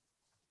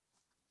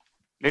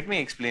 Let me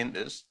explain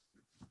this.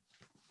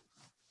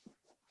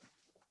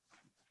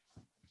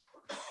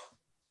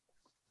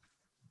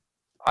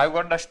 I've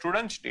got the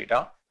student's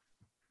data,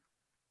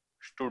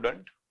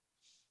 student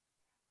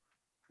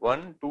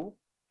 1 to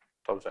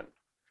 1000,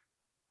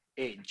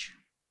 age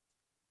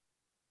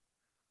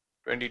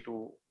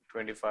 22,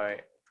 25,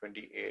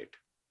 28,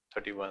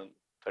 31,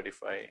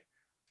 35,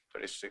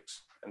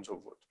 36 and so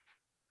forth.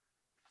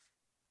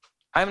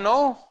 I am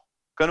now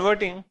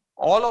converting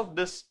all of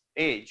this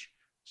age,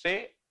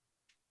 say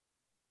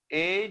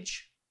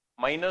age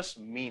minus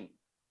mean.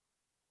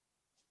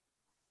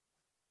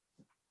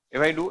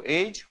 If I do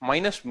age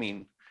minus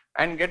mean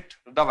and get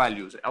the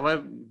values,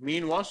 our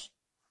mean was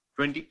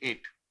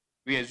 28.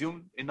 We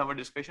assumed in our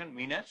discussion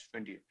mean as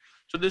 28.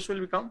 So this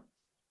will become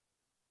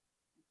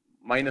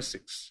minus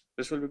 6.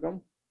 This will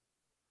become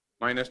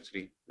minus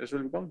 3. This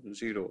will become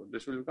 0.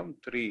 This will become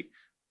 3.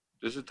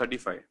 This is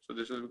 35. So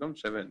this will become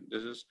 7.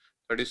 This is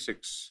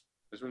 36.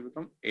 This will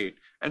become 8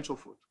 and so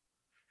forth.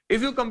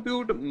 If you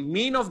compute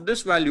mean of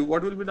this value,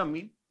 what will be the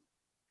mean?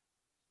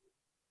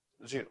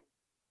 0.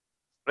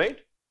 Right?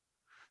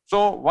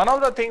 So one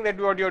of the things that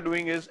what you are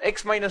doing is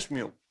x minus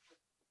mu.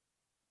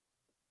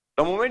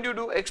 The moment you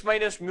do x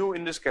minus mu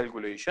in this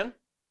calculation,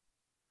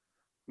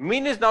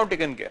 mean is now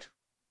taken care.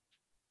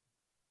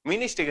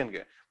 Mean is taken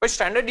care. But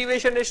standard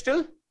deviation is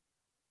still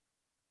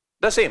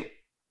the same.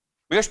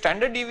 Because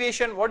standard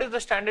deviation, what is the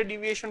standard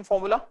deviation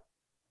formula?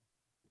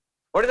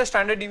 What is the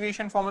standard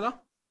deviation formula?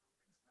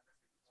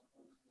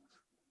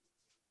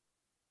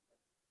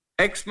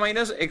 X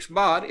minus x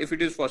bar, if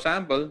it is for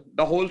sample,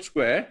 the whole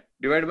square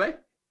divided by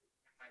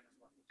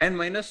n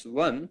minus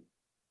 1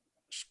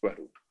 square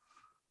root.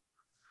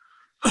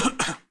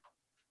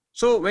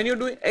 So when you're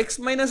doing x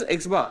minus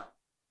x bar,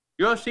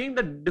 you are seeing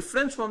the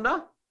difference from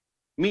the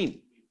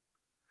mean.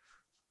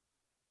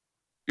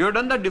 You have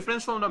done the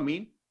difference from the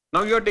mean.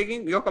 Now you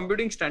are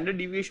computing standard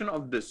deviation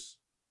of this.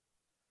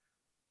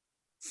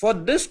 For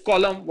this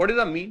column, what is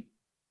the mean?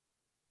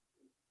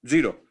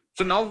 0.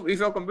 So now if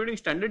you are computing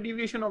standard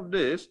deviation of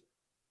this,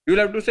 you will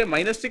have to say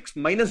minus 6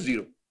 minus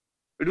 0.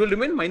 It will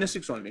remain minus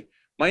 6 only.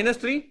 Minus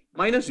 3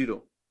 minus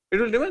 0. It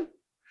will remain.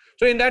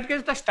 So in that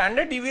case, the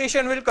standard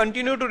deviation will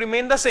continue to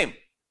remain the same.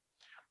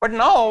 But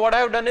now what I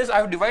have done is I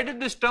have divided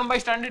this term by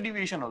standard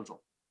deviation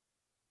also.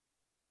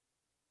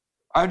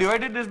 I have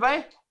divided this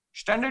by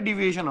standard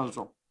deviation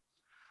also.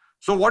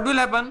 So what will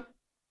happen?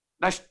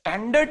 The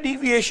standard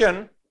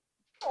deviation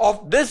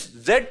of this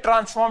Z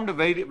transformed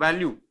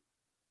value,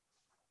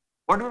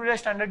 what will be the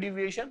standard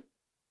deviation?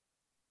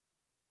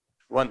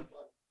 1.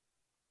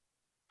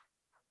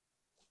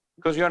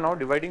 Because you are now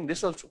dividing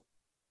this also.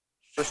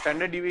 So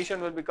standard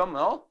deviation will become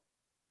now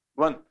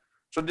 1.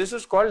 So this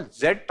is called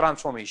Z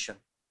transformation.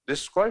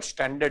 This is called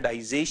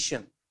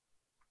standardization.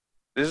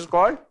 This is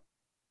called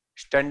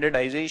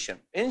standardization.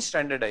 In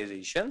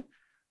standardization,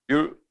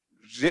 you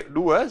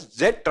do a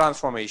Z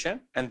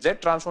transformation, and Z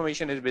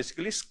transformation is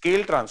basically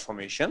scale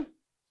transformation,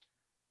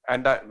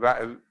 and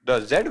the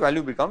Z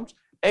value becomes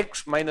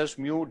x minus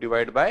mu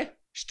divided by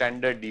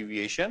standard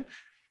deviation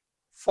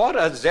for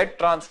a Z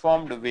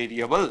transformed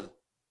variable.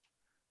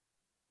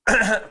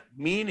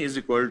 Mean is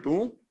equal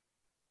to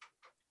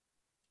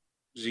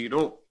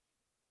 0.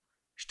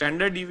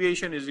 Standard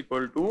deviation is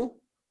equal to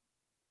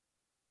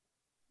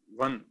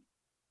 1.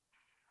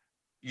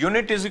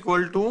 Unit is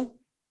equal to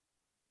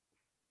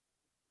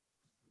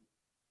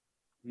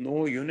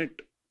no unit.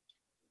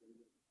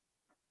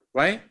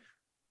 Why?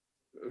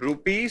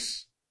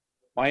 Rupees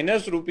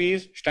minus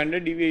rupees,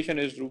 standard deviation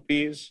is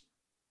rupees,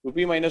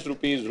 rupee minus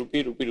rupees,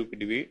 rupee,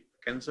 divide,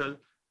 cancel.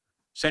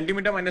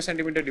 Centimeter minus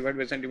centimeter divided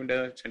by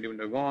centimeter,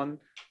 centimeter gone.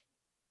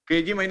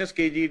 Kg minus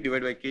kg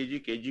divided by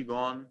kg, kg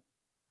gone.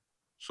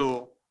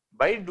 So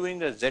by doing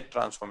the Z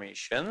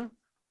transformation,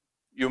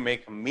 you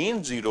make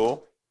mean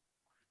 0,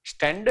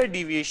 standard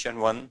deviation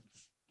 1,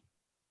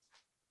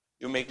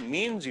 you make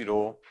mean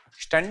 0,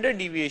 standard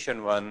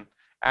deviation 1,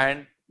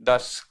 and the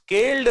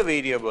scaled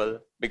variable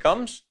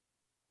becomes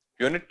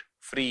unit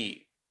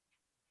free.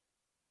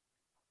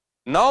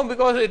 Now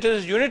because it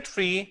is unit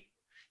free,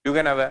 you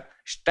can have a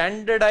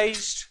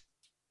standardized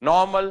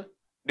normal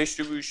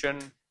distribution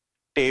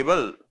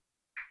table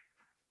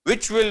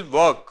which will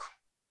work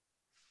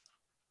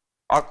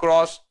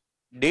across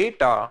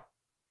data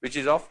which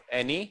is of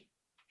any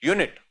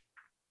unit.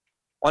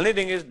 Only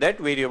thing is that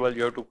variable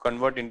you have to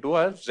convert into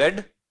a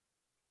Z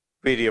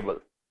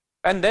variable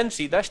and then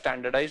see the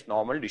standardized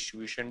normal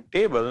distribution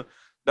table.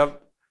 The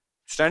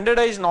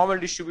standardized normal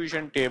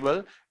distribution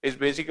table is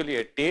basically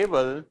a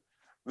table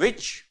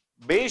which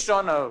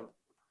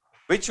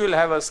which will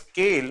have a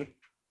scale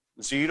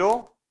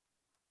 0,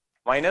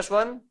 minus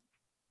 1,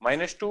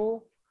 minus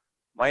 2,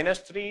 minus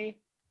 3,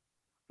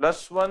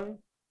 plus 1,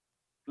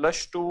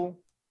 plus 2,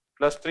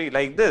 plus 3,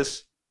 like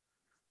this,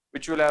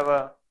 which will have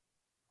a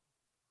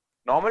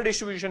normal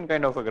distribution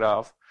kind of a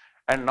graph.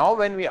 And now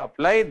when we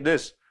apply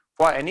this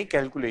for any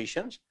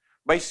calculations,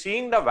 by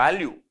seeing the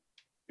value,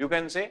 you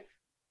can say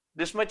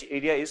this much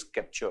area is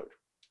captured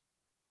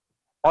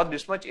or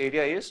this much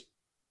area is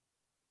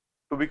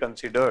to be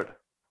considered,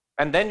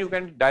 and then you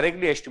can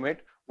directly estimate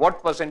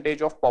what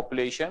percentage of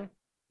population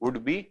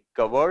would be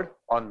covered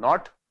or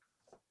not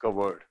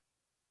covered.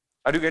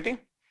 Are you getting?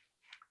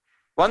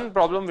 One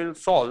problem will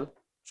solve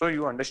so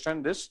you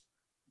understand this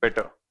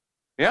better.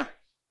 Yeah.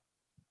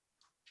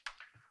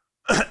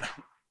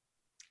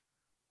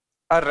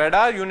 A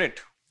radar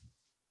unit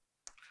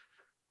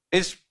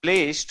is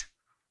placed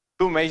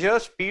to measure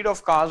speed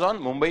of cars on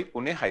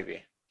Mumbai-Pune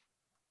highway.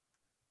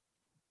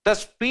 The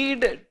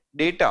speed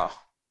data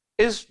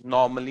is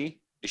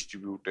normally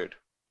distributed.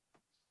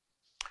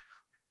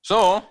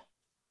 So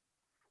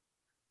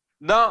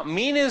the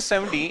mean is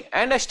 70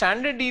 and a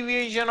standard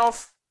deviation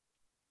of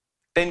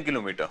 10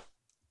 kilometer.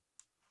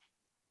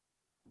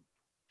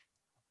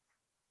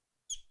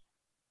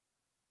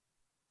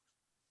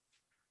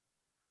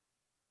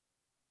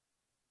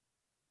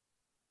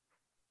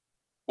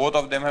 Both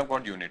of them have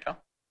got unit.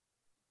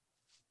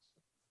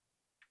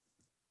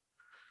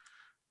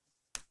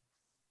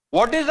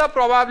 What is the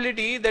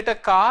probability that a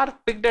car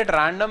picked at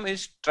random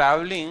is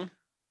traveling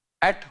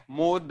at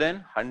more than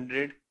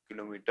 100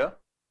 km/h?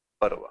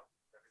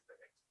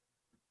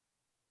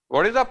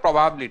 What is the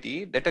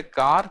probability that a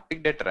car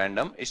picked at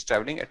random is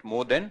traveling at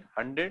more than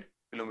 100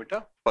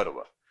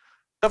 km/h?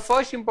 The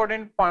first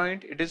important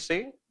point, it is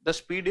say the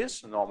speed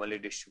is normally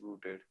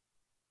distributed.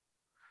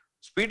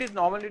 Speed is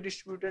normally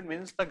distributed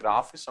means the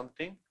graph is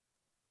something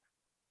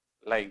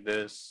like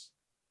this,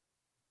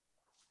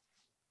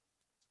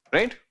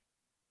 right?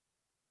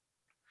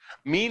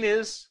 Mean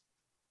is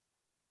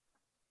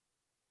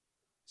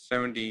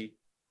 70.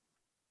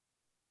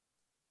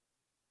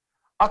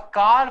 A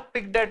car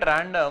picked at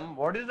random,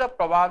 what is the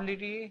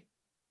probability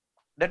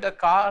that a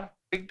car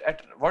picked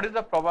at, what is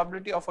the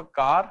probability of a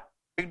car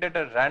picked at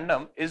a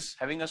random is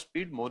having a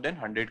speed more than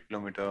 100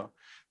 km?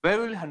 Where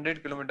will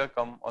 100 km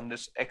come on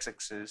this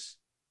x-axis?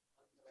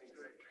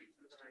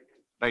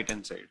 Right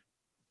hand side.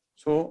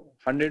 So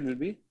 100 will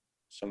be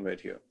somewhere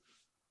here.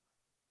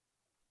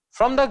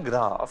 From the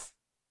graph,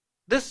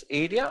 this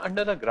area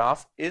under the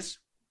graph is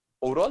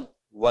overall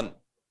 1.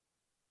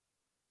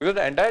 Because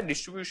the entire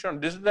distribution,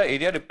 this is the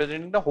area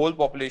representing the whole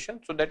population,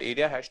 so that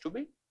area has to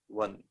be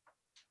 1.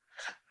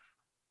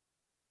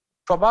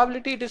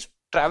 Probability it is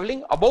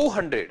traveling above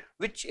 100.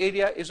 Which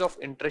area is of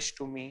interest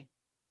to me?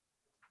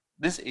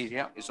 This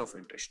area is of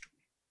interest to me.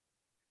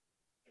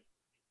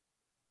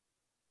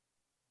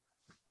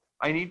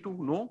 I need to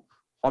know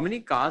how many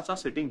cars are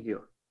sitting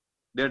here.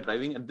 They are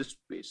driving at this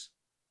pace,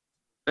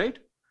 right?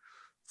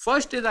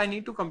 First is I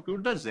need to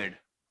compute the Z.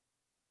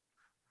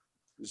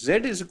 Z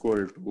is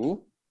equal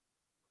to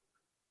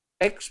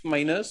x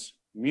minus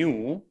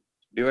mu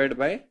divided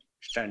by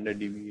standard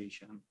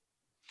deviation.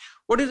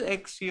 What is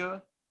x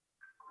here?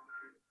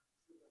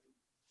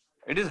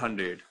 It is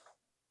 100.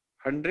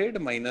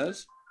 100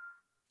 minus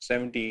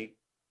 70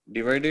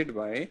 divided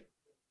by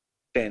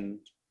 10.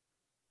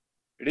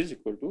 It is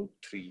equal to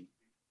 3.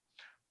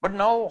 But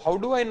now, how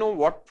do I know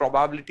what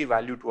probability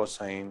value to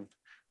assign?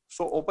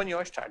 So open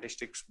your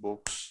statistics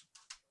books.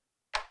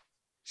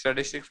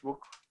 Statistics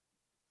book.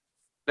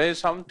 There is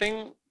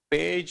something,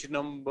 page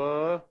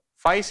number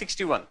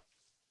 561.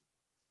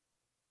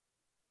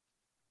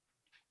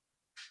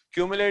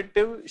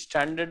 Cumulative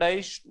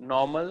standardized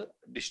normal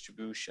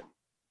distribution.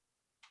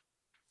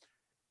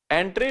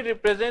 Entry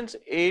represents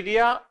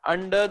area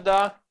under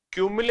the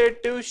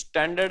cumulative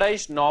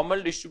standardized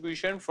normal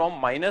distribution from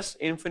minus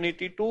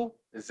infinity to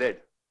Z.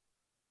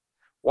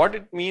 What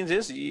it means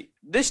is,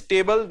 this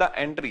table, the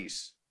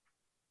entries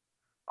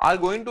are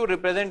going to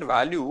represent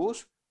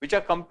values which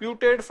are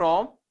computed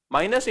from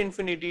minus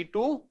infinity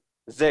to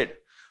Z.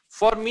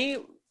 For me,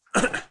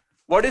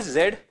 what is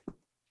Z?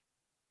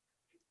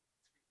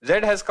 Z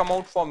has come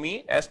out for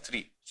me as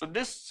 3. So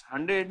this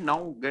 100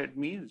 now get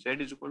me Z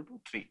is equal to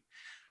 3.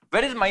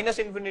 Where is minus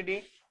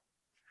infinity?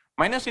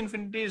 Minus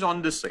infinity is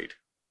on this side.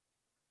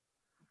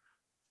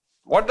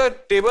 What the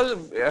table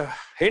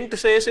hint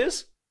says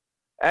is,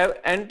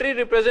 entry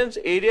represents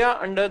area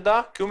under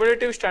the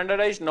cumulative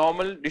standardized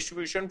normal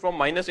distribution from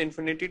minus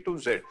infinity to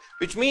Z,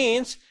 which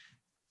means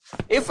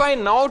if I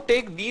now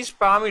take these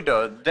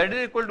parameters, Z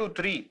is equal to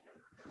 3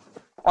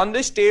 on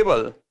this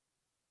table,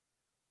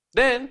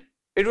 then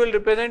it will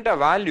represent a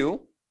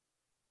value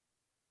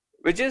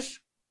which is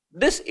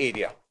this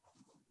area.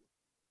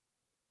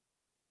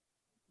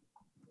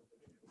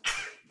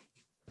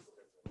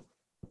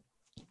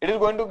 It is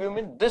going to give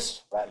me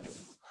this value.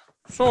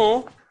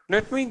 So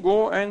let me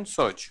go and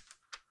search.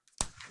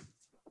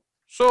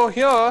 So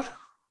here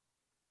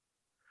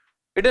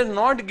it has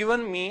not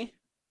given me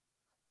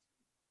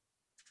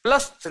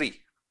plus 3.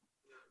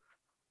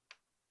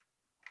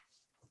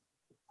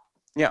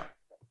 Yeah.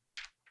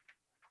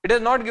 It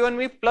has not given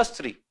me plus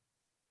 3.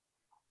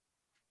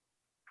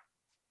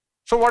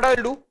 So what I'll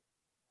do?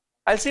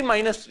 I'll see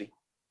minus 3.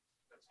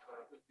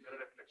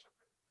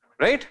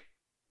 Right?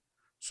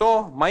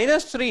 So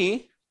minus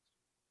 3.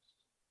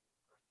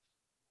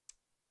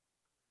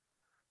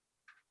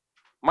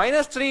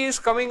 Minus 3 is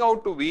coming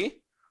out to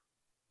be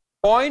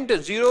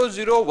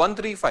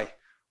 0.00135.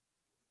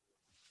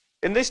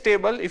 In this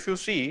table, if you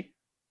see,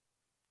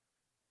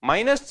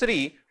 minus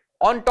 3,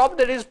 on top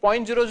there is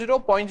 0.00,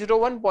 0.01,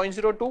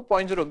 0.02,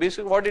 0.0. This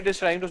is what it is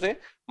trying to say.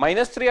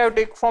 Minus 3 I have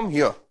take from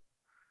here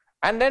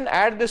and then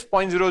add this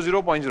 0.00,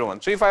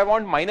 0.01. So if I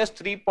want minus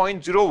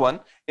 3.01,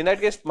 in that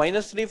case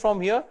minus 3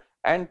 from here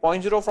and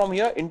 0.0 from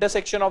here,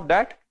 intersection of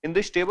that in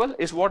this table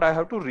is what I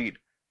have to read.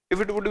 If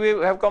it would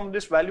have come,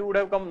 this value would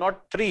have come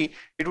not 3,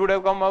 it would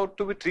have come out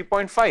to be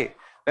 3.5.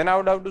 Then I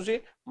would have to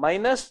say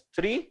minus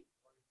 3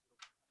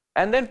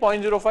 and then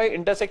 0.05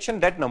 intersection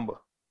that number.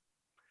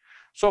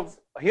 So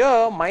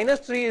here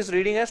minus 3 is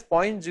reading as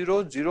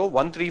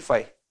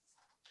 0.00135,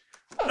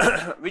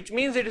 which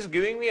means it is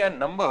giving me a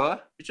number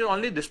which is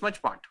only this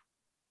much part.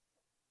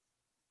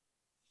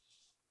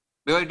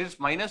 Because it is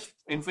minus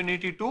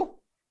infinity to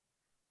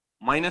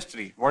minus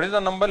 3. What is the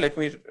number? Let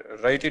me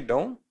write it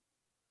down.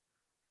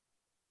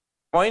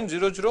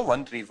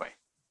 0.00135.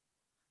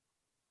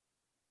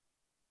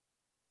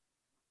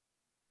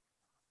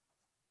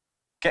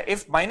 Okay,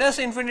 if minus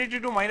infinity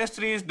to minus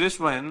 3 is this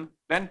one,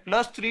 then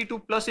plus 3 to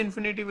plus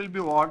infinity will be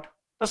what?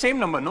 The same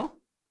number, no?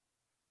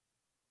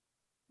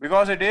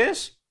 Because it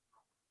is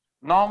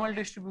normal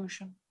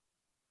distribution.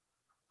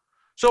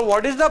 So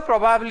what is the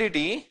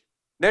probability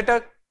that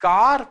a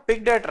car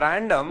picked at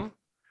random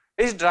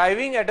is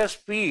driving at a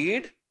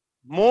speed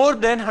more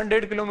than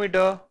 100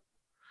 kilometer?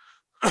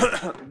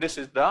 This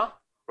is the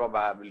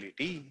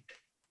probability.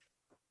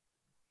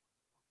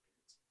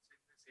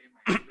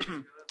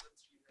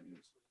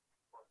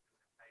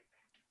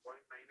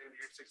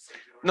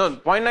 No,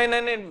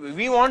 0.998.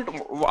 We want,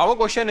 our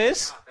question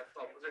is,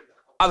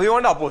 we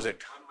want the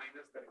opposite.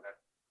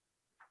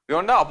 We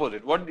want the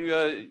opposite. What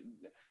they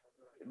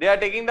are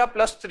taking the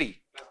plus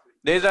 3.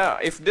 There is a,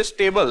 if this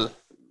table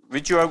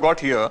which you have got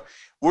here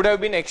would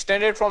have been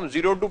extended from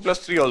 0 to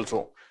plus 3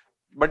 also,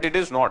 but it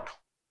is not.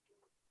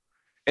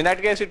 In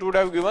that case, it would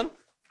have given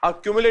a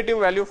cumulative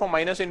value from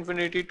minus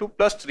infinity to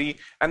plus 3,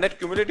 and that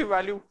cumulative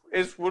value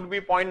would be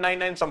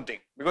 0.99 something,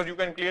 because you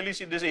can clearly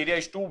see this area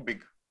is too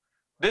big.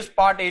 This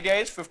part area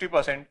is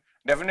 50%.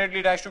 Definitely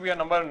it has to be a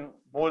number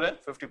more than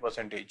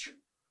 50%.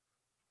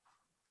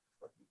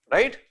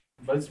 Right?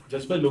 But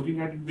just by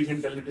looking at it, we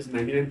can tell it is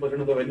 99%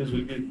 of the values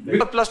will be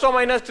plus or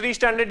minus 3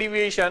 standard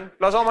deviation,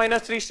 plus or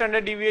minus 3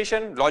 standard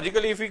deviation.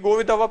 Logically, if we go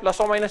with our plus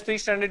or minus 3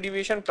 standard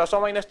deviation, plus or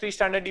minus 3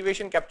 standard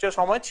deviation captures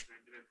how much?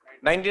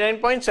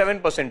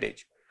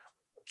 99.7%.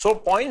 So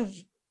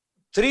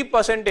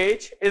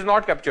 3% is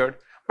not captured,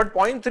 but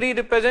 0.3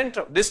 represents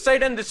this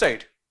side and this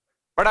side,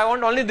 but I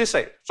want only this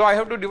side, so I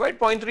have to divide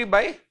 0.3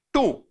 by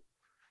 2.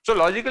 So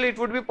logically it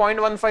would be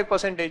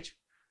 0.15%.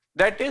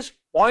 That is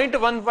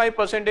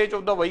 0.15%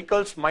 of the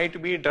vehicles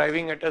might be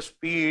driving at a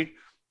speed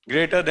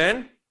greater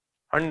than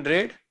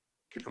 100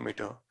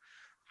 kilometer.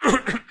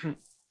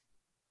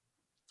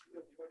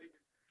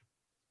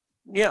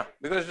 Yeah,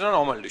 because it's a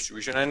normal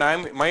distribution and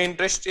my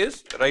interest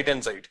is right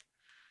hand side.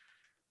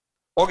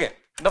 Okay,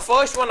 the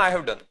first one I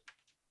have done,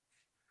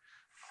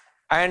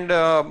 and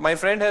my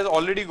friend has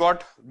already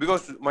got,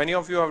 because many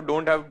of you have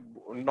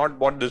not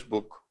bought this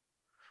book.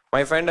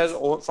 My friend has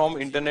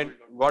from internet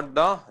got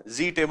the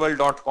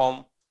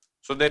ztable.com,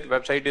 so that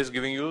website is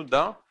giving you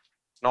the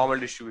normal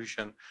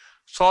distribution.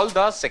 Solve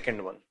the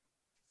second one.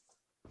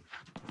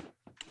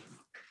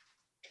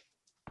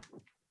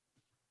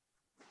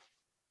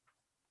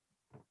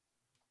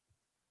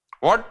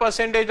 What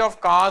percentage of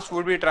cars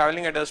would be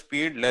traveling at a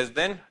speed less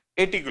than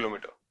 80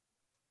 km?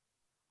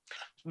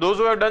 Those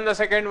who have done the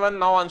second one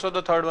now answer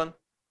the third one.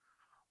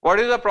 What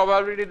is the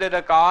probability that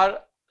a car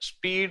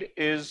speed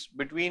is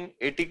between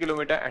 80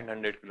 km and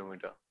 100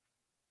 km?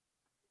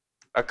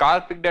 A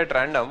car picked at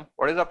random,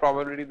 what is the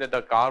probability that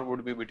the car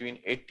would be between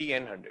 80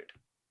 and 100?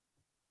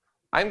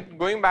 I'm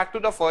going back to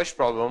the first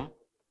problem.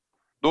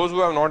 Those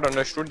who have not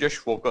understood, just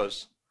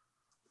focus.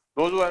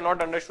 Those who have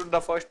not understood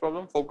the first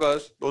problem,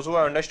 focus. Those who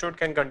have understood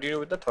can continue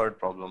with the third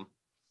problem.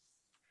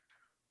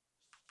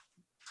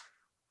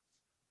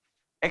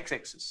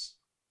 X-axis.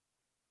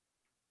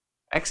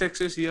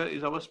 X-axis here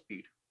is our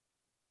speed,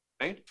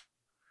 right?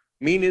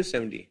 Mean is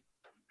 70.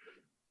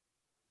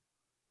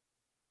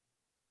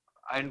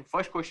 And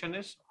first question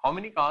is, how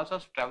many cars are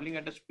traveling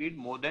at a speed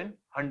more than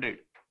 100?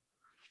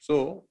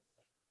 So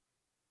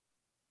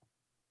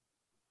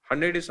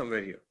 100 is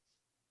somewhere here.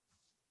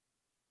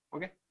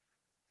 Okay.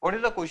 What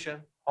is the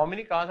question? How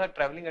many cars are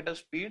traveling at a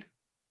speed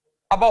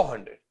above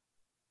 100?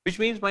 Which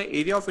means my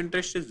area of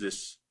interest is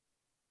this.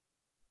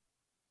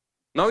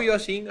 Now you are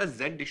seeing a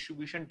Z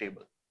distribution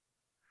table.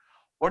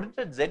 What is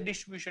the Z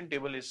distribution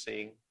table is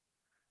saying?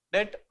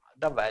 That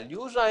the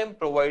values I am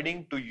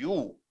providing to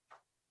you,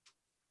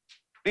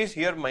 please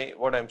hear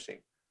what I am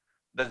saying.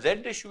 The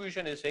Z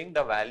distribution is saying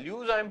the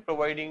values I am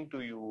providing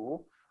to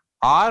you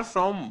are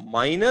from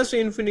minus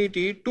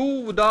infinity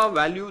to the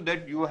value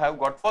that you have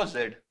got for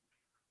Z.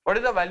 What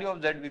is the value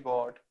of Z we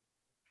got?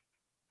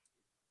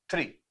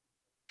 3.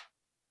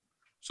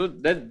 So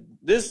that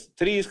this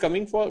 3 is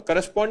coming for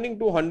corresponding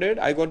to 100.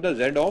 I got the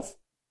Z of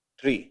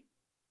 3.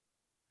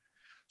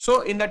 So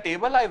in the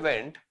table I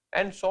went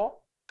and saw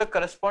the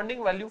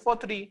corresponding value for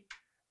 3.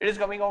 It is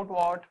coming out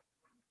what?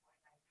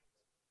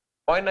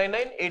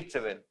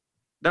 0.9987.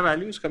 The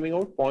value is coming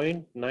out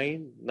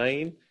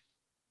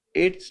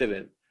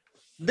 0.9987.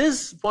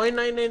 This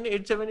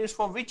 0.9987 is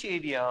for which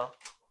area?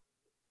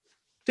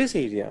 This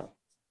area.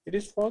 It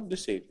is for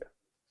this area.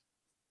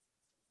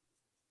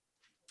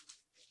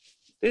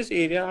 This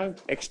area I am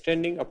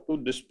extending up to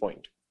this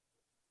point.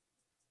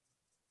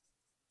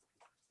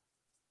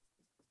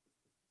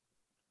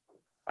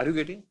 Are you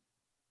getting?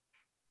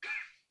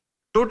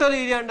 Total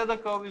area under the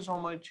curve is how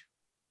much?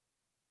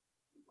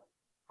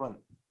 1.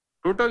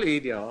 Total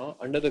area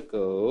under the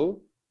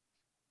curve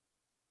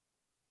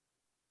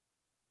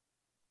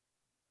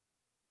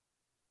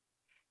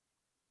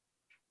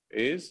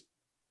is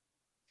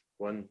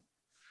 1.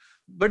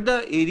 But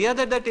the area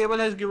that the table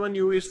has given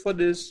you is for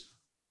this.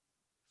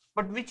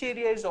 But which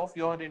area is of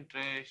your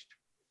interest?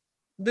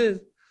 This.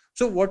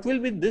 So what will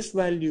be this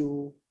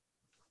value?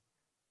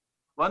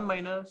 1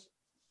 minus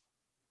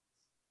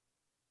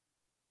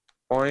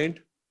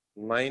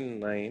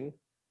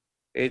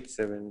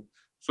 0.9987.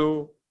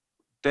 So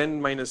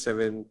 10 minus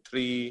 7,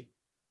 3,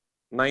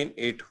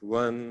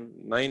 981,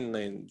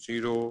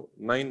 990,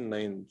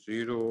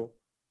 990.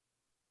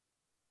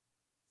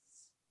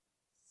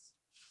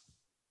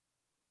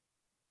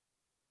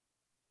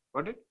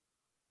 Got it?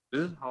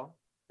 This is how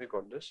we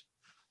got this.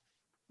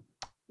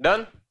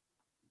 Done?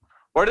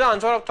 What is the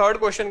answer of third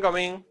question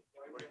coming?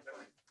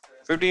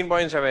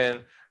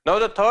 15.7. Now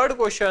the third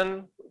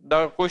question,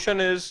 the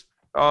question is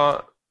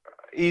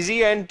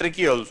easy and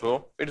tricky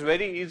also. It's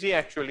very easy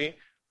actually,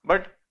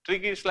 but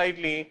tricky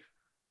slightly.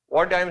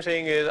 What I'm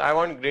saying is I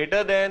want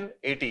greater than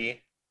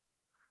 80.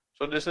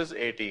 So this is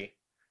 80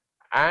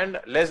 and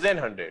less than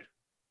 100.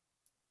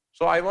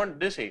 So I want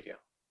this area.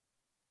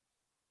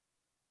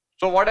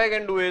 So what I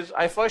can do is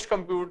I first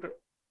compute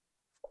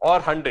or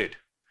 100.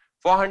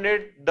 For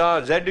 100,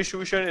 the Z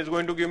distribution is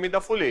going to give me the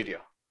full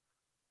area.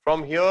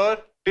 From here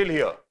till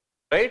here,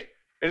 right?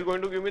 It's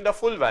going to give me the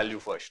full value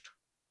first.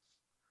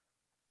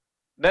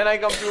 Then I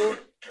compute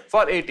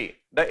for 80.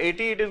 The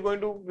 80, it is going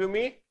to give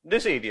me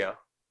this area.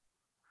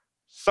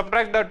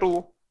 Subtract the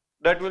 2,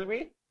 that will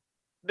be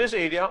this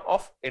area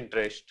of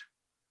interest.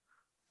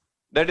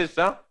 That is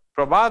the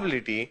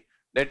probability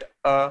that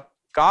a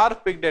car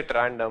picked at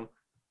random,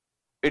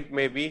 it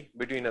may be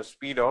between a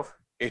speed of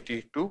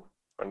 80 to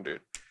 100.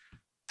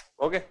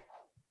 Okay.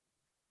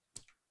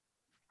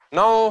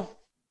 Now,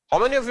 how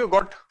many of you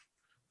got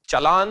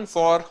challan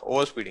for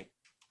overspeeding?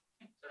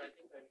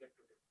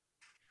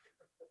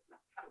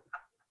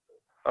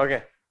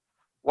 Okay.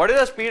 What is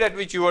the speed at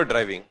which you are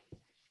driving?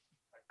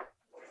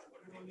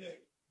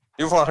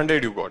 You for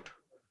 100 you got.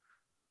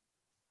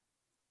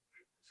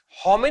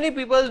 How many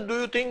people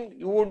do you think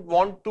you would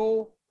want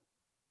to,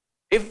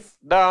 if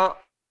the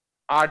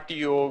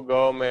RTO,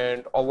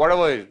 government or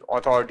whatever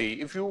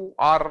authority, if you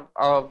are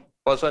a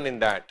person in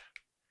that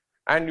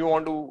and you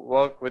want to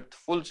work with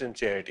full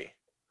sincerity,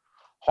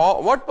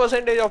 what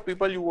percentage of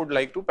people you would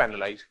like to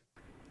penalize?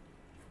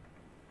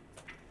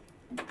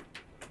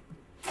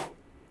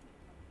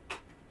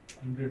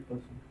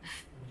 100%.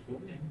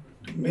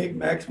 Make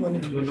max money.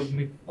 जो लोग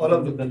में All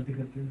of them. गलती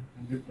करते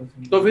हैं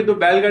 100%. तो फिर तो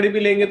बैलगाड़ी भी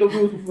लेंगे तो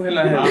क्यों उसको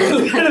फैलाया?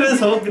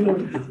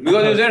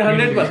 Because you said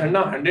 100%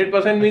 ना,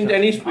 100% means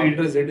any speed.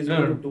 After Z is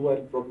equal to 2, I'll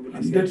probably say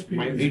 100 speed.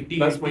 -80,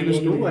 plus minus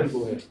 2, I'll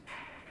go ahead.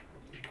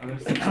 अगर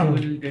 60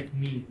 will get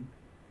me.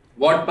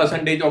 What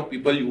percentage of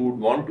people you would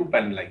want to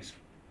penalize?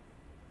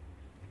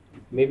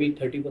 Maybe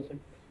 30%.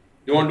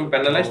 You want to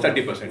penalize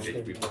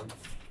 30% people.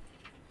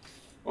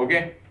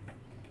 Okay.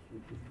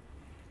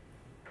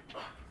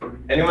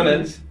 Anyone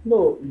else?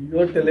 No, you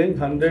are telling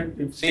 100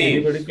 if See,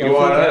 anybody you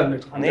are.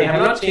 crosses 100. No,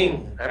 I'm not saying.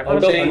 I'm Out not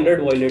of saying.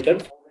 100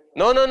 violators,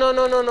 No.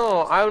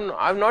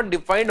 I've not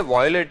defined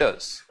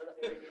violators.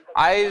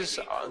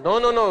 No.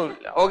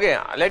 Okay,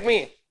 let me.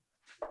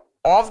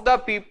 Of the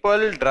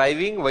people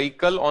driving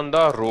vehicle on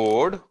the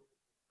road,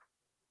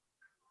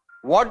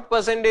 what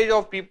percentage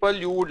of people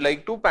you would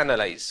like to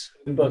penalize?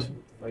 10%.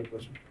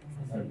 5%.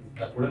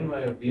 That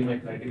wouldn't be my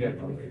criteria.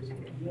 5%.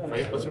 Yeah,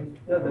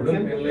 that Wouldn't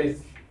can be.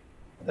 penalize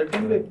That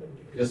can be.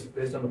 just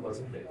based on the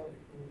percentage.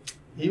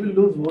 He will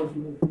lose what? He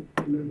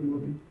will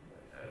lose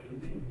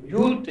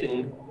You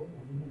think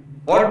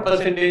what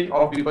percentage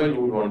of people you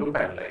would want to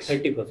penalize?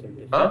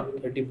 30%. Huh?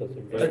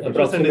 30%. 30% is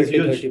Approximately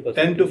huge. 30%.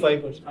 10 to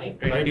 5%.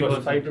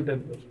 20%. 5 to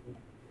 10%.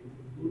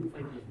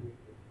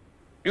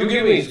 You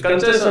give me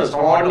concessions.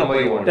 What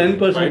number you want? 10%.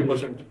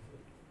 5%.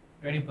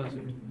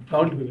 20%.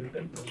 Count will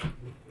 10%.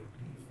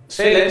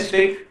 Say let's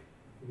take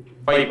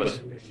 5%.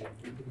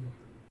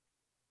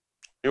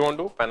 You want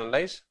to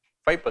penalize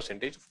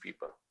 5% of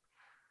people.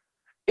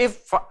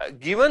 If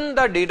given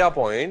the data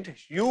point,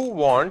 you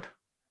want,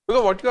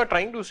 because what you are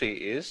trying to say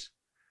is,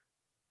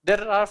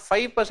 there are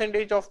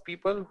 5% of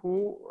people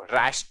who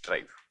rash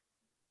drive.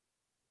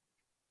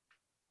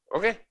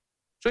 Okay?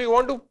 So you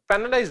want to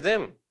penalize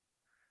them.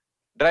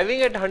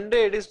 Driving at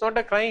 100 is not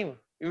a crime.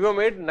 You have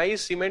made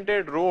nice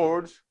cemented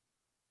roads,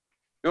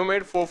 you have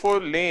made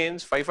 4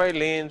 lanes, 5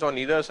 lanes on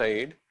either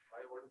side.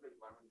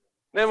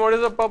 Then what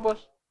is the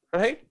purpose?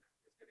 Right?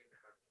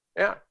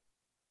 Yeah.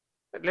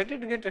 Let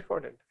it get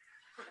recorded.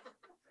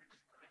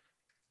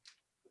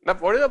 Now,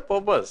 what is the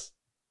purpose?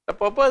 The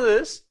purpose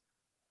is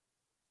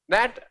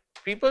that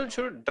people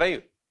should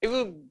drive. If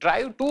you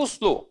drive too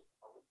slow,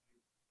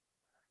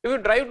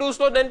 then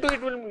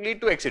it will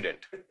lead to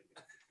accident.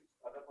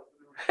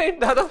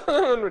 Right?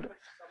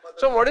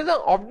 So, what is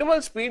the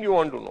optimal speed you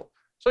want to know?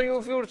 So,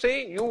 if you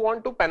say you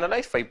want to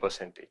penalize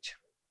 5%,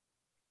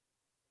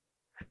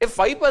 if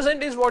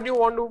 5% is what you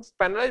want to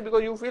penalize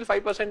because you feel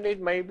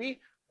 5% might be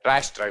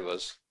rash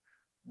drivers,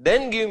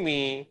 then give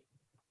me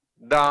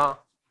the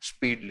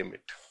speed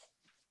limit.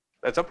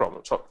 That's a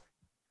problem solved.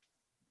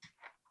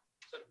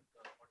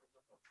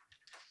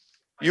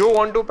 You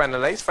want to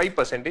penalize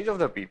 5% of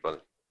the people.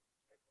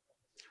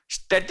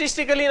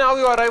 Statistically, now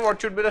you arrive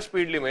what should be the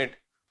speed limit.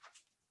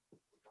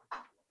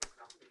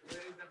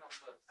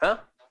 Huh?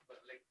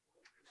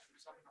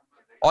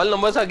 All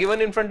numbers are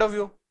given in front of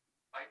you.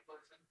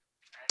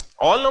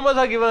 All numbers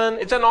are given.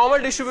 It's a normal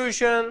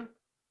distribution.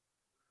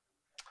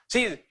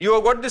 See, you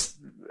have got this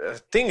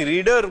thing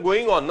reader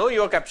going on, no?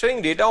 You are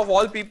capturing data of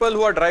all people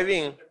who are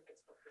driving.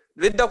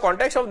 With the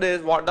context of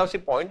this, what the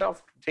point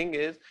of thing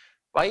is,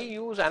 why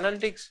use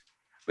analytics?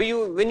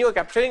 When you are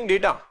capturing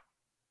data,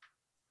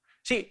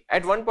 see,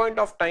 at one point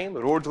of time,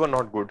 roads were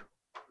not good.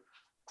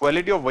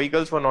 Quality of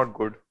vehicles were not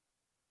good.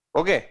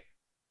 Okay.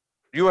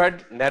 You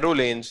had narrow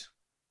lanes.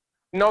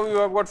 Now you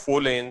have got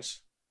 4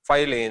 lanes,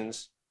 5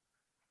 lanes,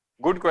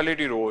 good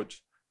quality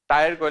roads,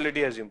 tire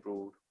quality has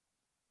improved.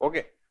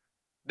 Okay.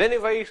 Then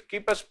if I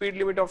keep a speed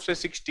limit of say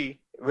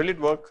 60, will it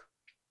work?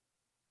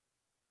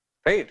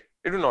 Right?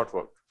 It will not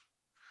work.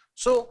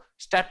 So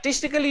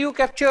statistically you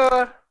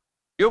capture,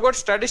 you got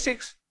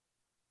statistics.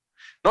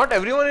 Not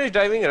everyone is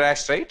driving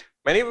rash, right?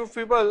 Many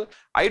people,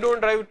 I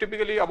don't drive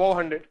typically above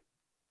 100.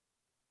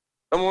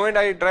 The moment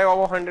I drive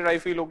above 100, I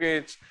feel okay,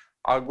 it's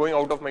going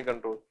out of my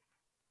control.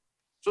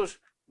 So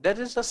there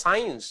is a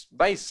science.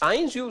 By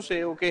science you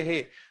say, okay,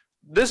 hey,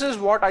 this is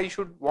what I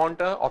should want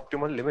a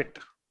optimal limit.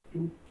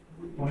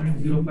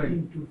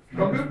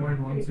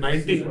 0.05.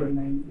 90.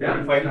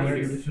 Yeah,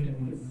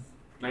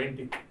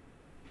 90.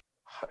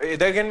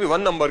 There can be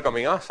one number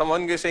coming.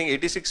 Someone is saying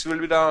 86 will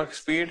be the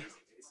speed.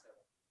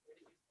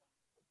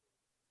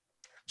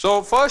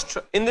 So first,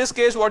 in this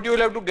case, what you will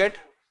have to get?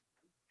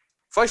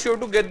 First, you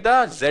have to get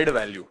the Z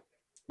value.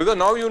 Because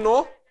now you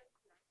know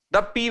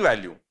the P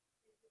value.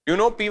 You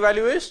know P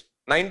value is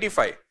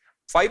 95.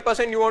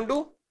 5% you want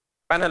to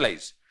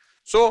penalize.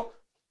 So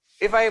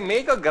if I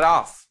make a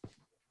graph,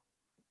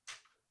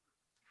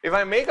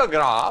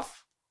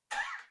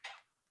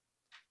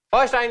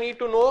 first I need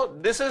to know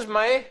this is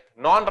my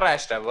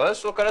non-rash traverse,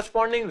 so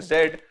corresponding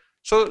Z.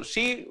 So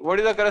see what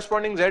is the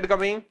corresponding Z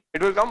coming?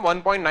 It will come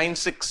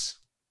 1.96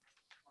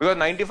 because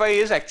 95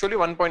 is actually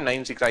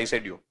 1.96. I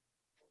said you,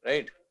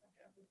 right?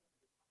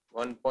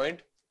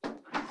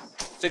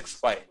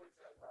 1.65.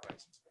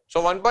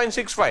 So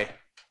 1.65.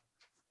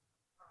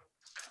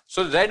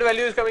 So Z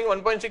value is coming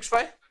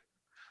 1.65.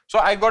 So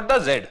I got the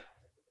Z.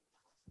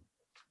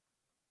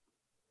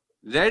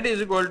 Z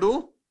is equal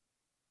to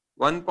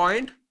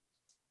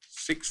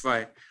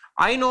 1.65.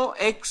 I know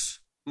X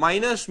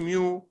minus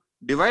mu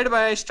divided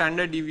by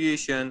standard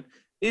deviation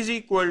is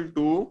equal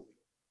to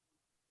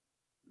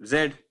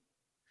Z.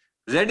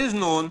 Z is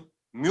known,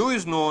 mu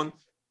is known,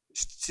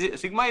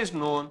 sigma is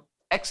known,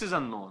 X is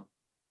unknown.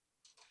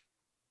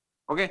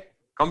 Okay,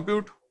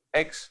 compute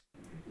X.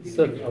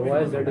 Sir,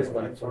 why Z is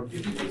 1?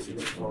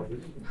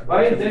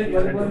 Why is that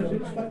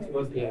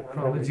 1.65?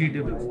 No, the G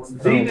table.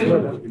 Z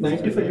table.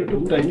 95 you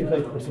took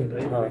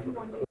 95%, right?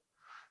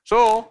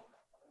 So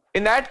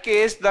in that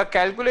case, the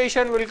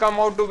calculation will come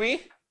out to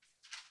be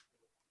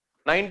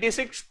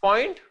 96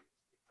 point,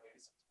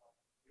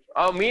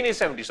 mean is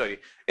 70, sorry.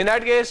 In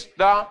that case,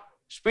 the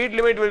speed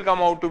limit will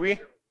come out to be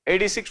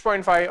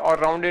 86.5 or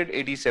rounded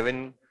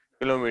 87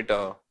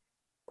 kilometer.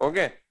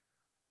 Okay.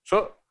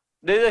 So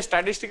there is a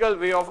statistical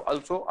way of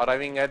also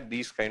arriving at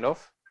these kind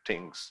of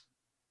things.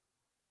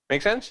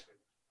 Make sense?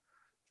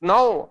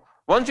 Now,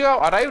 once you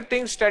have arrived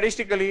things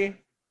statistically,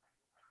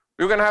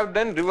 you can have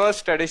then reverse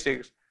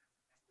statistics.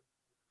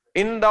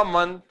 In the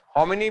month,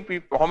 how many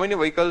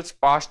vehicles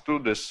passed through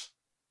this?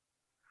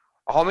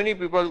 How many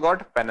people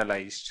got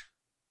penalized?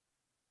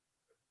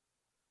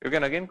 You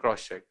can again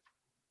cross check,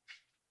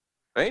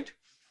 right?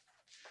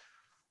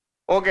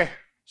 Okay.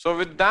 So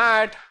with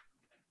that,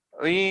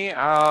 we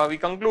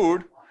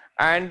conclude.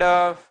 And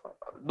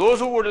those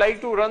who would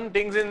like to run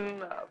things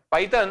in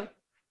Python,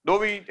 though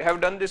we have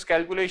done this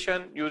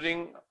calculation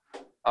using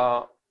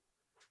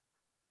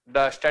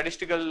the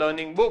statistical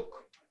learning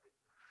book,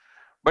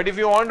 but if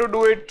you want to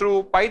do it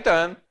through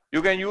Python,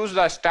 you can use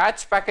the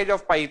stats package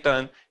of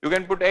Python. You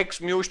can put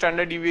X, mu,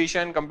 standard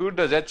deviation, compute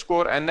the Z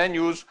score, and then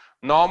use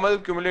normal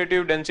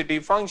cumulative density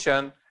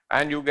function,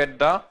 and you get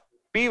the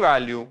P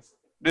value.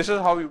 This is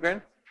how you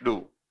can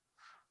do.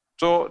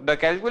 So the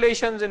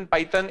calculations in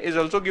Python is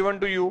also given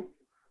to you.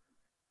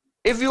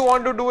 If you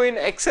want to do in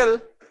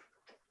Excel,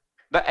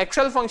 the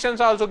Excel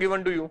functions are also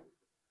given to you.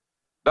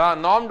 The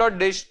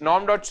norm.dist,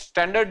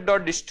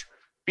 norm.standard.dist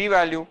P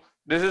value.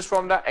 This is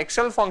from the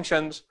Excel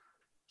functions.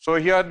 So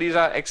here these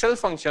are Excel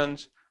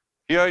functions.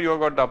 Here you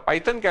got the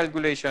Python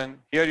calculation.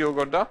 Here you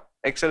got the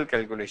Excel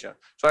calculation.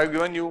 So I have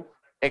given you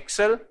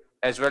Excel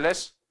as well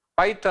as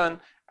Python,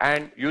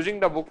 and using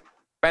the book,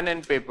 pen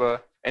and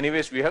paper,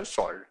 anyways we have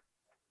solved.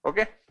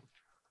 Okay.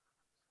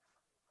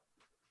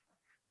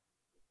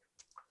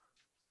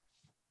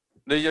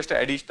 There is just an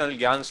additional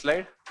Gyan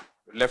slide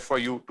left for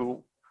you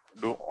to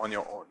do on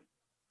your own.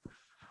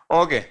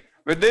 Okay.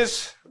 With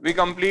this, we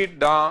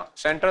complete the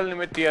central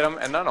limit theorem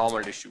and the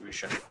normal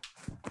distribution.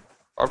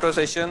 After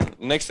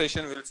next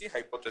session, we'll see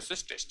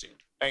hypothesis testing.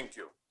 Thank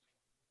you.